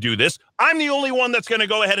isn't going to do this. I'm the only one that's going to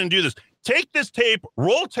go ahead and do this. Take this tape,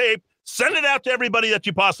 roll tape, send it out to everybody that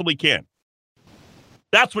you possibly can.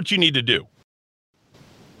 That's what you need to do.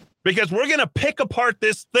 Because we're going to pick apart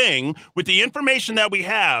this thing with the information that we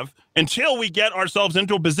have until we get ourselves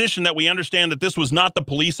into a position that we understand that this was not the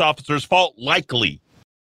police officer's fault, likely.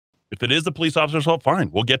 If it is the police officer's fault,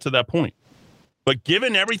 fine. We'll get to that point. But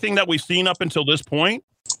given everything that we've seen up until this point,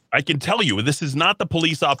 I can tell you this is not the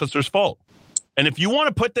police officer's fault. And if you want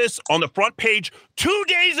to put this on the front page 2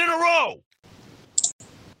 days in a row,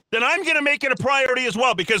 then I'm going to make it a priority as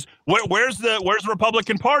well. Because where's the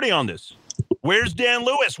Republican Party on this? Where's Dan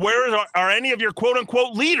Lewis? Where are any of your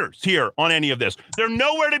quote-unquote leaders here on any of this? They're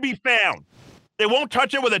nowhere to be found. They won't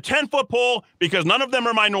touch it with a 10-foot pole because none of them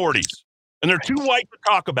are minorities. And they're too white to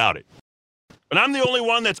talk about it. And I'm the only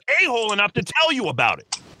one that's a-hole enough to tell you about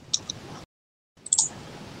it.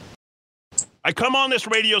 I come on this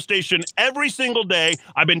radio station every single day.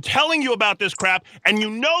 I've been telling you about this crap, and you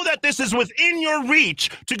know that this is within your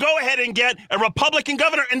reach to go ahead and get a Republican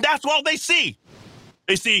governor, and that's all they see.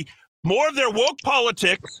 They see more of their woke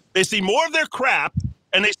politics. They see more of their crap,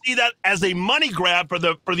 and they see that as a money grab for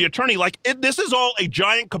the attorney. This is all a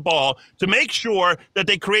giant cabal to make sure that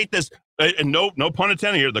they create this, and no pun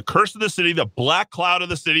intended here, the curse of the city, the black cloud of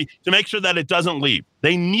the city, to make sure that it doesn't leave.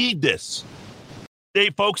 They need this. They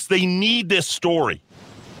need this story.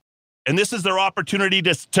 And this is their opportunity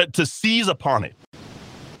to seize upon it.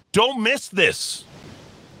 Don't miss this.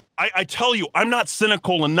 I tell you, I'm not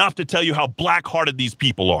cynical enough to tell you how black-hearted these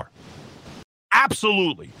people are.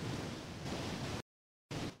 Absolutely.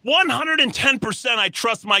 110% I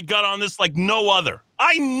trust my gut on this like no other.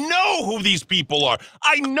 I know who these people are.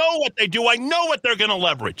 I know what they do. I know what they're going to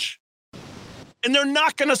leverage. And they're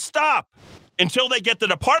not going to stop until they get the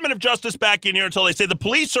Department of Justice back in here, until they say the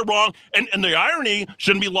police are wrong. And the irony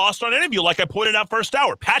shouldn't be lost on any of you. Like I pointed out first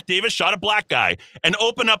hour, Pat Davis shot a black guy and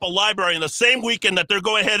opened up a library in the same weekend that they're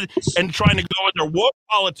going ahead and trying to go with their woke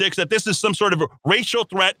politics, that this is some sort of a racial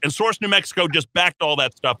threat, and Source New Mexico just backed all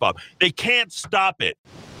that stuff up. They can't stop it.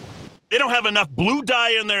 They don't have enough blue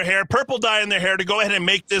dye in their hair, purple dye in their hair to go ahead and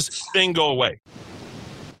make this thing go away.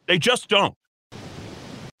 They just don't.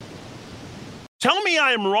 Tell me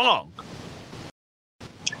I am wrong.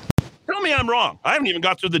 Tell me I'm wrong. I haven't even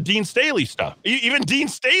got through the Dean Staley stuff. Even Dean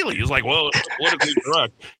Staley is like, well, it's politically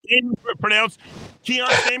correct. He didn't pronounce Keon's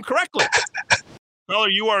name correctly. Caller,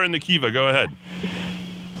 you are in the Kiva. Go ahead.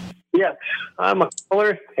 Yes, I'm a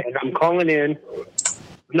caller, and I'm calling in.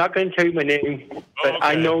 I'm not going to tell you my name, but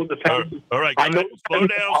I know the family. All right,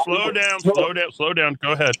 slow down.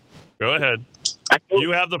 Go ahead.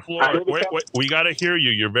 You have the floor. Wait, we got to hear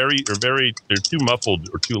you. You're too muffled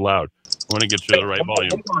or too loud. I want to get you the right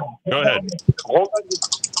volume. Go ahead.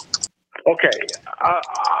 Okay,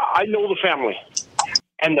 I know the family,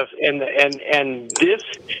 and this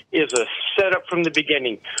is a setup from the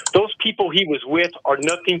beginning. Those people he was with are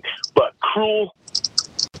nothing but cruel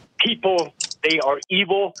people. They are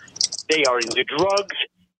evil. They are into drugs.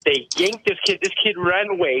 They yanked this kid. This kid ran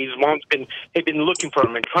away. His mom's had been looking for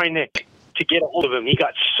him and trying to get a hold of him. He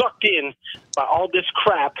got sucked in by all this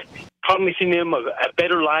crap, promising him a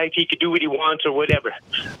better life. He could do what he wants or whatever.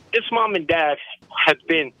 This mom and dad has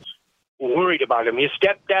been worried about him. His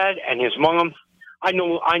stepdad and his mom, I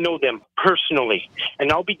know them personally,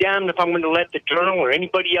 and I'll be damned if I'm going to let the Journal or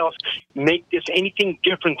anybody else make this anything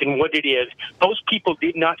different than what it is. Those people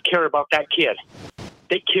did not care about that kid.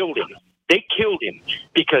 They killed him. They killed him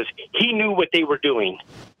because he knew what they were doing.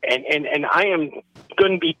 And I am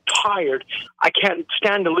going to be tired. I can't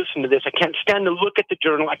stand to listen to this. I can't stand to look at the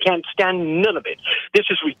Journal. I can't stand none of it. This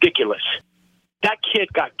is ridiculous. That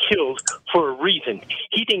kid got killed for a reason.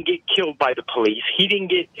 He didn't get killed by the police. He didn't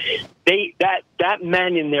get that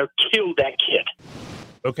man in there killed that kid.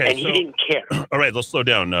 Okay, and he didn't care. All right, let's slow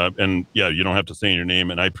down. And yeah, you don't have to say your name.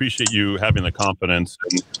 And I appreciate you having the confidence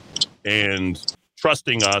and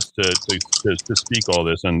trusting us to speak all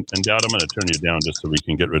this. And Dad, I'm going to turn you down just so we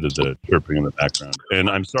can get rid of the chirping in the background. And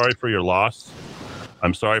I'm sorry for your loss.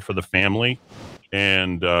 I'm sorry for the family.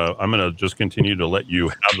 And I'm going to just continue to let you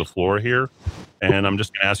have the floor here. And I'm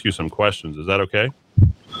just going to ask you some questions. Is that okay?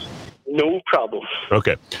 No problem.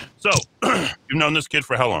 Okay. So you've known this kid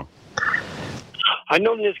for how long? I've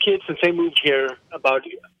known this kid since they moved here about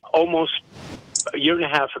almost a year and a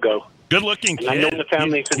half ago. Good-looking kid. And I know the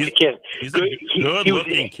family since a kid. He's a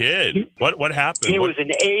good-looking kid. What happened? He was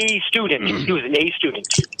an A student. He was an A student.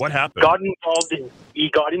 What happened? He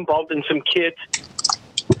got involved in some kids.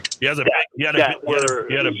 He had a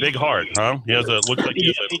big heart, huh? Looks like he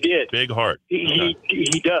has a big heart.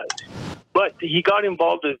 He does. But he got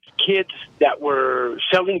involved with kids that were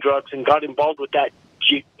selling drugs and got involved with that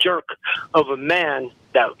jerk of a man,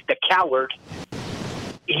 the coward.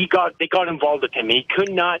 They got involved with him. He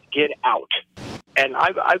could not get out. And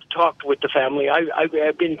I've talked with the family.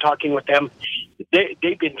 I've been talking with them.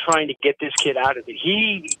 They've been trying to get this kid out of it.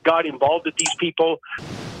 He got involved with these people.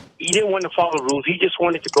 He didn't want to follow rules. He just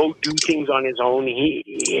wanted to go do things on his own.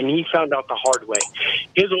 He found out the hard way.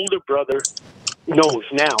 His older brother knows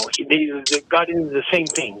now. They got into the same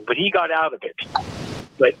thing, but he got out of it.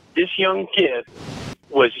 But this young kid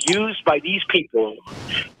was used by these people.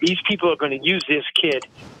 These people are going to use this kid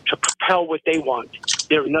to propel what they want.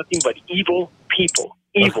 They're nothing but evil people.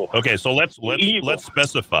 Evil. Okay, so let's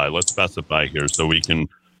specify. Let's specify here so we can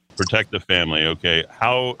protect the family. Okay,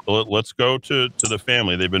 let's go to the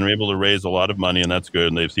family. They've been able to raise a lot of money, and that's good.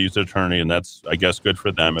 And they've seized an attorney, and that's, I guess, good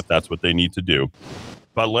for them if that's what they need to do.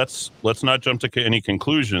 But let's not jump to any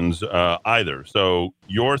conclusions either. So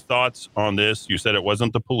your thoughts on this? You said it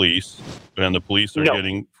wasn't the police, and the police are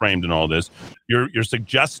getting framed in all this. You're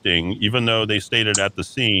suggesting, even though they stated at the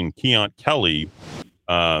scene, Keont Kelly,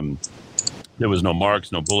 there was no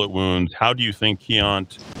marks, no bullet wounds. How do you think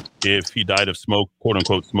Keont, if he died of smoke, quote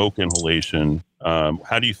unquote, smoke inhalation,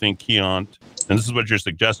 how do you think Keont, and this is what you're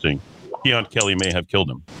suggesting, Keont Kelly may have killed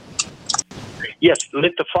him? Yes,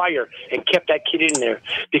 lit the fire and kept that kid in there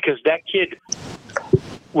because that kid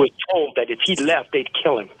was told that if he left, they'd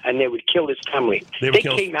kill him and they would kill his family. They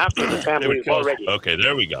came after the family already. Okay,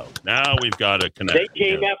 there we go. Now we've got a connection. They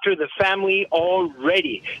came after the family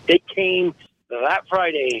already. They came that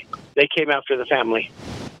Friday. They came after the family.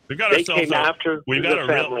 We've got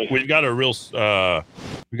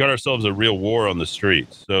ourselves a real war on the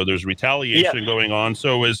streets. So there's retaliation going on.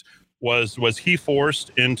 So was he forced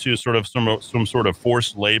into sort of some sort of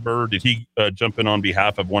forced labor? Did he jump in on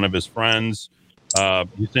behalf of one of his friends?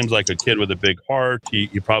 He seems like a kid with a big heart. He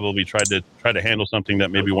probably tried to handle something that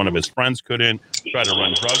maybe one of his friends couldn't. Try to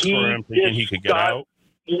run drugs for him, thinking he could get out.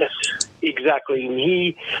 Yes, exactly. And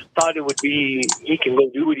he thought it would be he can go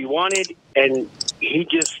do what he wanted, and he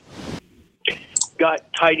just got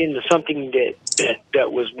tied into something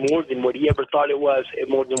that was more than what he ever thought it was, and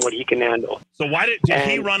more than what he can handle. So why did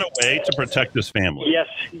he run away to protect his family? Yes,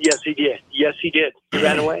 he did. Yes, he did. He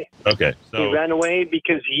ran away. Okay, so he ran away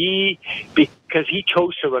because he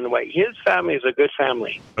chose to run away. His family is a good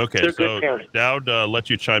family. Okay, they're so good parents. Dowd, let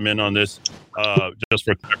you chime in on this just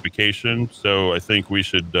for clarification. So I think we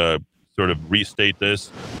should sort of restate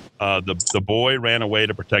this. The boy ran away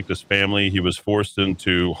to protect his family. He was forced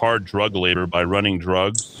into hard drug labor by running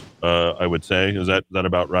drugs. I would say, is that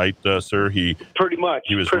about right, sir? Pretty much.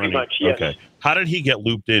 He was pretty running. much. Yes. Okay. How did he get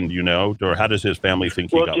looped in? Do you know, or how does his family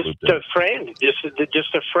think he got looped in? Just a friend,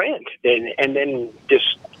 just a friend, and then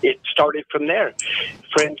it started from there.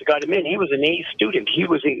 Friends got him in. He was an A student. He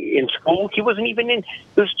was in school. He wasn't even in.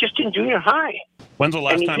 He was just in junior high. When's the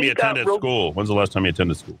last time he attended school? When's the last time he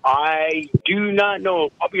attended school? I do not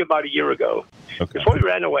know. Probably about a year ago. Okay. Before he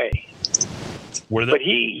ran away.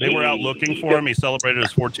 They were out looking for him. He celebrated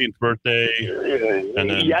his 14th birthday.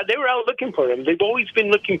 Yeah, they were out looking for him. They've always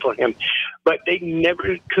been looking for him, but they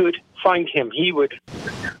never could find him. He would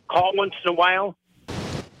call once in a while,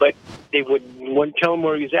 but they wouldn't tell him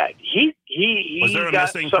where he was at. Was there a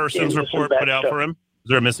missing persons report put out for him? Is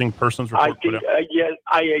there a missing persons report put out? Yes,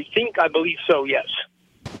 I believe so. Yes.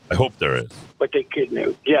 I hope there is. But they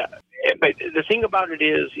couldn't. Yeah, but the thing about it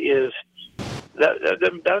is.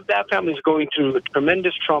 That family is going through a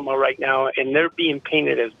tremendous trauma right now, and they're being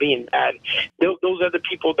painted as being bad. Those other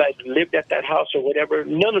people that lived at that house or whatever,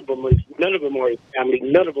 none of them are family.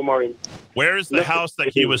 None of them are in. Where is the house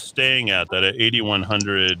that he was staying at? That at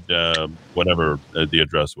 8100, whatever the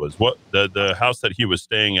address was. What the house that he was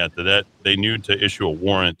staying at? That they knew to issue a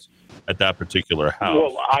warrant at that particular house.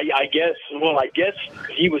 Well, I guess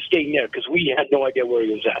he was staying there because we had no idea where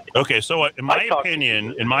he was at. Okay, so in my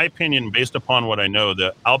opinion, based upon what I know,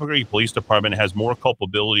 the Albuquerque Police Department has more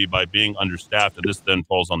culpability by being understaffed, and this then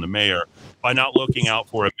falls on the mayor, by not looking out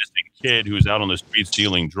for a missing kid who's out on the streets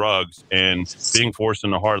dealing drugs and being forced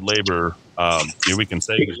into hard labor. We can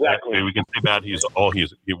say bad he's all he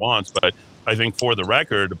wants, but I think for the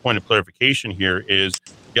record, the point of clarification here is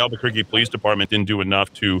the Albuquerque Police Department didn't do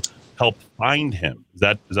enough to help find him. Is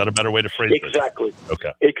that a better way to phrase it? Exactly.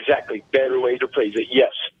 Okay. Exactly. Better way to phrase it.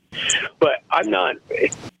 Yes. But I'm not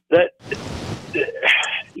that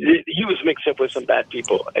he he was mixed up with some bad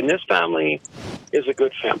people. And this family is a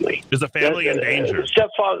good family. Is the family in danger?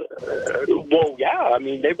 Stepfather, well, yeah. I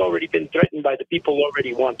mean, they've already been threatened by the people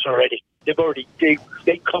once already. They've already they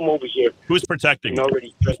come over here. Who's protecting them?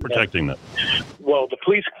 Who's protecting them? Well, the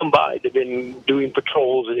police come by. They've been doing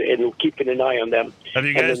patrols and keeping an eye on them. Have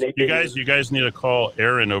you guys? You guys need to call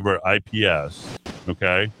Aaron over at IPS.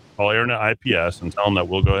 Okay, call Aaron at IPS and tell them that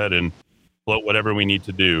we'll go ahead and float whatever we need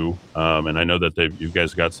to do. And I know that you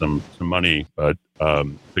guys got some money, but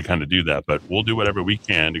to kind of do that. But we'll do whatever we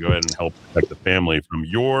can to go ahead and help protect the family from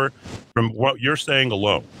what you're saying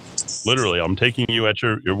alone. Literally, I'm taking you at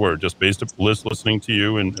your word, just based on listening to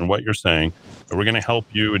you and what you're saying. And we're going to help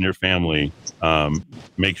you and your family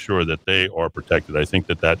make sure that they are protected. I think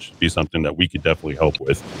that should be something that we could definitely help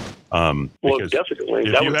with. Well, definitely.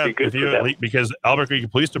 That would be good for them. Because Albuquerque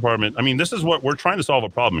Police Department, I mean, this is what we're trying to solve a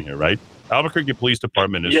problem here, right? Albuquerque Police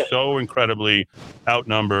Department is so incredibly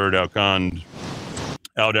outnumbered, outgunned,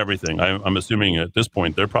 out everything. I'm assuming at this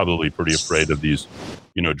point they're probably pretty afraid of these,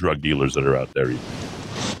 drug dealers that are out there.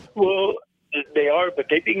 Well, they are, but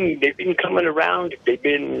they've been coming around. They've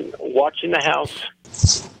been watching the house,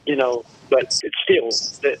 But it's still,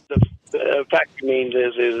 the fact remains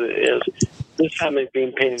is this family is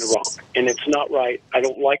being painted wrong, and it's not right. I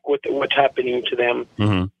don't like what's happening to them.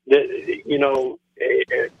 Mm-hmm.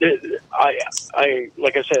 I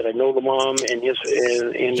like I said, I know the mom and his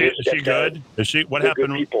Is she good? Is she? What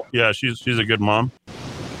happened? Yeah, she's a good mom.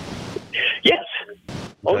 Yes.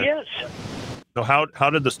 Oh Okay. yes. So how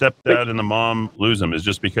did the stepdad and the mom lose him? Is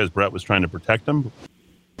just because Brett was trying to protect them?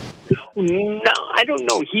 No, I don't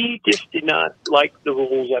know. He just did not like the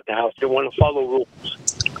rules at the house. They want to follow rules.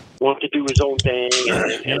 Wanted to do his own thing.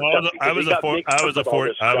 I was a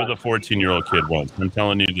 14-year-old kid once. I'm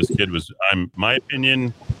telling you, this kid was. My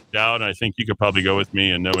opinion, Dowd. I think you could probably go with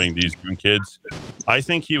me in knowing these young kids. I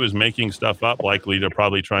think he was making stuff up, likely to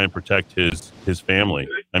probably try and protect his family.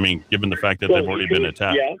 I mean, given the fact that they've already been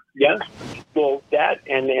attacked. Yeah. Well, that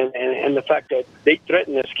and the fact that they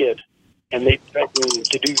threatened this kid, and they threatened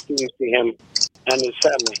to do things to him and his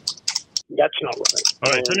family. That's not right.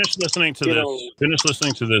 All right, finish listening to this. Finish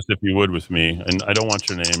listening to this, if you would, with me. And I don't want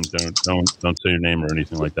your name. Don't say your name or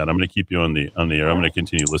anything like that. I'm going to keep you on the air. I'm going to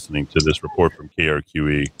continue listening to this report from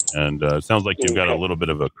KRQE. And it sounds like you've got a little bit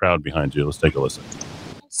of a crowd behind you. Let's take a listen.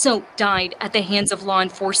 So died at the hands of law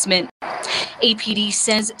enforcement. APD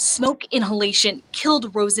says smoke inhalation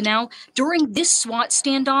killed Rosenau during this SWAT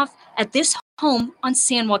standoff at this home on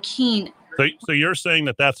San Joaquin. So you're saying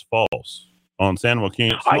that that's false? On San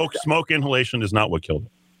Joaquin, smoke inhalation is not what killed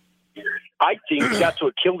him. I think that's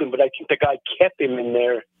what killed him, but I think the guy kept him in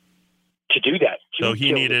there to do that. So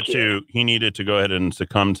he needed to go ahead and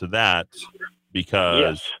succumb to that because.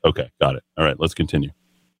 Yes. Okay, got it. All right, let's continue.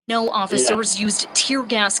 No officers used tear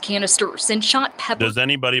gas canisters and shot pepper. Does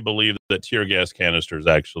anybody believe that tear gas canisters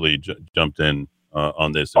actually jumped in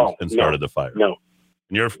on this and started the fire? No.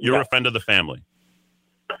 And you're a friend of the family.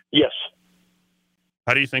 Yes.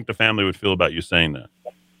 How do you think the family would feel about you saying that?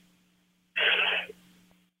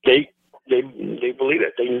 They believe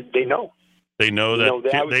it. They know. They know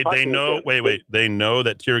that they know. Wait. They know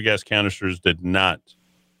that tear gas canisters did not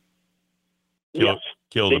kill.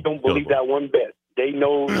 They don't believe that one bit. They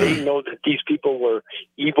know. They know that these people were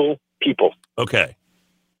evil people. Okay,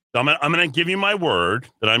 so I'm going to give you my word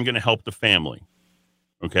that I'm going to help the family.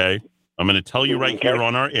 Okay. I'm going to tell you right here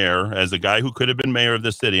on our air, as a guy who could have been mayor of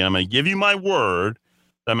the city, I'm going to give you my word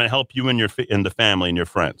that I'm going to help you and the family and your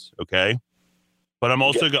friends. Okay. But I'm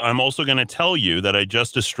also going to tell you that I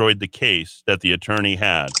just destroyed the case that the attorney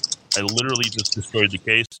had. I literally just destroyed the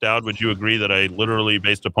case. Dowd, would you agree that I literally,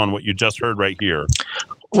 based upon what you just heard right here?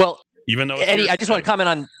 Well, even though Eddie, I just want to comment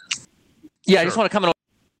on. Yeah, sure. I just want to comment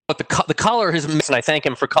on what the caller has missed, and I thank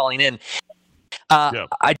him for calling in.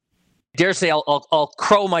 I dare say I'll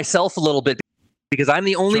crow myself a little bit because I'm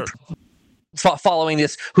the only following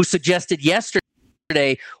this who suggested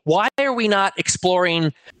yesterday, why are we not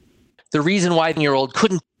exploring the reason why the 10-year-old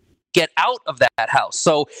couldn't get out of that house?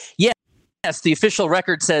 So yes, the official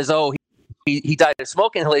record says, he died of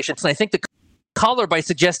smoke inhalation. And I think the caller, by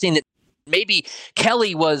suggesting that maybe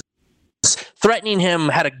Kelly was threatening him,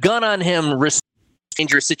 had a gun on him,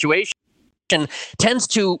 dangerous situation, tends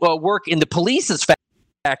to work in the police's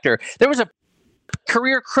factor. There was a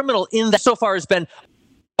career criminal in that so far has been,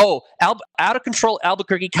 out of control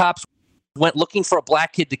Albuquerque cops went looking for a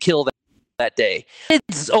black kid to kill that day.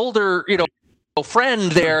 His older,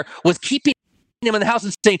 friend there was keeping him in the house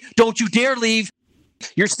and saying, don't you dare leave.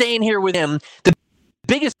 You're staying here with him. The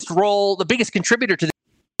biggest contributor to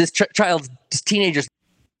this teenager's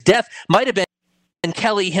death might have been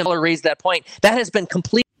Kelly Himmler raised that point. That has been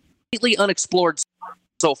completely completely unexplored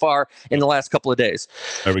so far in the last couple of days.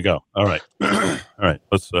 There we go. All right. All right.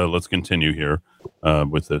 Let's continue here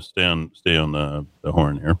with this. Stay on the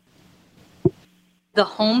horn here. The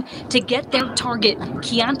home to get their target,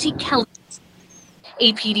 Keontae Kelly.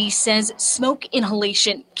 APD says smoke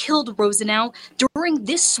inhalation killed Rosenau during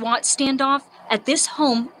this SWAT standoff at this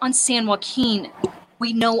home on San Joaquin.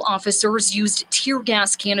 We know officers used tear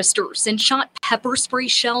gas canisters and shot pepper spray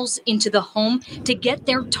shells into the home to get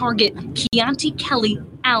their target, Keontae Kelly,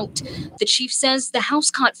 out. The chief says the house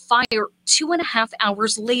caught fire 2.5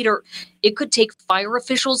 hours later. It could take fire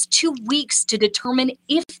officials 2 weeks to determine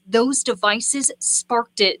if those devices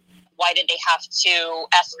sparked it. Why did they have to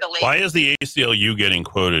escalate? Why is the ACLU getting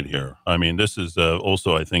quoted here? I mean, this is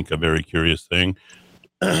also, I think, a very curious thing.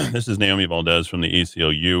 This is Naomi Valdez from the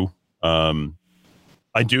ACLU.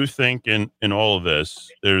 I do think in all of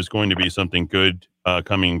this, there's going to be something good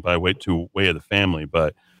coming by way of the family.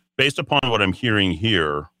 But based upon what I'm hearing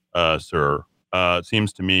here, sir, it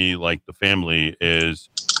seems to me like the family is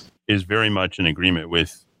very much in agreement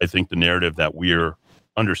with, I think, the narrative that we're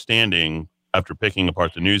understanding after picking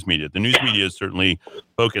apart the news media. The news media is certainly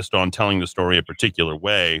focused on telling the story a particular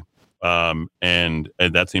way, and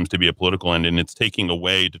that seems to be a political end, and it's taking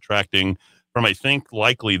away, detracting from, I think,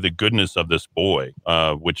 likely the goodness of this boy,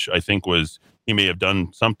 which I think was he may have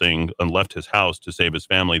done something and left his house to save his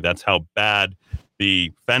family. That's how bad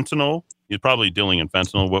the fentanyl, he's probably dealing in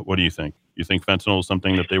fentanyl. What do you think? You think fentanyl is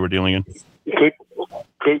something that they were dealing in? Could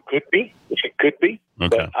be. It could be.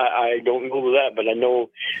 Okay. But I don't know that, but I know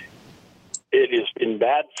it has been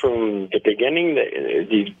bad from the beginning.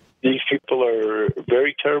 These people are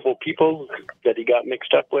very terrible people that he got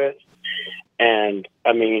mixed up with. And,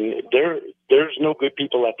 I mean, there's no good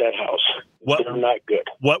people at that house. They're not good.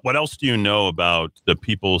 What else do you know about the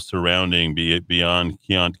people surrounding, beyond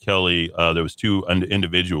Keontae Kelly? There was two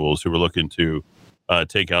individuals who were looking to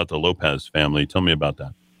take out the Lopez family. Tell me about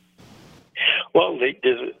that. Well, they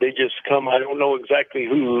just come. I don't know exactly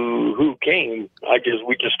who came.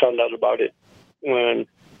 We just found out about it when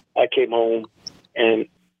I came home and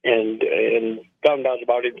found out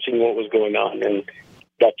about it and seen what was going on. And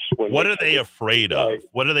that's when. What are they afraid of?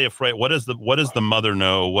 What are they afraid? What does the mother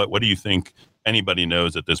know? What do you think anybody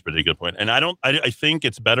knows at this particular point? And I think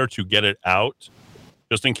it's better to get it out,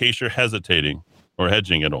 just in case you're hesitating or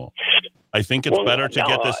hedging at all. I think it's better to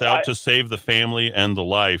get this out to save the family and the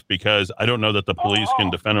life, because I don't know that the police can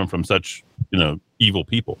defend them from such, evil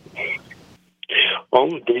people. Well,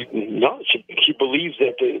 she believes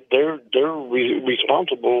that they're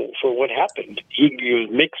responsible for what happened. He was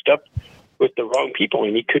mixed up with the wrong people,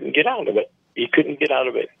 and he couldn't get out of it.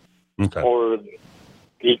 Okay. Or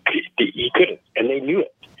he couldn't, and they knew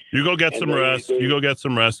it. You go get some rest. You go get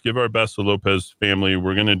some rest. Give our best to Lopez family.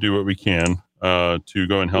 We're going to do what we can to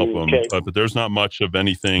go and help them. But there's not much of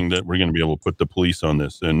anything that we're going to be able to put the police on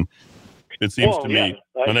this. And it seems to me,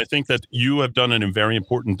 and I think that you have done a very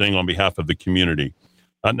important thing on behalf of the community.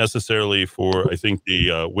 Not necessarily for, I think,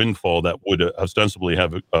 the windfall that would ostensibly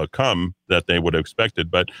have come that they would have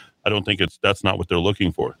expected, but I don't think that's not what they're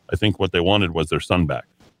looking for. I think what they wanted was their son back.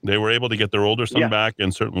 They were able to get their older son back,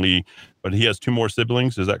 and certainly, but he has 2 more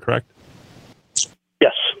siblings. Is that correct?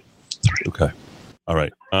 Yes. Okay. All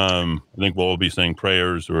right. I think we'll be saying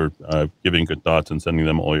prayers or giving good thoughts and sending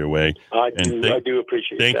them all your way. I do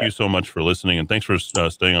appreciate that. Thank you so much for listening, and thanks for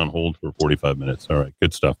staying on hold for 45 minutes. All right.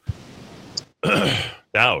 Good stuff.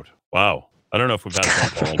 Dowd. Wow. I don't know if we've had a phone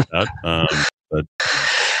call like that. But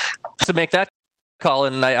to make that call,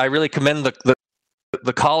 and I really commend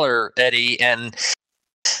the caller, Eddie, and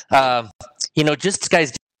just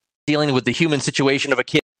guys dealing with the human situation of a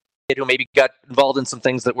kid who maybe got involved in some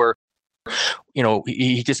things that were,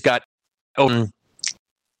 he just got.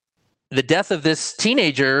 The death of this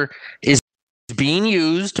teenager is being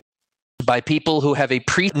used by people who have a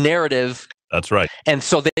pre-narrative. That's right. And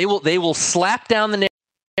so they will slap down the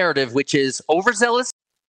narrative, which is overzealous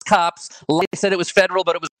cops. Like I said, it was federal,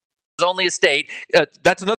 but it was only a state.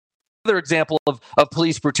 That's another example of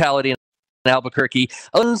police brutality in Albuquerque.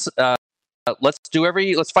 Let's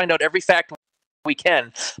find out every fact we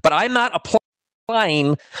can. But I'm not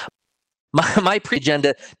applying my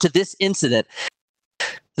pre-agenda to this incident.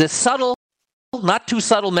 The subtle, not too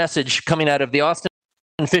subtle message coming out of the Austin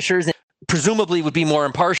Fishers, presumably would be more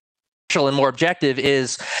impartial and more objective,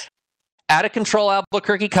 is out of control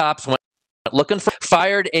Albuquerque cops went looking for,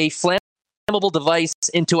 fired a flammable device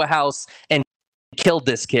into a house and killed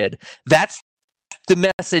this kid. That's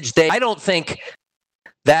the message. I don't think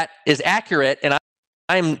that is accurate, and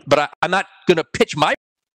I'm not going to pitch my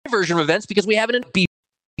version of events because we haven't. Be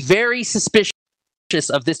very suspicious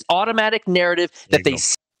of this automatic narrative that they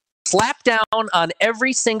slap down on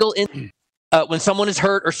every single when someone is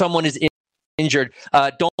hurt or someone is injured.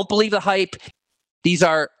 Don't believe the hype. These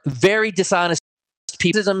are very dishonest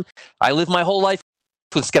people. I live my whole life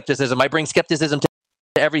with skepticism. I bring skepticism to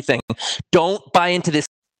everything. Don't buy into this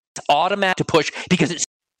automatic to push because it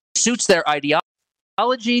suits their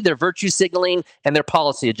ideology, their virtue signaling, and their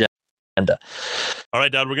policy agenda. All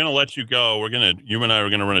right, Dad, we're going to let you go. You and I are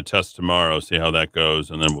going to run a test tomorrow, see how that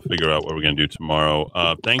goes, and then we'll figure out what we're going to do tomorrow.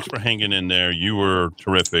 Thanks for hanging in there. You were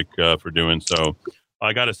terrific for doing so.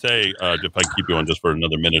 I got to say, if I keep going just for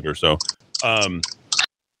another minute or so,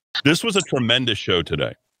 this was a tremendous show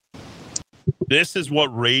today. This is what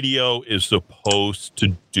radio is supposed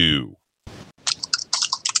to do.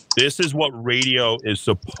 This is what radio is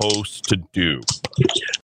supposed to do.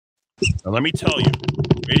 Now, let me tell you,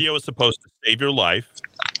 radio is supposed to save your life.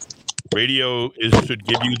 Radio should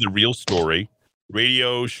give you the real story.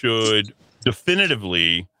 Radio should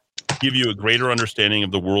definitively give you a greater understanding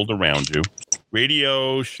of the world around you.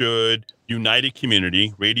 Radio should unite a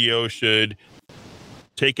community. Radio should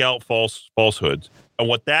take out falsehoods. And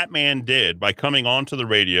what that man did by coming onto the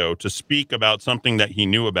radio to speak about something that he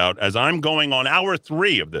knew about, as I'm going on hour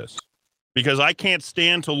 3 of this, because I can't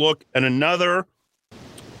stand to look at another.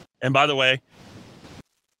 And by the way,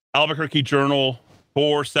 Albuquerque Journal,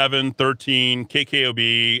 4, 7, 13,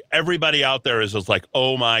 KKOB, everybody out there is just like,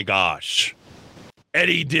 oh my gosh,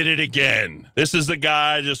 Eddie did it again. This is the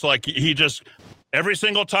guy every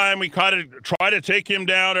single time we try to take him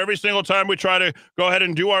down, every single time we try to go ahead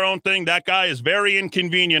and do our own thing, that guy is very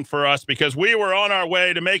inconvenient for us because we were on our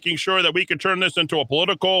way to making sure that we could turn this into a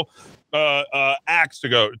political axe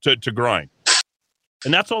to grind.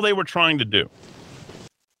 And that's all they were trying to do.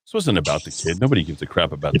 This wasn't about the kid. Nobody gives a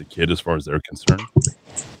crap about the kid as far as they're concerned.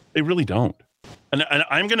 They really don't. And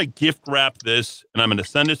I'm going to gift wrap this, and I'm going to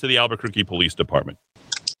send it to the Albuquerque Police Department.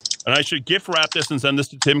 And I should gift wrap this and send this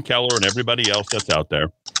to Tim Keller and everybody else that's out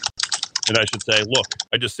there. And I should say, look,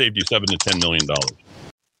 I just saved you $7 to $10 million.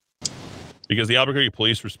 Because the Albuquerque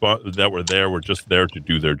police that were there were just there to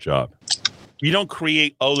do their job. We don't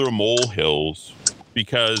create other molehills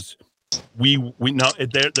because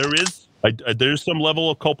there's some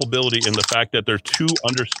level of culpability in the fact that they're too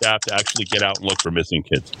understaffed to actually get out and look for missing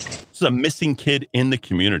kids. This is a missing kid in the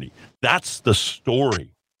community. That's the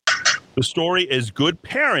story. The story is good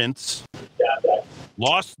parents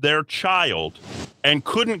lost their child and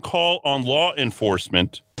couldn't call on law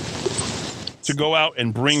enforcement to go out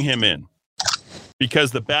and bring him in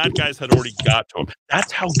because the bad guys had already got to him.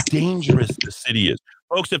 That's how dangerous the city is.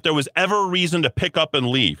 Folks, if there was ever a reason to pick up and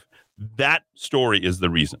leave, that story is the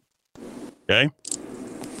reason. Okay?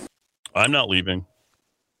 I'm not leaving.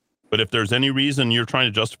 But if there's any reason you're trying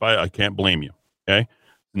to justify it, I can't blame you. Okay?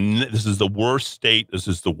 This is the worst state. This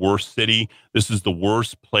is the worst city. This is the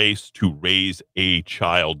worst place to raise a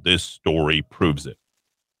child. This story proves it.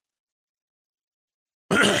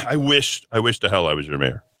 I wish to hell I was your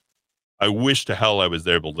mayor. I wish to hell I was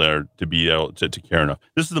able there to be able to care enough.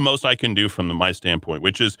 This is the most I can do from my standpoint,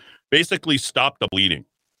 which is basically stop the bleeding.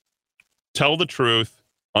 Tell the truth,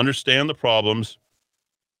 understand the problems,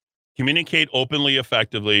 communicate openly,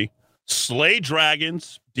 effectively, slay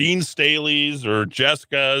dragons, Dean Staley's or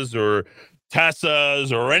Jessica's or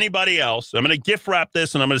Tessa's or anybody else. I'm going to gift wrap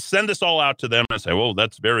this and I'm going to send this all out to them and say, well,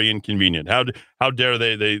 that's very inconvenient. How dare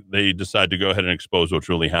they decide to go ahead and expose what's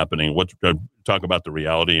really happening, talk about the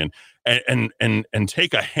reality and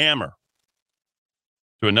take a hammer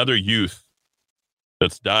to another youth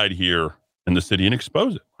that's died here in the city and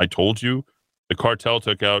expose it. I told you the cartel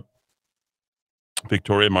took out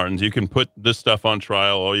Victoria Martins. You can put this stuff on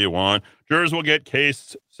trial all you want. Jurors will get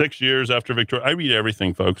cased 6 years after Victoria. I read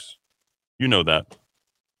everything, folks. You know that.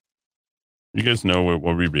 You guys know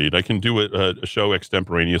what we read. I can do a show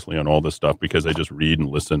extemporaneously on all this stuff because I just read and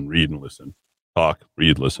listen, talk,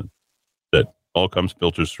 read, listen. That all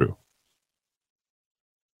filters through.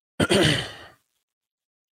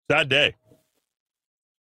 Sad day.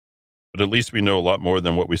 But at least we know a lot more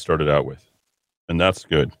than what we started out with. And that's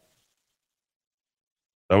good.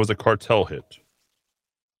 That was a cartel hit.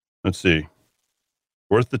 Let's see.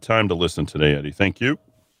 Worth the time to listen today, Eddie. Thank you.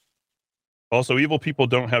 Also, evil people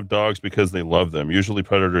don't have dogs because they love them. Usually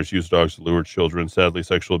predators use dogs to lure children. Sadly,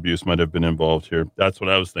 sexual abuse might have been involved here. That's what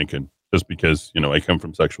I was thinking, just because, I come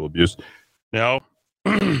from sexual abuse. Now,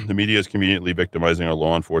 the media is conveniently victimizing our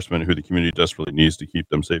law enforcement, who the community desperately needs to keep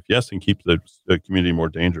them safe. Yes, and keep the community more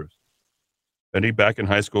dangerous. Eddie, back in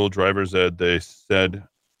high school, driver's ed, they said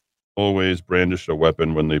always brandished a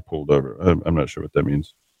weapon when they pulled over. I'm not sure what that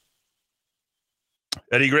means.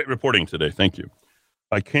 Eddie, great reporting today. Thank you.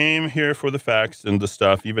 I came here for the facts and the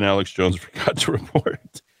stuff. Even Alex Jones forgot to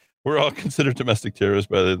report. We're all considered domestic terrorists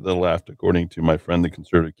by the left, according to my friend, the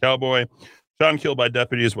conservative cowboy. Shot and killed by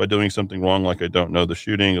deputies while doing something wrong, like I don't know the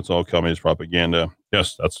shooting. It's all communist propaganda.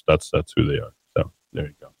 Yes, that's who they are. So there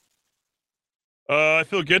you go. I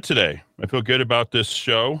feel good today. I feel good about this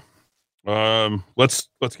show. Let's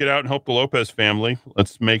get out and help the Lopez family.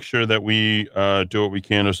 Let's make sure that we do what we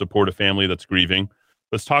can to support a family that's grieving.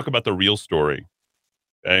 Let's talk about the real story.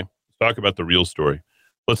 Okay, let's talk about the real story.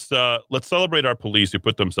 Let's celebrate our police who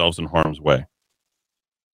put themselves in harm's way.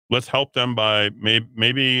 Let's help them by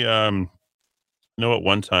maybe know at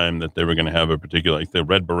one time that they were going to have a particular, like the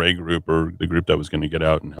Red Beret group or the group that was going to get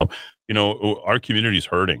out and help. Our community's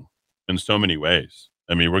hurting in so many ways.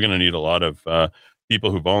 I mean, we're going to need a lot of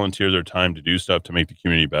people who volunteer their time to do stuff to make the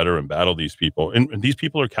community better and battle these people. And these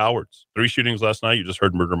people are cowards. 3 shootings last night. You just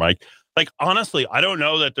heard Murder Mike. Like, honestly, I don't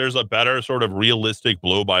know that there's a better sort of realistic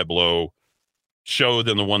blow-by-blow show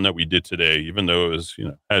than the one that we did today, even though it was,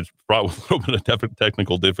 had brought with a little bit of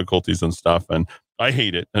technical difficulties and stuff. And I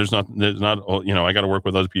hate it. There's not, I got to work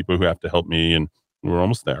with other people who have to help me, and we're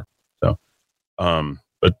almost there. So,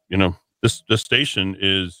 but this station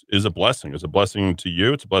is a blessing. It's a blessing to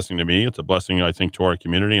you. It's a blessing to me. It's a blessing, I think, to our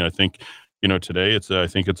community. And I think, today I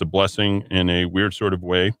think it's a blessing in a weird sort of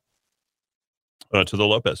way to the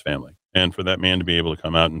Lopez family, and for that man to be able to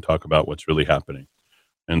come out and talk about what's really happening.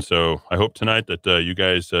 And so I hope tonight that you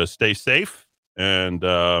guys stay safe and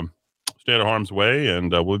stay out of harm's way.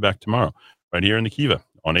 And we'll be back tomorrow right here in the Kiva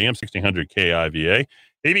on AM 1600 KIVA,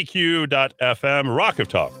 abq.fm,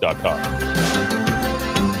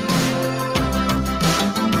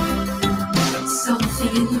 rockoftalk.com.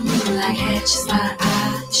 Something in the moonlight catches my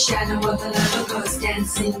eye. The shadow of a lover goes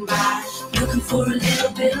dancing by. Looking for a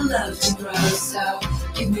little bit of love to grow. So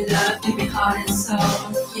give me love, give me heart and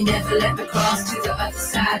soul. You never let me cross to the other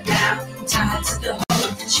side now. I'm tied to the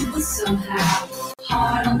hope that you were somehow.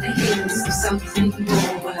 Hard on the heels of something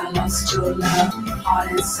more. But I lost your love,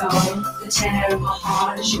 heart and soul. The tear in my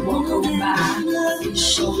heart as you walk on by. You're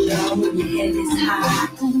so low when your head is high.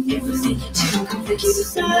 Everything you do can fix it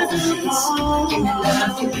with the moments. Give me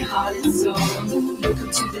love, give me heart and soul. Look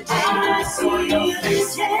into the day when I saw your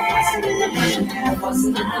face. Wasn't in the vision and I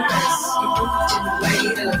wasn't in the rest. You moved in a way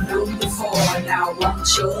that I've known before. Now I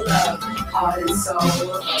want your love, heart and soul.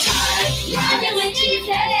 Love it when you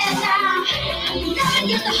say it now. Never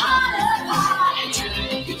get the heart apart.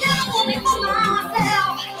 You never want me for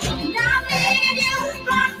myself. And I need you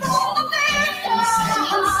right for the best.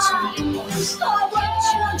 I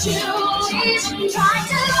want you. Try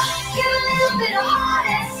to give a little bit of heart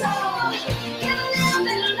and soul. Give a little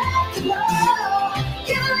bit of love to grow.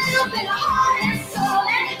 Give a little bit of heart and soul.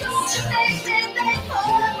 And don't you make me beg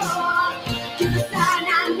for more. Give a sign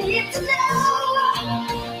I need to know.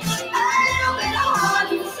 A little bit of heart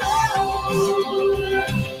and soul.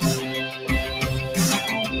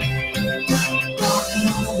 Walking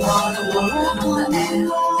on the water, walking on the air.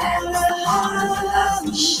 That was the heart of the love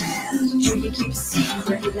we share. Dream you keep a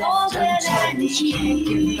secret left untold. You can't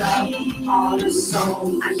give love, heart and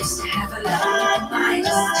soul. I used to have a love, mind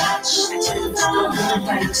just touch. I turned to stone, I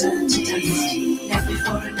turned to dust. Left me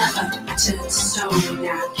for another, I turned to stone.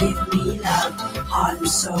 Now give me love, heart and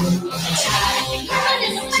soul. Time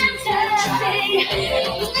is fantasy.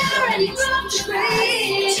 Never any room to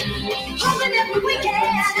breathe. Hoping every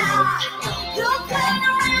weekend you'll turn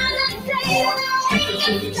around and say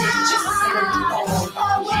everything's down.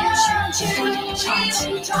 Oh, won't you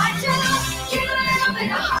try to give a little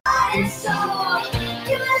bit of heart and soul.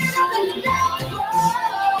 Give a little bit of love to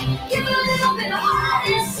grow. Give a little bit of heart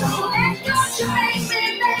and soul. And don't you make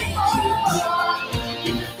me beg for more.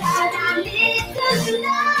 You decide I need to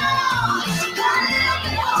know. A little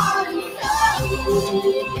bit of heart and soul.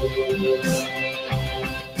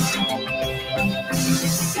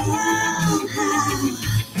 Somehow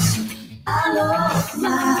I lost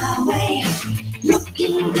my way,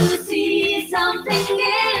 looking to see something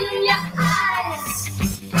in your eyes.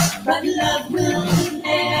 But love will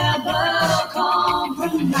never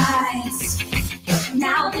compromise.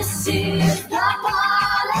 Now this is the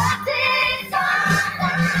politics of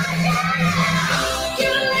life.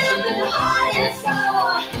 Give a little bit of heart and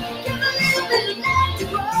soul. Give a little bit of love to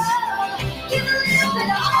grow. Give a little bit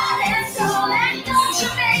of heart and soul. And don't you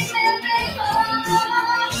make me beg for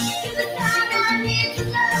more. Give the time I need to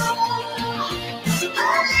know. A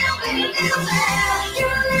little bit. Give a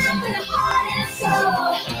little bit of heart and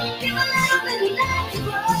soul. Give a little bit of love to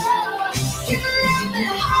grow. Give a little bit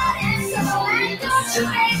of heart and soul. And don't you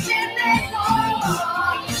make me beg for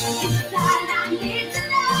more. Give the time I need to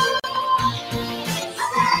know. A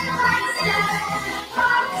little bit of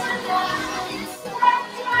heart and soul.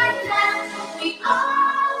 We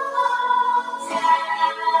all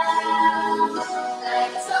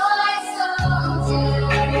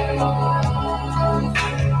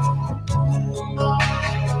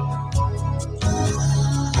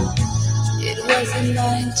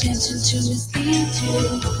my intention to mislead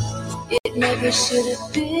you. It never should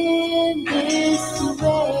have been this way.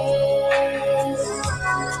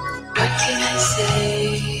 What can I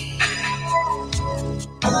say?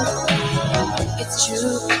 It's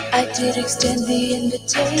true, I did extend the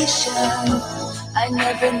invitation. I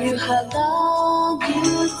never knew how long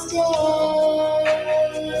you'd stay.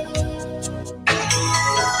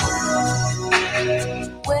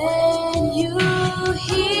 When you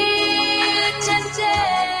hear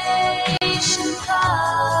temptation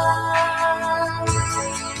come,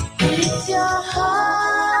 it's your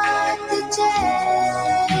heart that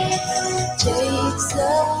takes a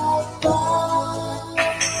fall.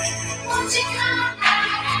 Won't you come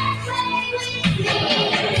out and play with me?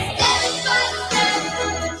 Step by step,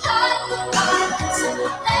 heart to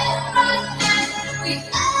heart, left by left, we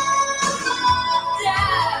all go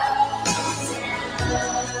down.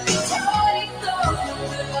 Toys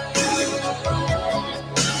over.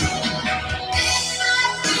 Bit by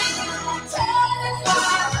bit, turn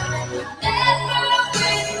apart, never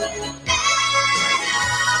win,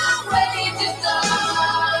 better way to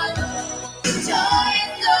start.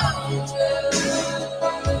 Toys over.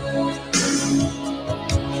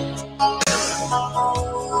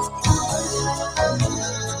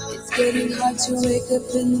 It's getting hard to wake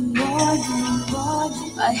up in the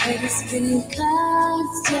morning. My head is spinning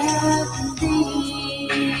constantly.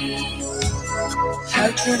 How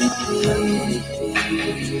could it be?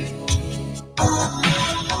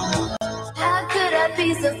 How could I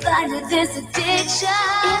be so blind to this addiction?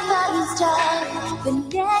 If I don't stop, the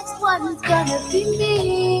next one's gonna be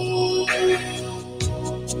me.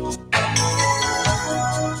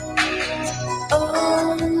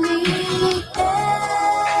 Only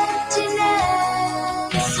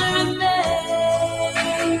emptiness remains.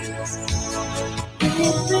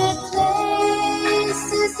 It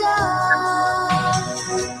replaces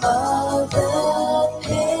all the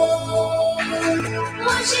pain.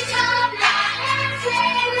 Won't you come out and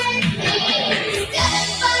play with me? Step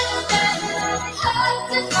by step, heart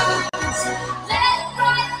to heart, left,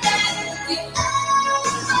 right, left, we all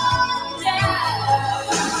fall down.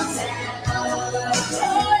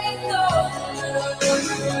 Toys over.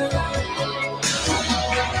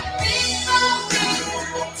 Bit by bit,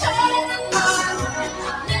 turn apart,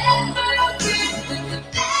 never win,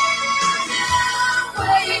 better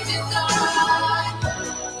way to start.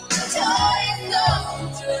 Toys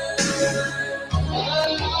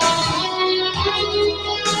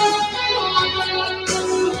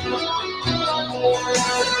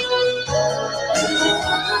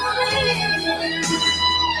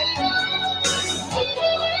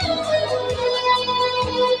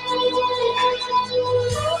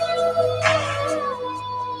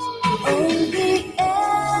only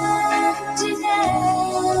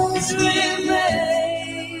emptiness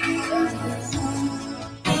remains.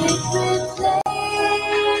 It replaces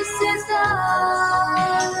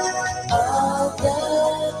all the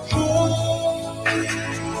pain.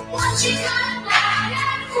 Won't you come out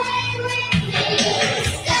and play with me?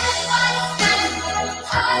 Step by step,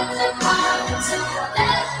 heart to heart,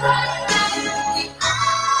 left, right, left, we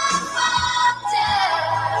all fall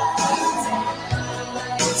down.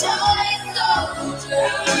 Toys over.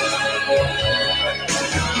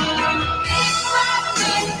 Bit by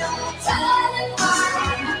bit, turn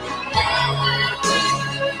apart, never win,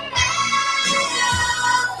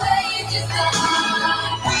 better way to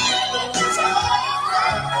start. Toys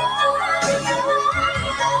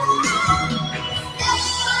Step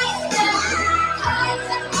by step, heart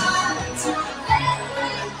to heart, left,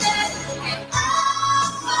 right, left, we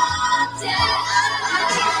all fall down.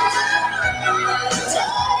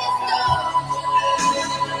 Toys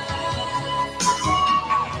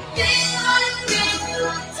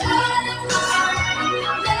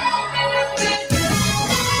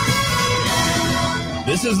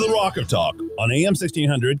This is the Rock of Talk on AM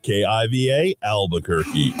 1600 KIVA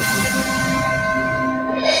Albuquerque.